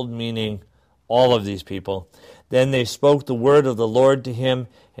 household meaning all of these people. Then they spoke the word of the Lord to him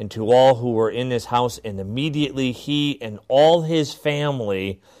and to all who were in his house, and immediately he and all his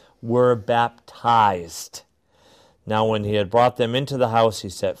family were baptized. Now when he had brought them into the house, he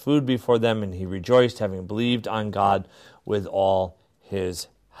set food before them, and he rejoiced, having believed on God with all his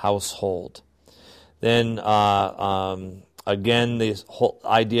household. Then, again, this whole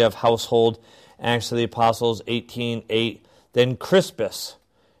idea of household, Acts of the Apostles 18:8. Then Crispus,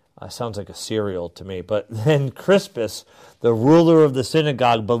 sounds like a cereal to me, but then Crispus, the ruler of the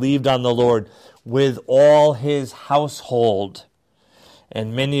synagogue, believed on the Lord with all his household.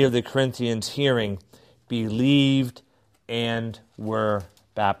 And many of the Corinthians, hearing, believed and were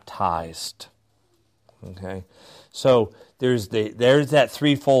baptized. Okay, so there's that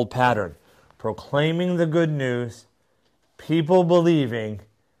threefold pattern. Proclaiming the good news, people believing,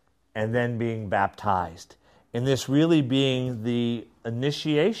 and then being baptized. And this really being the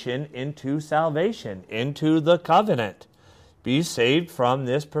initiation into salvation, into the covenant. Be saved from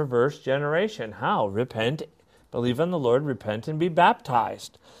this perverse generation. How? Repent, believe in the Lord, repent, and be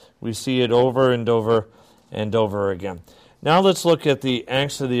baptized. We see it over and over and over again. Now let's look at the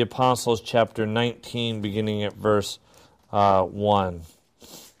Acts of the Apostles, chapter 19, beginning at verse 1.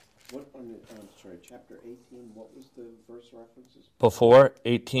 Chapter 18, what was the verse references? Before,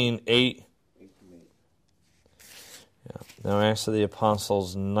 18:8. Yeah. Now Acts of the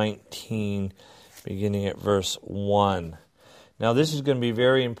Apostles 19, beginning at verse 1. Now this is going to be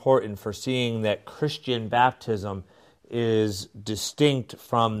very important for seeing that Christian baptism is distinct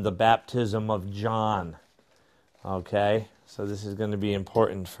from the baptism of John. Okay? So this is going to be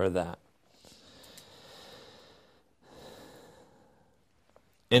important for that.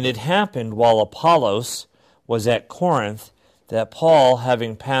 And it happened while Apollos was at Corinth that Paul,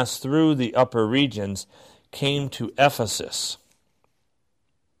 having passed through the upper regions, came to Ephesus.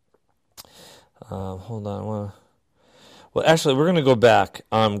 Hold on. Well, actually, we're going to go back.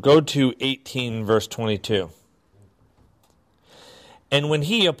 Go to 18, verse 22. And when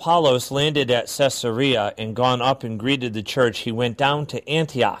he, Apollos, landed at Caesarea and gone up and greeted the church, he went down to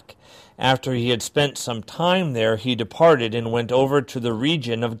Antioch. After he had spent some time there, he departed and went over to the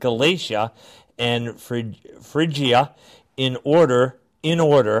region of Galatia and Phrygia in order,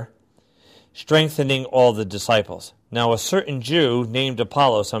 strengthening all the disciples. Now a certain Jew named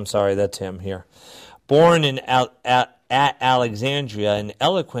Apollos, that's him here, born at Alexandria, an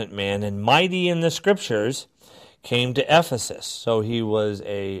eloquent man and mighty in the Scriptures, came to Ephesus. So he was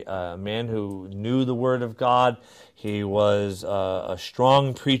a man who knew the Word of God. He was a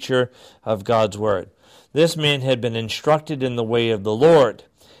strong preacher of God's Word. This man had been instructed in the way of the Lord,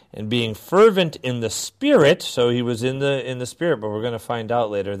 and being fervent in the Spirit, so he was in the Spirit, but we're going to find out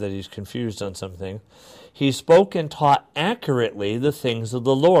later that he's confused on something. He spoke and taught accurately the things of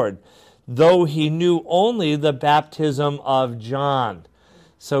the Lord, though he knew only the baptism of John.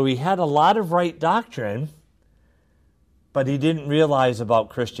 So he had a lot of right doctrine, but he didn't realize about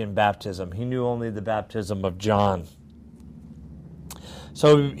Christian baptism. He knew only the baptism of John.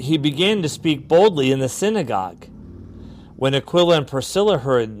 So he began to speak boldly in the synagogue. When Aquila and Priscilla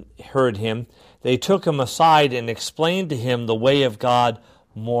heard him, they took him aside and explained to him the way of God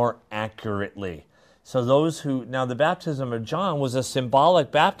more accurately. So now the baptism of John was a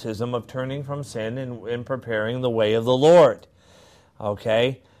symbolic baptism of turning from sin and preparing the way of the Lord.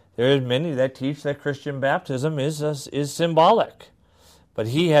 Okay? There are many that teach that Christian baptism is symbolic. But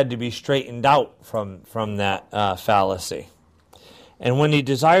he had to be straightened out from that fallacy. And when he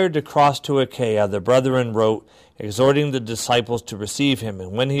desired to cross to Achaia, the brethren wrote, exhorting the disciples to receive him.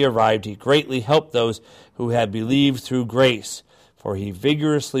 And when he arrived, he greatly helped those who had believed through grace. For he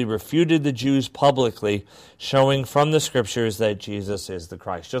vigorously refuted the Jews publicly, showing from the Scriptures that Jesus is the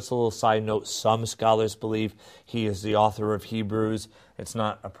Christ. Just a little side note, some scholars believe he is the author of Hebrews. It's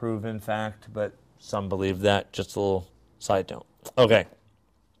not a proven fact, but some believe that. Just a little side note. Okay.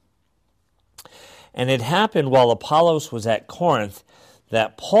 And it happened while Apollos was at Corinth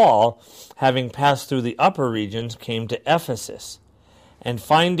that Paul, having passed through the upper regions, came to Ephesus. And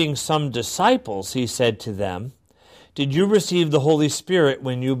finding some disciples, he said to them, did you receive the Holy Spirit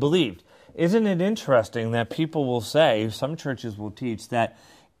when you believed? Isn't it interesting that people will say, some churches will teach, that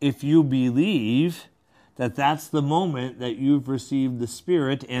if you believe, that's the moment that you've received the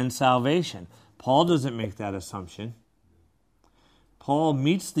Spirit and salvation. Paul doesn't make that assumption. Paul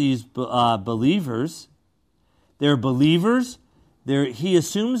meets these believers. They're believers. He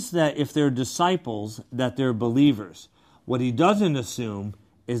assumes that if they're disciples, that they're believers. What he doesn't assume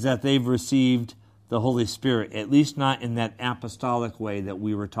is that they've received the Holy Spirit, at least not in that apostolic way that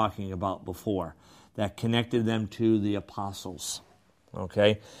we were talking about before, that connected them to the apostles.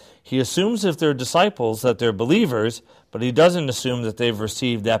 Okay? He assumes if they're disciples that they're believers, but he doesn't assume that they've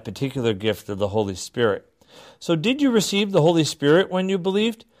received that particular gift of the Holy Spirit. So did you receive the Holy Spirit when you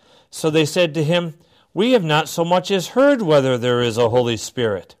believed? So they said to him, we have not so much as heard whether there is a Holy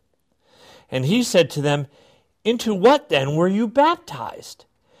Spirit. And he said to them, into what then were you baptized?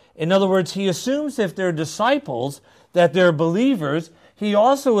 In other words, he assumes if they're disciples that they're believers. He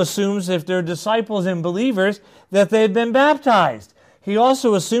also assumes if they're disciples and believers that they've been baptized. He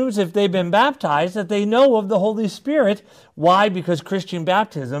also assumes if they've been baptized that they know of the Holy Spirit. Why? Because Christian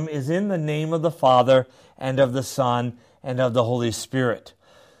baptism is in the name of the Father and of the Son and of the Holy Spirit.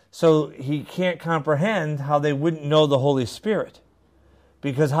 So he can't comprehend how they wouldn't know the Holy Spirit.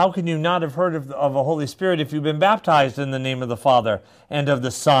 Because how can you not have heard of a Holy Spirit if you've been baptized in the name of the Father and of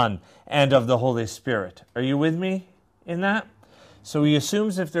the Son and of the Holy Spirit? Are you with me in that? So he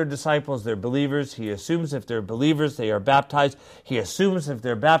assumes if they're disciples, they're believers. He assumes if they're believers, they are baptized. He assumes if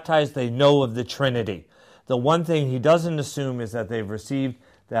they're baptized, they know of the Trinity. The one thing he doesn't assume is that they've received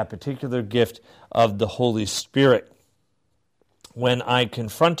that particular gift of the Holy Spirit. When I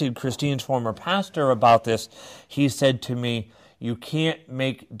confronted Christine's former pastor about this, he said to me, you can't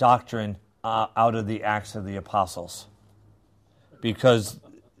make doctrine out of the Acts of the Apostles because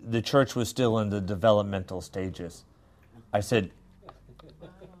the church was still in the developmental stages. I said,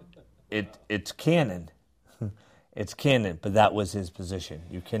 it's canon. It's canon, but that was his position.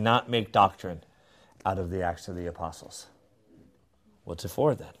 You cannot make doctrine out of the Acts of the Apostles. What's it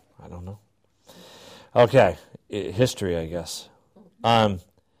for then? I don't know. Okay, history, I guess.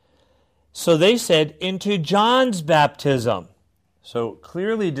 So they said, into John's baptism. So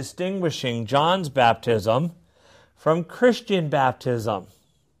clearly distinguishing John's baptism from Christian baptism.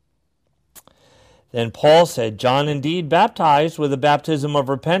 Then Paul said, John indeed baptized with a baptism of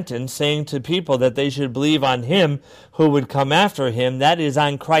repentance, saying to people that they should believe on him who would come after him, that is,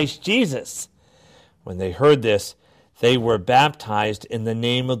 on Christ Jesus. When they heard this, they were baptized in the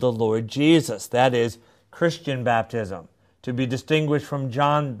name of the Lord Jesus. That is, Christian baptism, to be distinguished from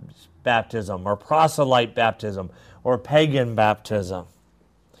John's baptism, or proselyte baptism, or pagan baptism.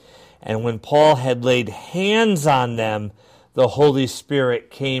 And when Paul had laid hands on them, the Holy Spirit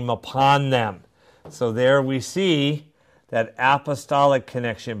came upon them. So there we see that apostolic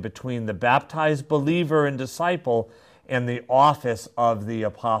connection between the baptized believer and disciple and the office of the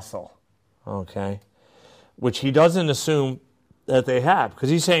apostle. Okay? Which he doesn't assume that they have, because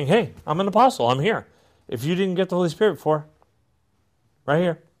he's saying, hey, I'm an apostle, I'm here. If you didn't get the Holy Spirit before, right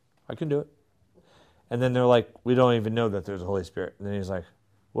here, I can do it. And then they're like, we don't even know that there's a Holy Spirit. And then he's like,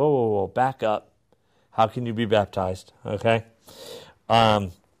 whoa, back up. How can you be baptized? Okay?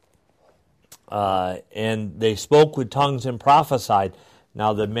 And they spoke with tongues and prophesied.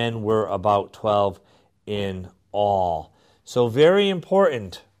 Now the men were about 12 in all. So very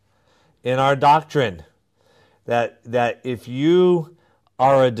important in our doctrine that if you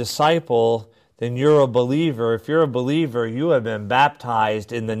are a disciple, then you're a believer. If you're a believer, you have been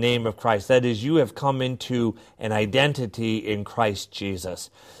baptized in the name of Christ. That is, you have come into an identity in Christ Jesus.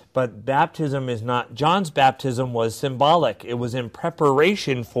 But baptism is not, John's baptism was symbolic. It was in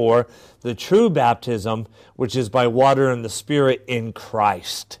preparation for the true baptism, which is by water and the Spirit in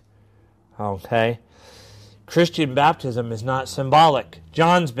Christ. Okay? Christian baptism is not symbolic.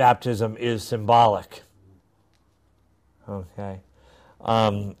 John's baptism is symbolic. Okay?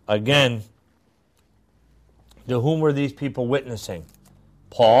 Again, to whom were these people witnessing?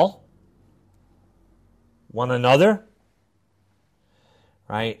 Paul? One another?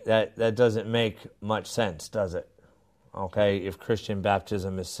 Right? That doesn't make much sense, does it? Okay, if Christian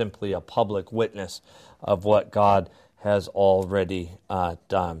baptism is simply a public witness of what God has already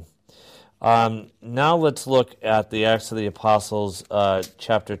done. Now let's look at the Acts of the Apostles,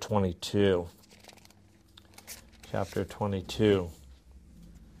 chapter 22. Chapter 22.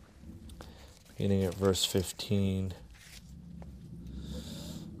 Beginning at verse 15.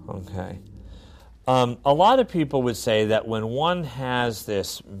 Okay. A lot of people would say that when one has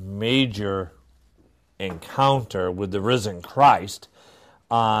this major encounter with the risen Christ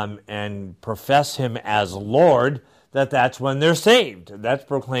and profess him as Lord, that's when they're saved. That's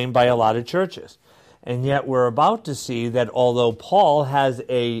proclaimed by a lot of churches. And yet we're about to see that although Paul has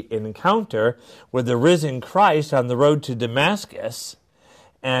an encounter with the risen Christ on the road to Damascus,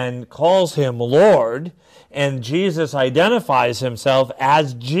 and calls him Lord, and Jesus identifies himself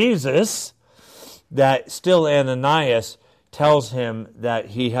as Jesus, that still Ananias tells him that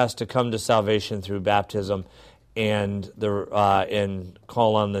he has to come to salvation through baptism and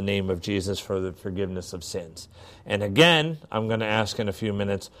call on the name of Jesus for the forgiveness of sins. And again, I'm going to ask in a few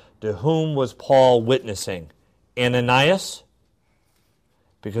minutes, to whom was Paul witnessing? Ananias?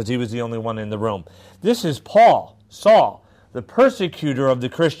 Because he was the only one in the room. This is Paul, Saul, the persecutor of the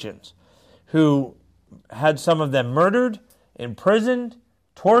Christians, who had some of them murdered, imprisoned,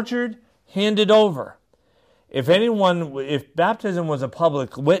 tortured, handed over. If baptism was a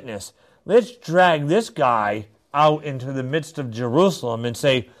public witness, let's drag this guy out into the midst of Jerusalem and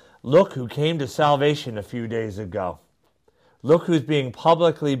say, look who came to salvation a few days ago. Look who's being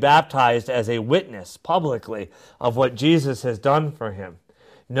publicly baptized as a witness, publicly, of what Jesus has done for him.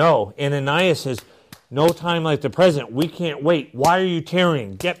 No, Ananias says, no time like the present. We can't wait. Why are you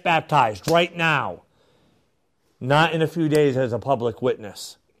tarrying? Get baptized right now. Not in a few days as a public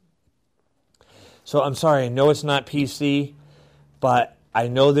witness. So I'm sorry, I know it's not PC, but I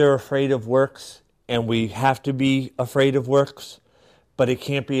know they're afraid of works, and we have to be afraid of works, but it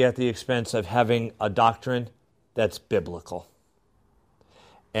can't be at the expense of having a doctrine that's biblical.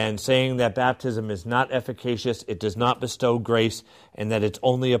 And saying that baptism is not efficacious, it does not bestow grace, and that it's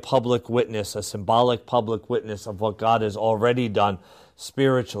only a public witness, a symbolic public witness of what God has already done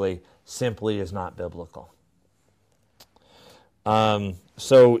spiritually, simply is not biblical.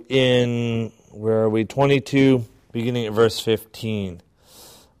 So in, where are we? 22, beginning at verse 15.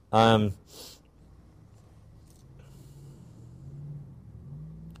 Well,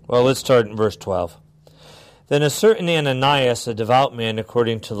 let's start in verse 12. Then a certain Ananias, a devout man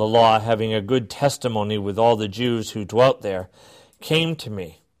according to the law, having a good testimony with all the Jews who dwelt there, came to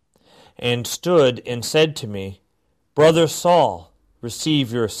me, and stood and said to me, Brother Saul,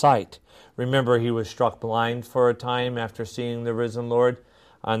 receive your sight. Remember, he was struck blind for a time after seeing the risen Lord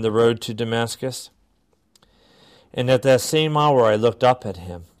on the road to Damascus. And at that same hour I looked up at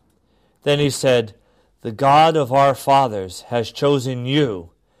him. Then he said, "The God of our fathers has chosen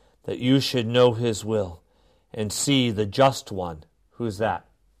you, that you should know his will, and see the just one." Who's that?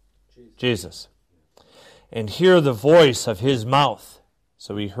 Jesus. "And hear the voice of his mouth."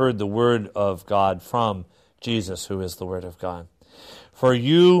 So he heard the word of God from Jesus, who is the word of God. "For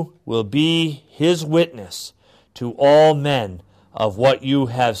you will be his witness to all men of what you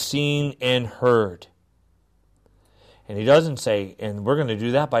have seen and heard." And he doesn't say, and we're going to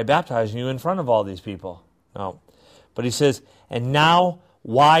do that by baptizing you in front of all these people. No. But he says, "And now,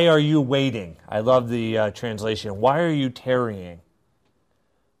 why are you waiting?" I love the translation. Why are you tarrying?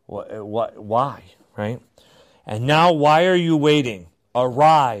 Why? Right? "And now, why are you waiting?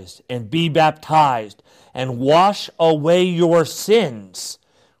 Arise and be baptized and wash away your sins,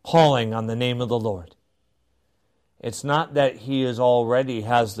 calling on the name of the Lord." It's not that he is already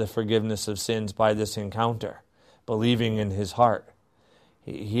has the forgiveness of sins by this encounter, believing in his heart.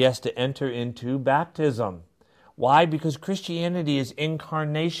 He has to enter into baptism. Why? Because Christianity is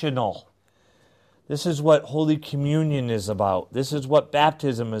incarnational. This is what Holy Communion is about. This is what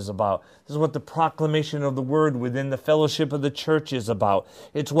baptism is about. This is what the proclamation of the Word within the fellowship of the church is about.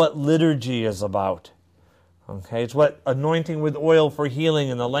 It's what liturgy is about. Okay, it's what anointing with oil for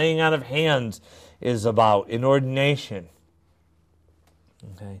healing and the laying on of hands is about in ordination.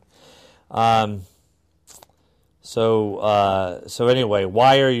 Okay. So anyway,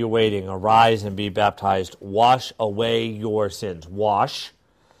 why are you waiting? Arise and be baptized. Wash away your sins. Wash,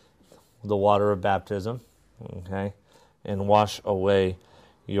 the water of baptism, okay, and wash away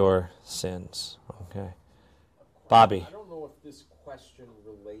your sins, okay. Bobby. I don't know if this question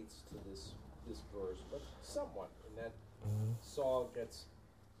relates to this verse, but somewhat, in that Saul gets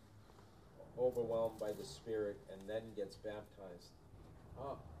overwhelmed by the Spirit and then gets baptized.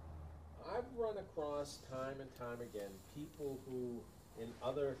 I've run across time and time again people who, in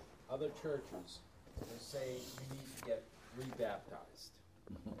other churches, will say you need to get rebaptized.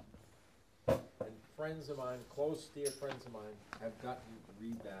 And friends of mine, close, dear friends of mine, have gotten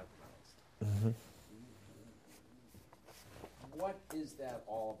rebaptized. Mm-hmm. What is that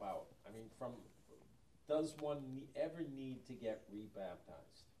all about? I mean, does one ever need to get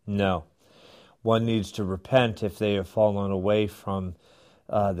rebaptized? No. One needs to repent if they have fallen away from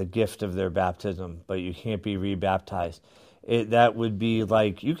the gift of their baptism, but you can't be rebaptized. That would be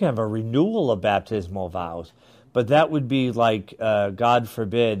like, you can have a renewal of baptismal vows, but that would be like, God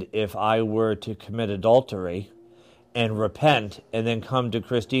forbid, if I were to commit adultery and repent and then come to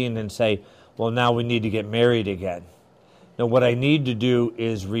Christine and say, well, now we need to get married again. Now, what I need to do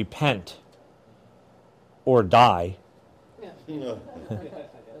is repent or die. Yeah.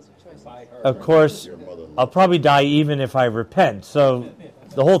 Of course, I'll probably die even if I repent, so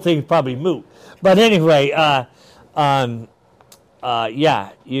the whole thing's probably moot. But anyway, yeah, I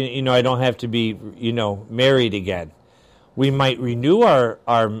don't have to be, married again. We might renew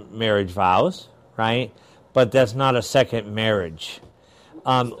our marriage vows, right? But that's not a second marriage.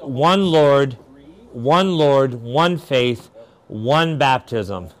 One Lord, one faith, one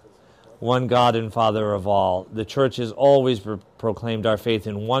baptism, one God and Father of all. The church has always proclaimed our faith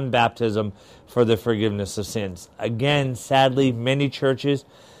in one baptism for the forgiveness of sins. Again, sadly, many churches,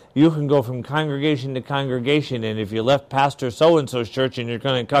 you can go from congregation to congregation, and if you left Pastor so-and-so's church and you're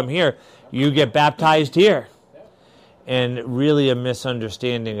going to come here, you get baptized here. And really a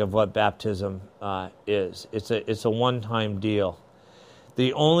misunderstanding of what baptism is. It's a one-time deal.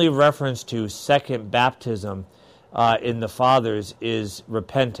 The only reference to second baptism in the Fathers is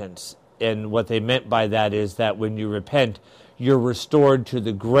repentance. And what they meant by that is that when you repent, you're restored to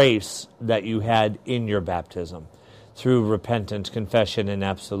the grace that you had in your baptism through repentance, confession, and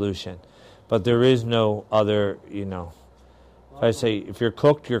absolution. But there is no other, if I say, if you're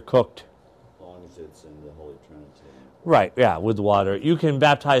cooked, you're cooked. As long as it's in the Holy Trinity. Right, yeah, with water. You can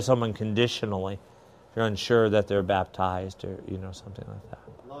baptize someone conditionally if you're unsure that they're baptized or, something like that.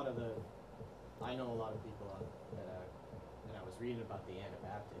 I know a lot of people that I was reading about the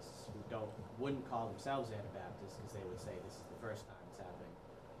Anabaptists who wouldn't call themselves Anabaptists because they would say this is the first time it's happening,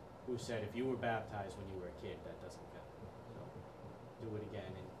 who said if you were baptized when you were a kid, that doesn't count. Do it again.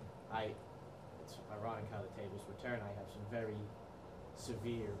 And it's ironic how the tables would turn. I have some very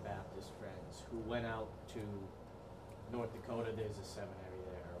severe Baptist friends who went out to North Dakota. There's a seminary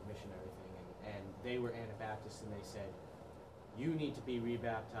there, a missionary thing, and they were Anabaptists, and they said, you need to be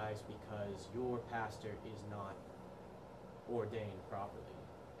rebaptized because your pastor is not ordained properly.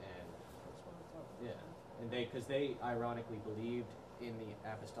 And yeah, and because they ironically believed in the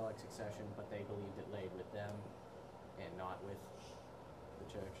apostolic succession, but they believed it laid with them and not with the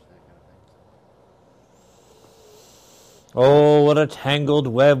church, that kind of thing. Oh, what a tangled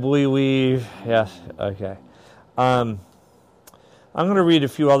web we weave. Yes, okay. I'm going to read a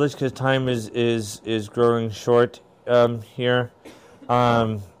few others because time is growing short here.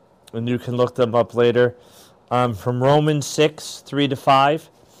 And you can look them up later. From Romans 6, 3-5.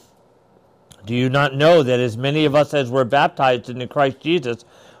 Do you not know that as many of us as were baptized into Christ Jesus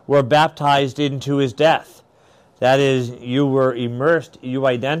were baptized into his death? That is, you were immersed, you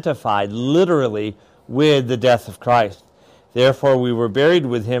identified literally with the death of Christ. Therefore we were buried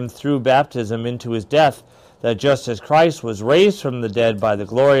with him through baptism into his death, that just as Christ was raised from the dead by the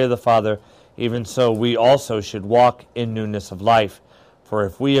glory of the Father, even so we also should walk in newness of life. For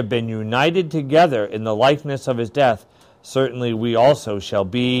if we have been united together in the likeness of his death, certainly we also shall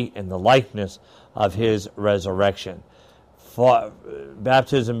be in the likeness of his resurrection.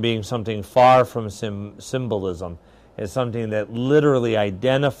 Baptism being something far from symbolism is something that literally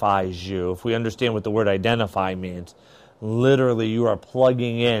identifies you. If we understand what the word identify means, literally you are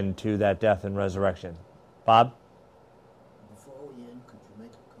plugging into that death and resurrection. Bob? Before we end, could you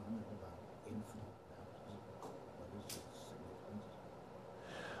make a comment about infant baptism? What is its significance?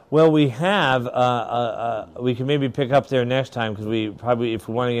 Well, we have, we can maybe pick up there next time because we probably, if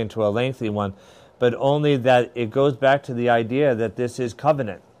we want to get into a lengthy one, but only that it goes back to the idea that this is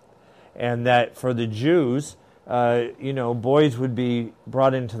covenant. And that for the Jews, boys would be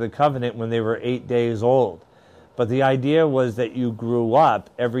brought into the covenant when they were 8 days old. But the idea was that you grew up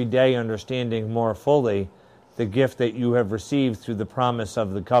every day understanding more fully the gift that you have received through the promise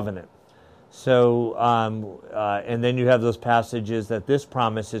of the covenant. So, and then you have those passages that this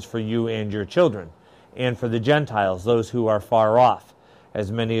promise is for you and your children, and for the Gentiles, those who are far off,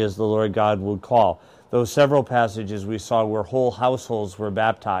 as many as the Lord God would call. Those several passages we saw where whole households were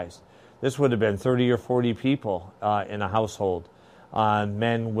baptized. This would have been 30 or 40 people in a household,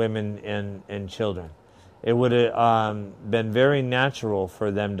 men, women, and children. It would have been very natural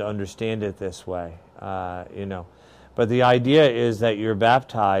for them to understand it this way, But the idea is that you're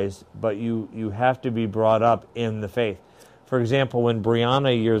baptized, but you have to be brought up in the faith. For example, when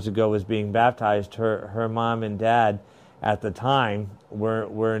Brianna years ago was being baptized, her mom and dad at the time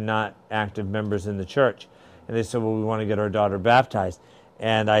were not active members in the church. And they said, well, we want to get our daughter baptized.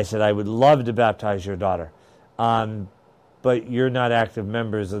 And I said, I would love to baptize your daughter, but you're not active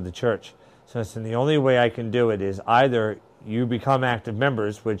members of the church. So I said, the only way I can do it is either you become active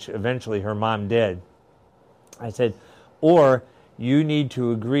members, which eventually her mom did. I said, or you need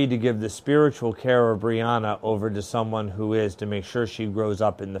to agree to give the spiritual care of Brianna over to someone who is, to make sure she grows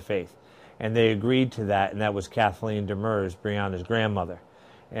up in the faith. And they agreed to that, and that was Kathleen Demers, Brianna's grandmother.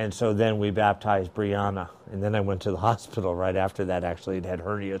 And so then we baptized Brianna. And then I went to the hospital right after that, actually. It had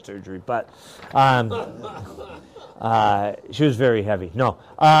hernia surgery. But she was very heavy. No.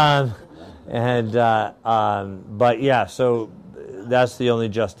 But yeah, so that's the only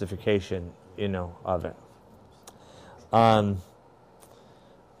justification, of it. 1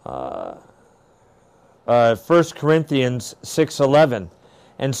 Corinthians 6:11.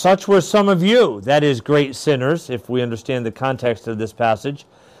 And such were some of you, that is, great sinners, if we understand the context of this passage.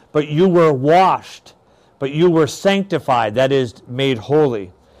 But you were washed, but you were sanctified, that is, made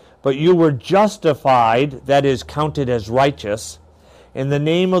holy. But you were justified, that is, counted as righteous, in the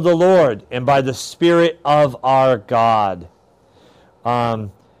name of the Lord and by the Spirit of our God.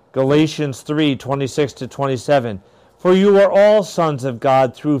 Galatians 3:26-27. For you are all sons of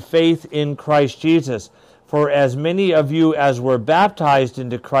God through faith in Christ Jesus. For as many of you as were baptized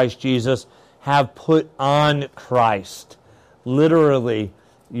into Christ Jesus have put on Christ. Literally,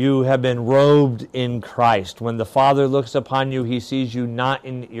 you have been robed in Christ. When the Father looks upon you, he sees you not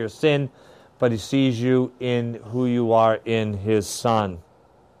in your sin, but he sees you in who you are in his Son.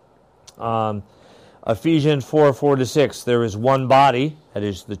 Ephesians 4:4-6. There is one body, that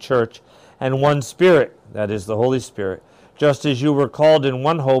is the church, and one Spirit, that is the Holy Spirit, just as you were called in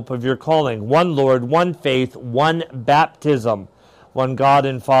one hope of your calling, one Lord, one faith, one baptism, one God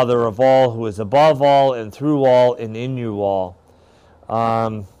and Father of all, who is above all and through all and in you all.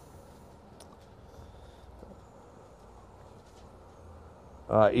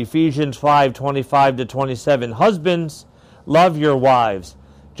 Ephesians 5:25-27. Husbands, love your wives,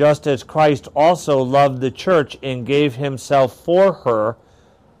 just as Christ also loved the church and gave himself for her.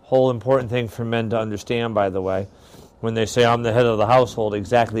 Whole important thing for men to understand, by the way. When they say, I'm the head of the household,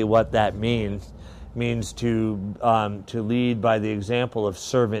 exactly what that means to lead by the example of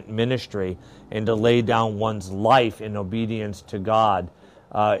servant ministry and to lay down one's life in obedience to God.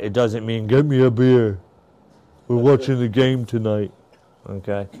 It doesn't mean, get me a beer. We're watching the game tonight.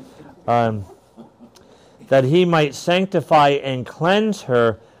 Okay. That he might sanctify and cleanse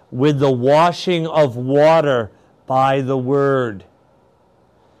her with the washing of water by the word,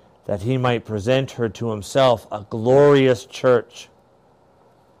 that he might present her to himself a glorious church.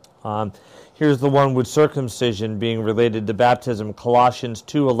 Here's the one with circumcision being related to baptism, Colossians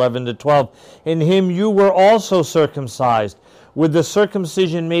 2:11-12. In him you were also circumcised, with the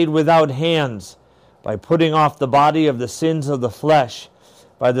circumcision made without hands, by putting off the body of the sins of the flesh,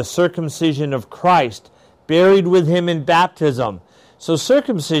 by the circumcision of Christ, buried with him in baptism. So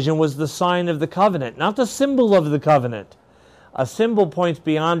circumcision was the sign of the covenant, not the symbol of the covenant. A symbol points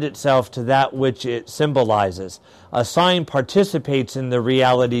beyond itself to that which it symbolizes. A sign participates in the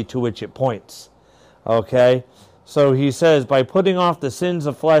reality to which it points. Okay? So he says, by putting off the sins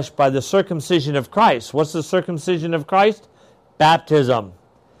of flesh by the circumcision of Christ. What's the circumcision of Christ? Baptism.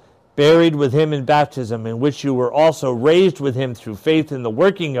 Buried with him in baptism, in which you were also raised with him through faith in the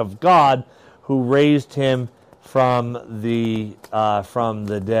working of God, who raised him from the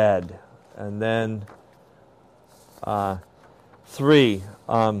dead. And then 3,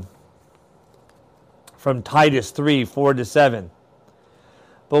 from Titus 3:4-7.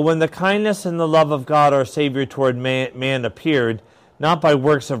 But when the kindness and the love of God our Savior toward man appeared, not by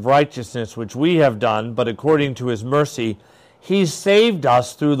works of righteousness which we have done, but according to his mercy, he saved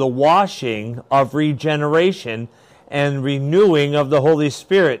us through the washing of regeneration and renewing of the Holy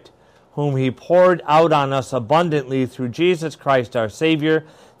Spirit, whom he poured out on us abundantly through Jesus Christ our Savior,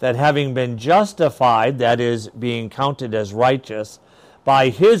 that having been justified, that is, being counted as righteous, by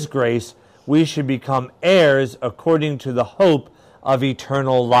his grace we should become heirs according to the hope of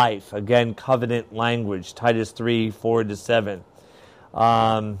eternal life. Again, covenant language, Titus 3:4-7.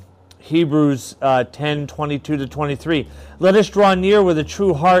 Hebrews 10:22-23. Let us draw near with a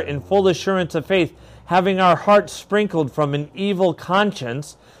true heart and full assurance of faith, having our hearts sprinkled from an evil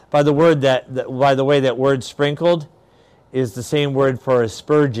conscience. By the way, that word sprinkled is the same word for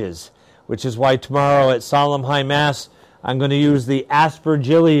asperges, which is why tomorrow at Solemn High Mass I'm going to use the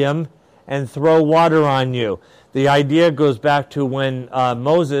aspergillium and throw water on you. The idea goes back to when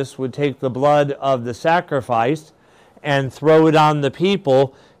Moses would take the blood of the sacrifice and throw it on the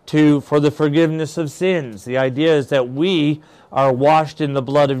people for the forgiveness of sins. The idea is that we are washed in the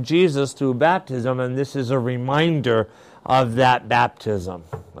blood of Jesus through baptism, and this is a reminder of that baptism.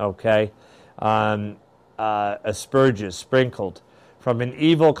 Okay? Asperges, sprinkled from an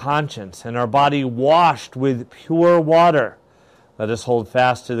evil conscience, and our body washed with pure water. Let us hold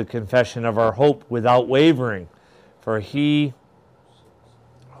fast to the confession of our hope without wavering, for he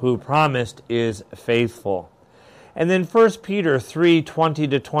who promised is faithful. And then 1 Peter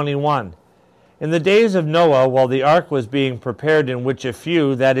 3:20-21. In the days of Noah, while the ark was being prepared, in which a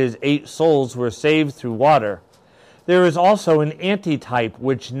few, that is 8 souls, were saved through water, there is also an antitype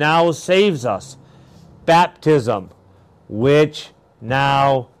which now saves us, baptism, which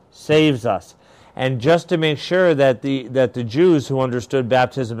now saves us. And just to make sure that the Jews who understood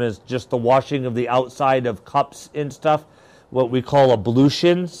baptism as just the washing of the outside of cups and stuff, what we call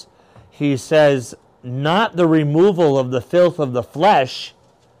ablutions, he says, not the removal of the filth of the flesh,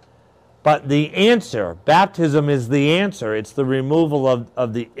 but the answer. Baptism is the answer. It's the removal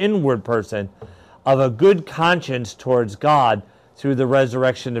of the inward person, of a good conscience towards God through the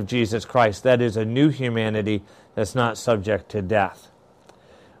resurrection of Jesus Christ. That is a new humanity that's not subject to death.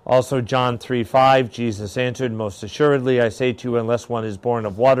 Also John 3:5, Jesus answered, most assuredly I say to you, unless one is born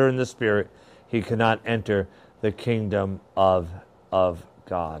of water and the Spirit, he cannot enter the kingdom of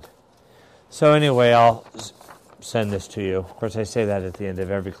God. So anyway, I'll send this to you. Of course, I say that at the end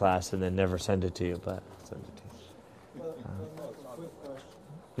of every class and then never send it to you, but I'll send it to you. Quick question.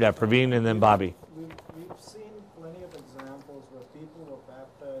 Yeah, Praveen and then Bobby. We've seen plenty of examples where people were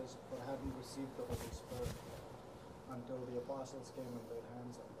baptized but hadn't received the Holy Spirit until the apostles came and laid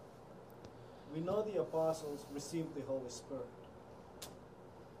hands on them. We know the apostles received the Holy Spirit.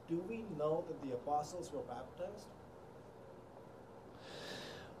 Do we know that the apostles were baptized?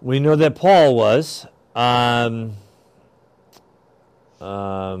 We know that Paul was. We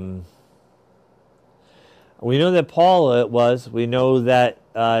know that Paul was. We know that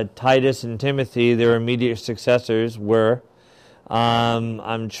Titus and Timothy, their immediate successors, were.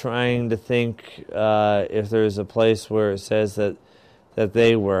 I'm trying to think if there's a place where it says that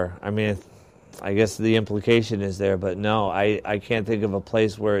they were. I mean, I guess the implication is there, but no, I can't think of a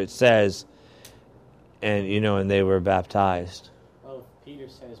place where it says, and they were baptized. Well, if Peter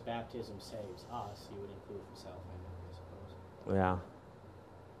says baptism saves us, he would include himself in it, I suppose.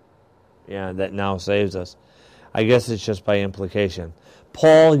 Yeah, that now saves us. I guess it's just by implication.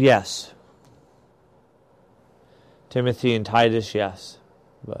 Paul, yes. Timothy and Titus, yes.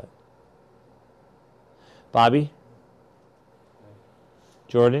 But Bobby?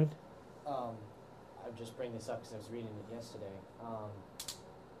 Jordan? I just bring this up because I was reading it yesterday.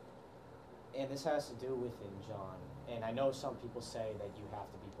 And this has to do with in John. And I know some people say that you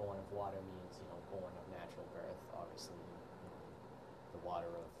have to be born of water means, born of natural birth, obviously, the water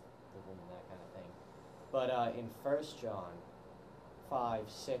of the womb, that kind of thing. But in 1 John 5,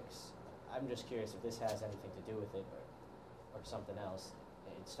 6, I'm just curious if this has anything to do with it or something else.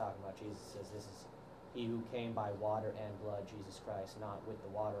 It's talking about Jesus says this is he who came by water and blood, Jesus Christ, not with the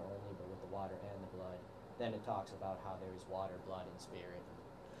water only, but with the water and the blood. Then it talks about how there is water, blood, and spirit.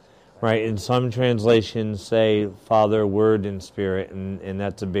 Right, and some translations say Father, Word, and Spirit, and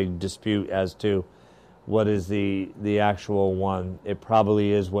that's a big dispute as to what is the actual one. It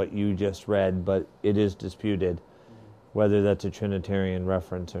probably is what you just read, but it is disputed whether that's a Trinitarian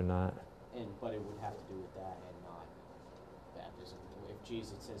reference or not. But it would have to do with that and not baptism. If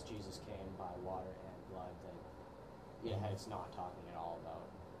Jesus says Jesus came by water and blood, then it's not talking at all about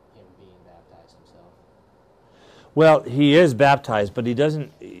him being baptized himself. Well, he is baptized, but he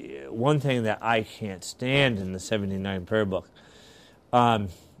doesn't. One thing that I can't stand in the 79 prayer book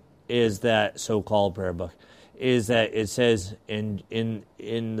is that so-called prayer book is that it says in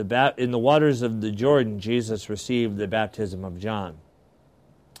the waters of the Jordan, Jesus received the baptism of John.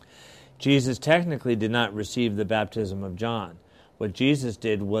 Jesus technically did not receive the baptism of John. What Jesus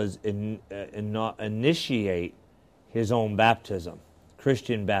did was initiate his own baptism,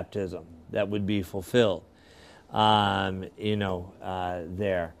 Christian baptism, that would be fulfilled. There.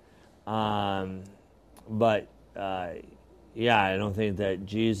 I don't think that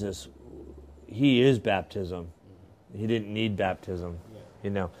Jesus, he is baptism. He didn't need baptism,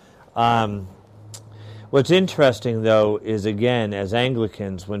 What's interesting, though, is, again, as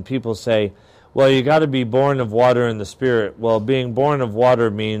Anglicans, when people say, well, you got to be born of water and the Spirit. Well, being born of water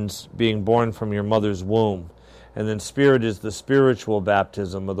means being born from your mother's womb. And then Spirit is the spiritual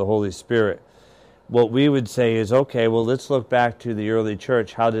baptism of the Holy Spirit. What we would say is, okay, well, let's look back to the early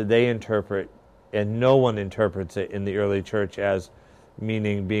church. How did they interpret? And no one interprets it in the early church as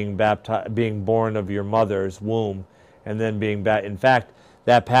meaning being baptized, being born of your mother's womb, and then being baptized. In fact,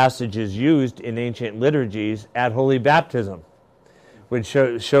 that passage is used in ancient liturgies at holy baptism, which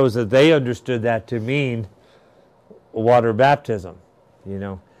shows that they understood that to mean water baptism. In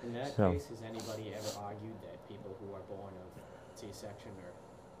that case, has anybody ever argued that people who are born of C-section or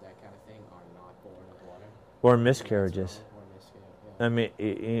that kind of thing are not born of water? Or miscarriages. I mean,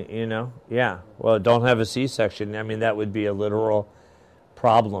 Well, don't have a C-section. I mean, that would be a literal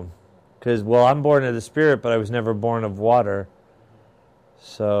problem. Because, I'm born of the Spirit, but I was never born of water.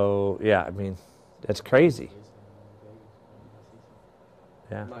 So, that's crazy.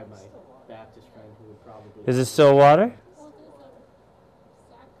 Yeah. My Baptist friend who would probably... Is it still water?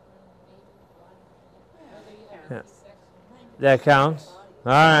 Yeah. That counts?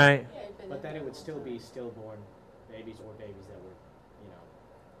 All right. But then it would still be stillborn babies or babies that were,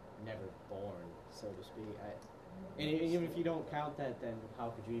 never born, so to speak. And even if you don't count that, then how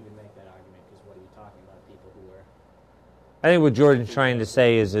could you even make that argument? Because what are you talking about? People who were... I think what Jordan's trying to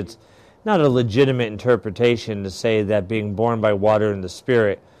say is it's not a legitimate interpretation to say that being born by water and the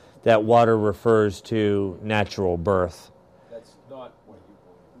Spirit, that water refers to natural birth. That's not what you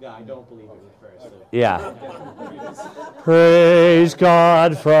believe. Yeah, I don't believe it refers to... Yeah. Praise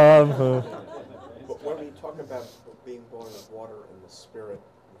God from whom... But when we talk about being born of water and the Spirit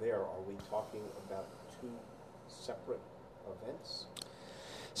there, are we talking about two separate events?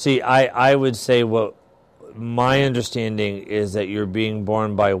 See, I would say what my understanding is that you're being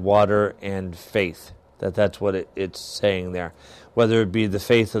born by water and faith. That's what it's saying there. Whether it be the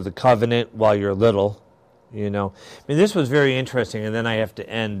faith of the covenant while you're little, this was very interesting, and then I have to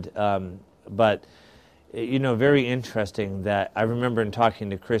end. But very interesting that I remember in talking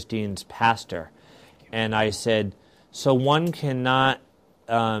to Christine's pastor, and I said, so one cannot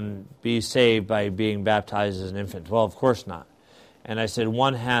be saved by being baptized as an infant. Well, of course not. And I said,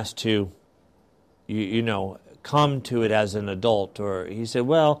 one has to, come to it as an adult. Or he said,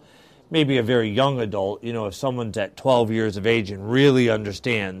 well, maybe a very young adult, if someone's at 12 years of age and really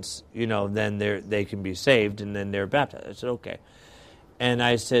understands, then they can be saved and then they're baptized. I said, okay. And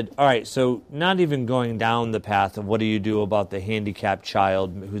I said, all right, so not even going down the path of what do you do about the handicapped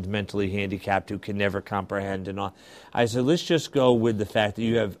child who's mentally handicapped, who can never comprehend and all. I said, let's just go with the fact that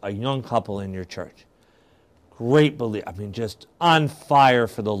you have a young couple in your church. Great belief, just on fire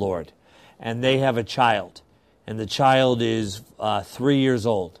for the Lord. And they have a child. And the child is 3 years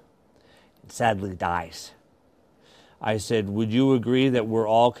old. And sadly dies. I said, would you agree that we're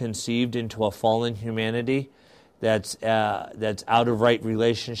all conceived into a fallen humanity that's out of right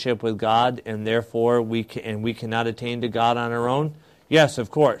relationship with God, and therefore we cannot attain to God on our own? Yes, of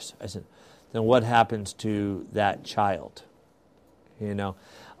course. I said, then what happens to that child?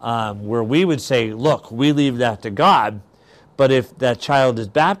 Where we would say, look, we leave that to God, but if that child is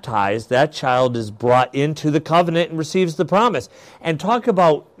baptized, that child is brought into the covenant and receives the promise. And talk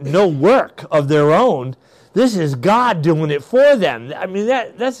about no work of their own. This is God doing it for them. I mean,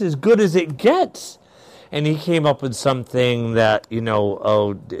 that's as good as it gets. And he came up with something that, even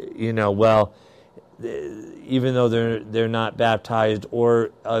though they're not baptized,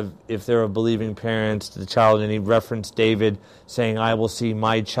 or if they're of believing parents, the child, and he referenced David saying, I will see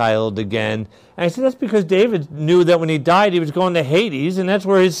my child again. And I said, that's because David knew that when he died, he was going to Hades, and that's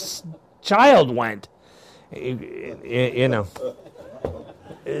where his child went. But,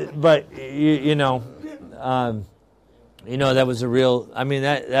 that was a real,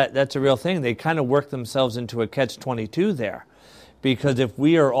 that's a real thing. They kind of worked themselves into a catch-22 there. Because if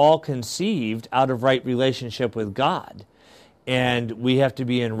we are all conceived out of right relationship with God, and we have to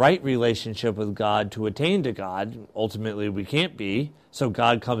be in right relationship with God to attain to God, ultimately we can't be, so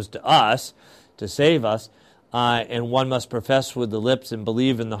God comes to us to save us, and one must profess with the lips and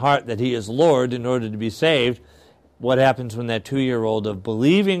believe in the heart that he is Lord in order to be saved. What happens when that 2-year-old of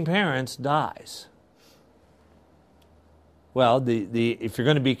believing parents dies? Well, if you're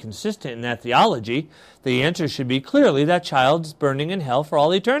going to be consistent in that theology, the answer should be clearly that child's burning in hell for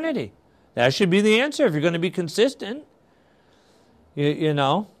all eternity. That should be the answer if you're going to be consistent.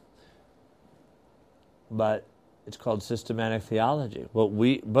 But it's called systematic theology. But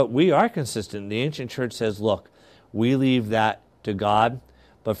we are consistent. The ancient church says, look, we leave that to God,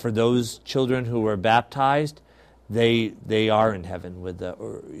 but for those children who were baptized, they are in heaven with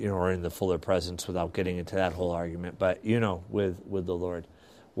or in the fuller presence, without getting into that whole argument, but with the Lord.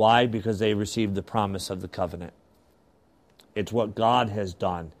 Why? Because they received the promise of the covenant. It's what God has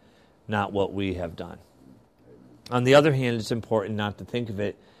done, not what we have done. On the other hand, it's important not to think of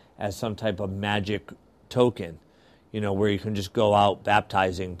it as some type of magic token, where you can just go out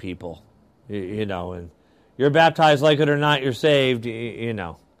baptizing people, and you're baptized, like it or not, you're saved,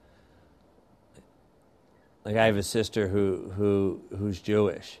 Like I have a sister who's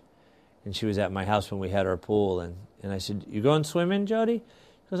Jewish, and she was at my house when we had our pool, and I said, you going swimming, Jody?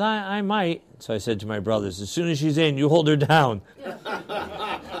 She goes, I might. So I said to my brothers, as soon as she's in, you hold her down,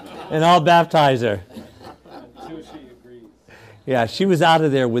 and I'll baptize her. Until she agrees. Yeah, she was out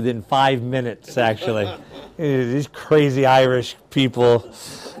of there within 5 minutes, actually. These crazy Irish people.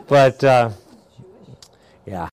 But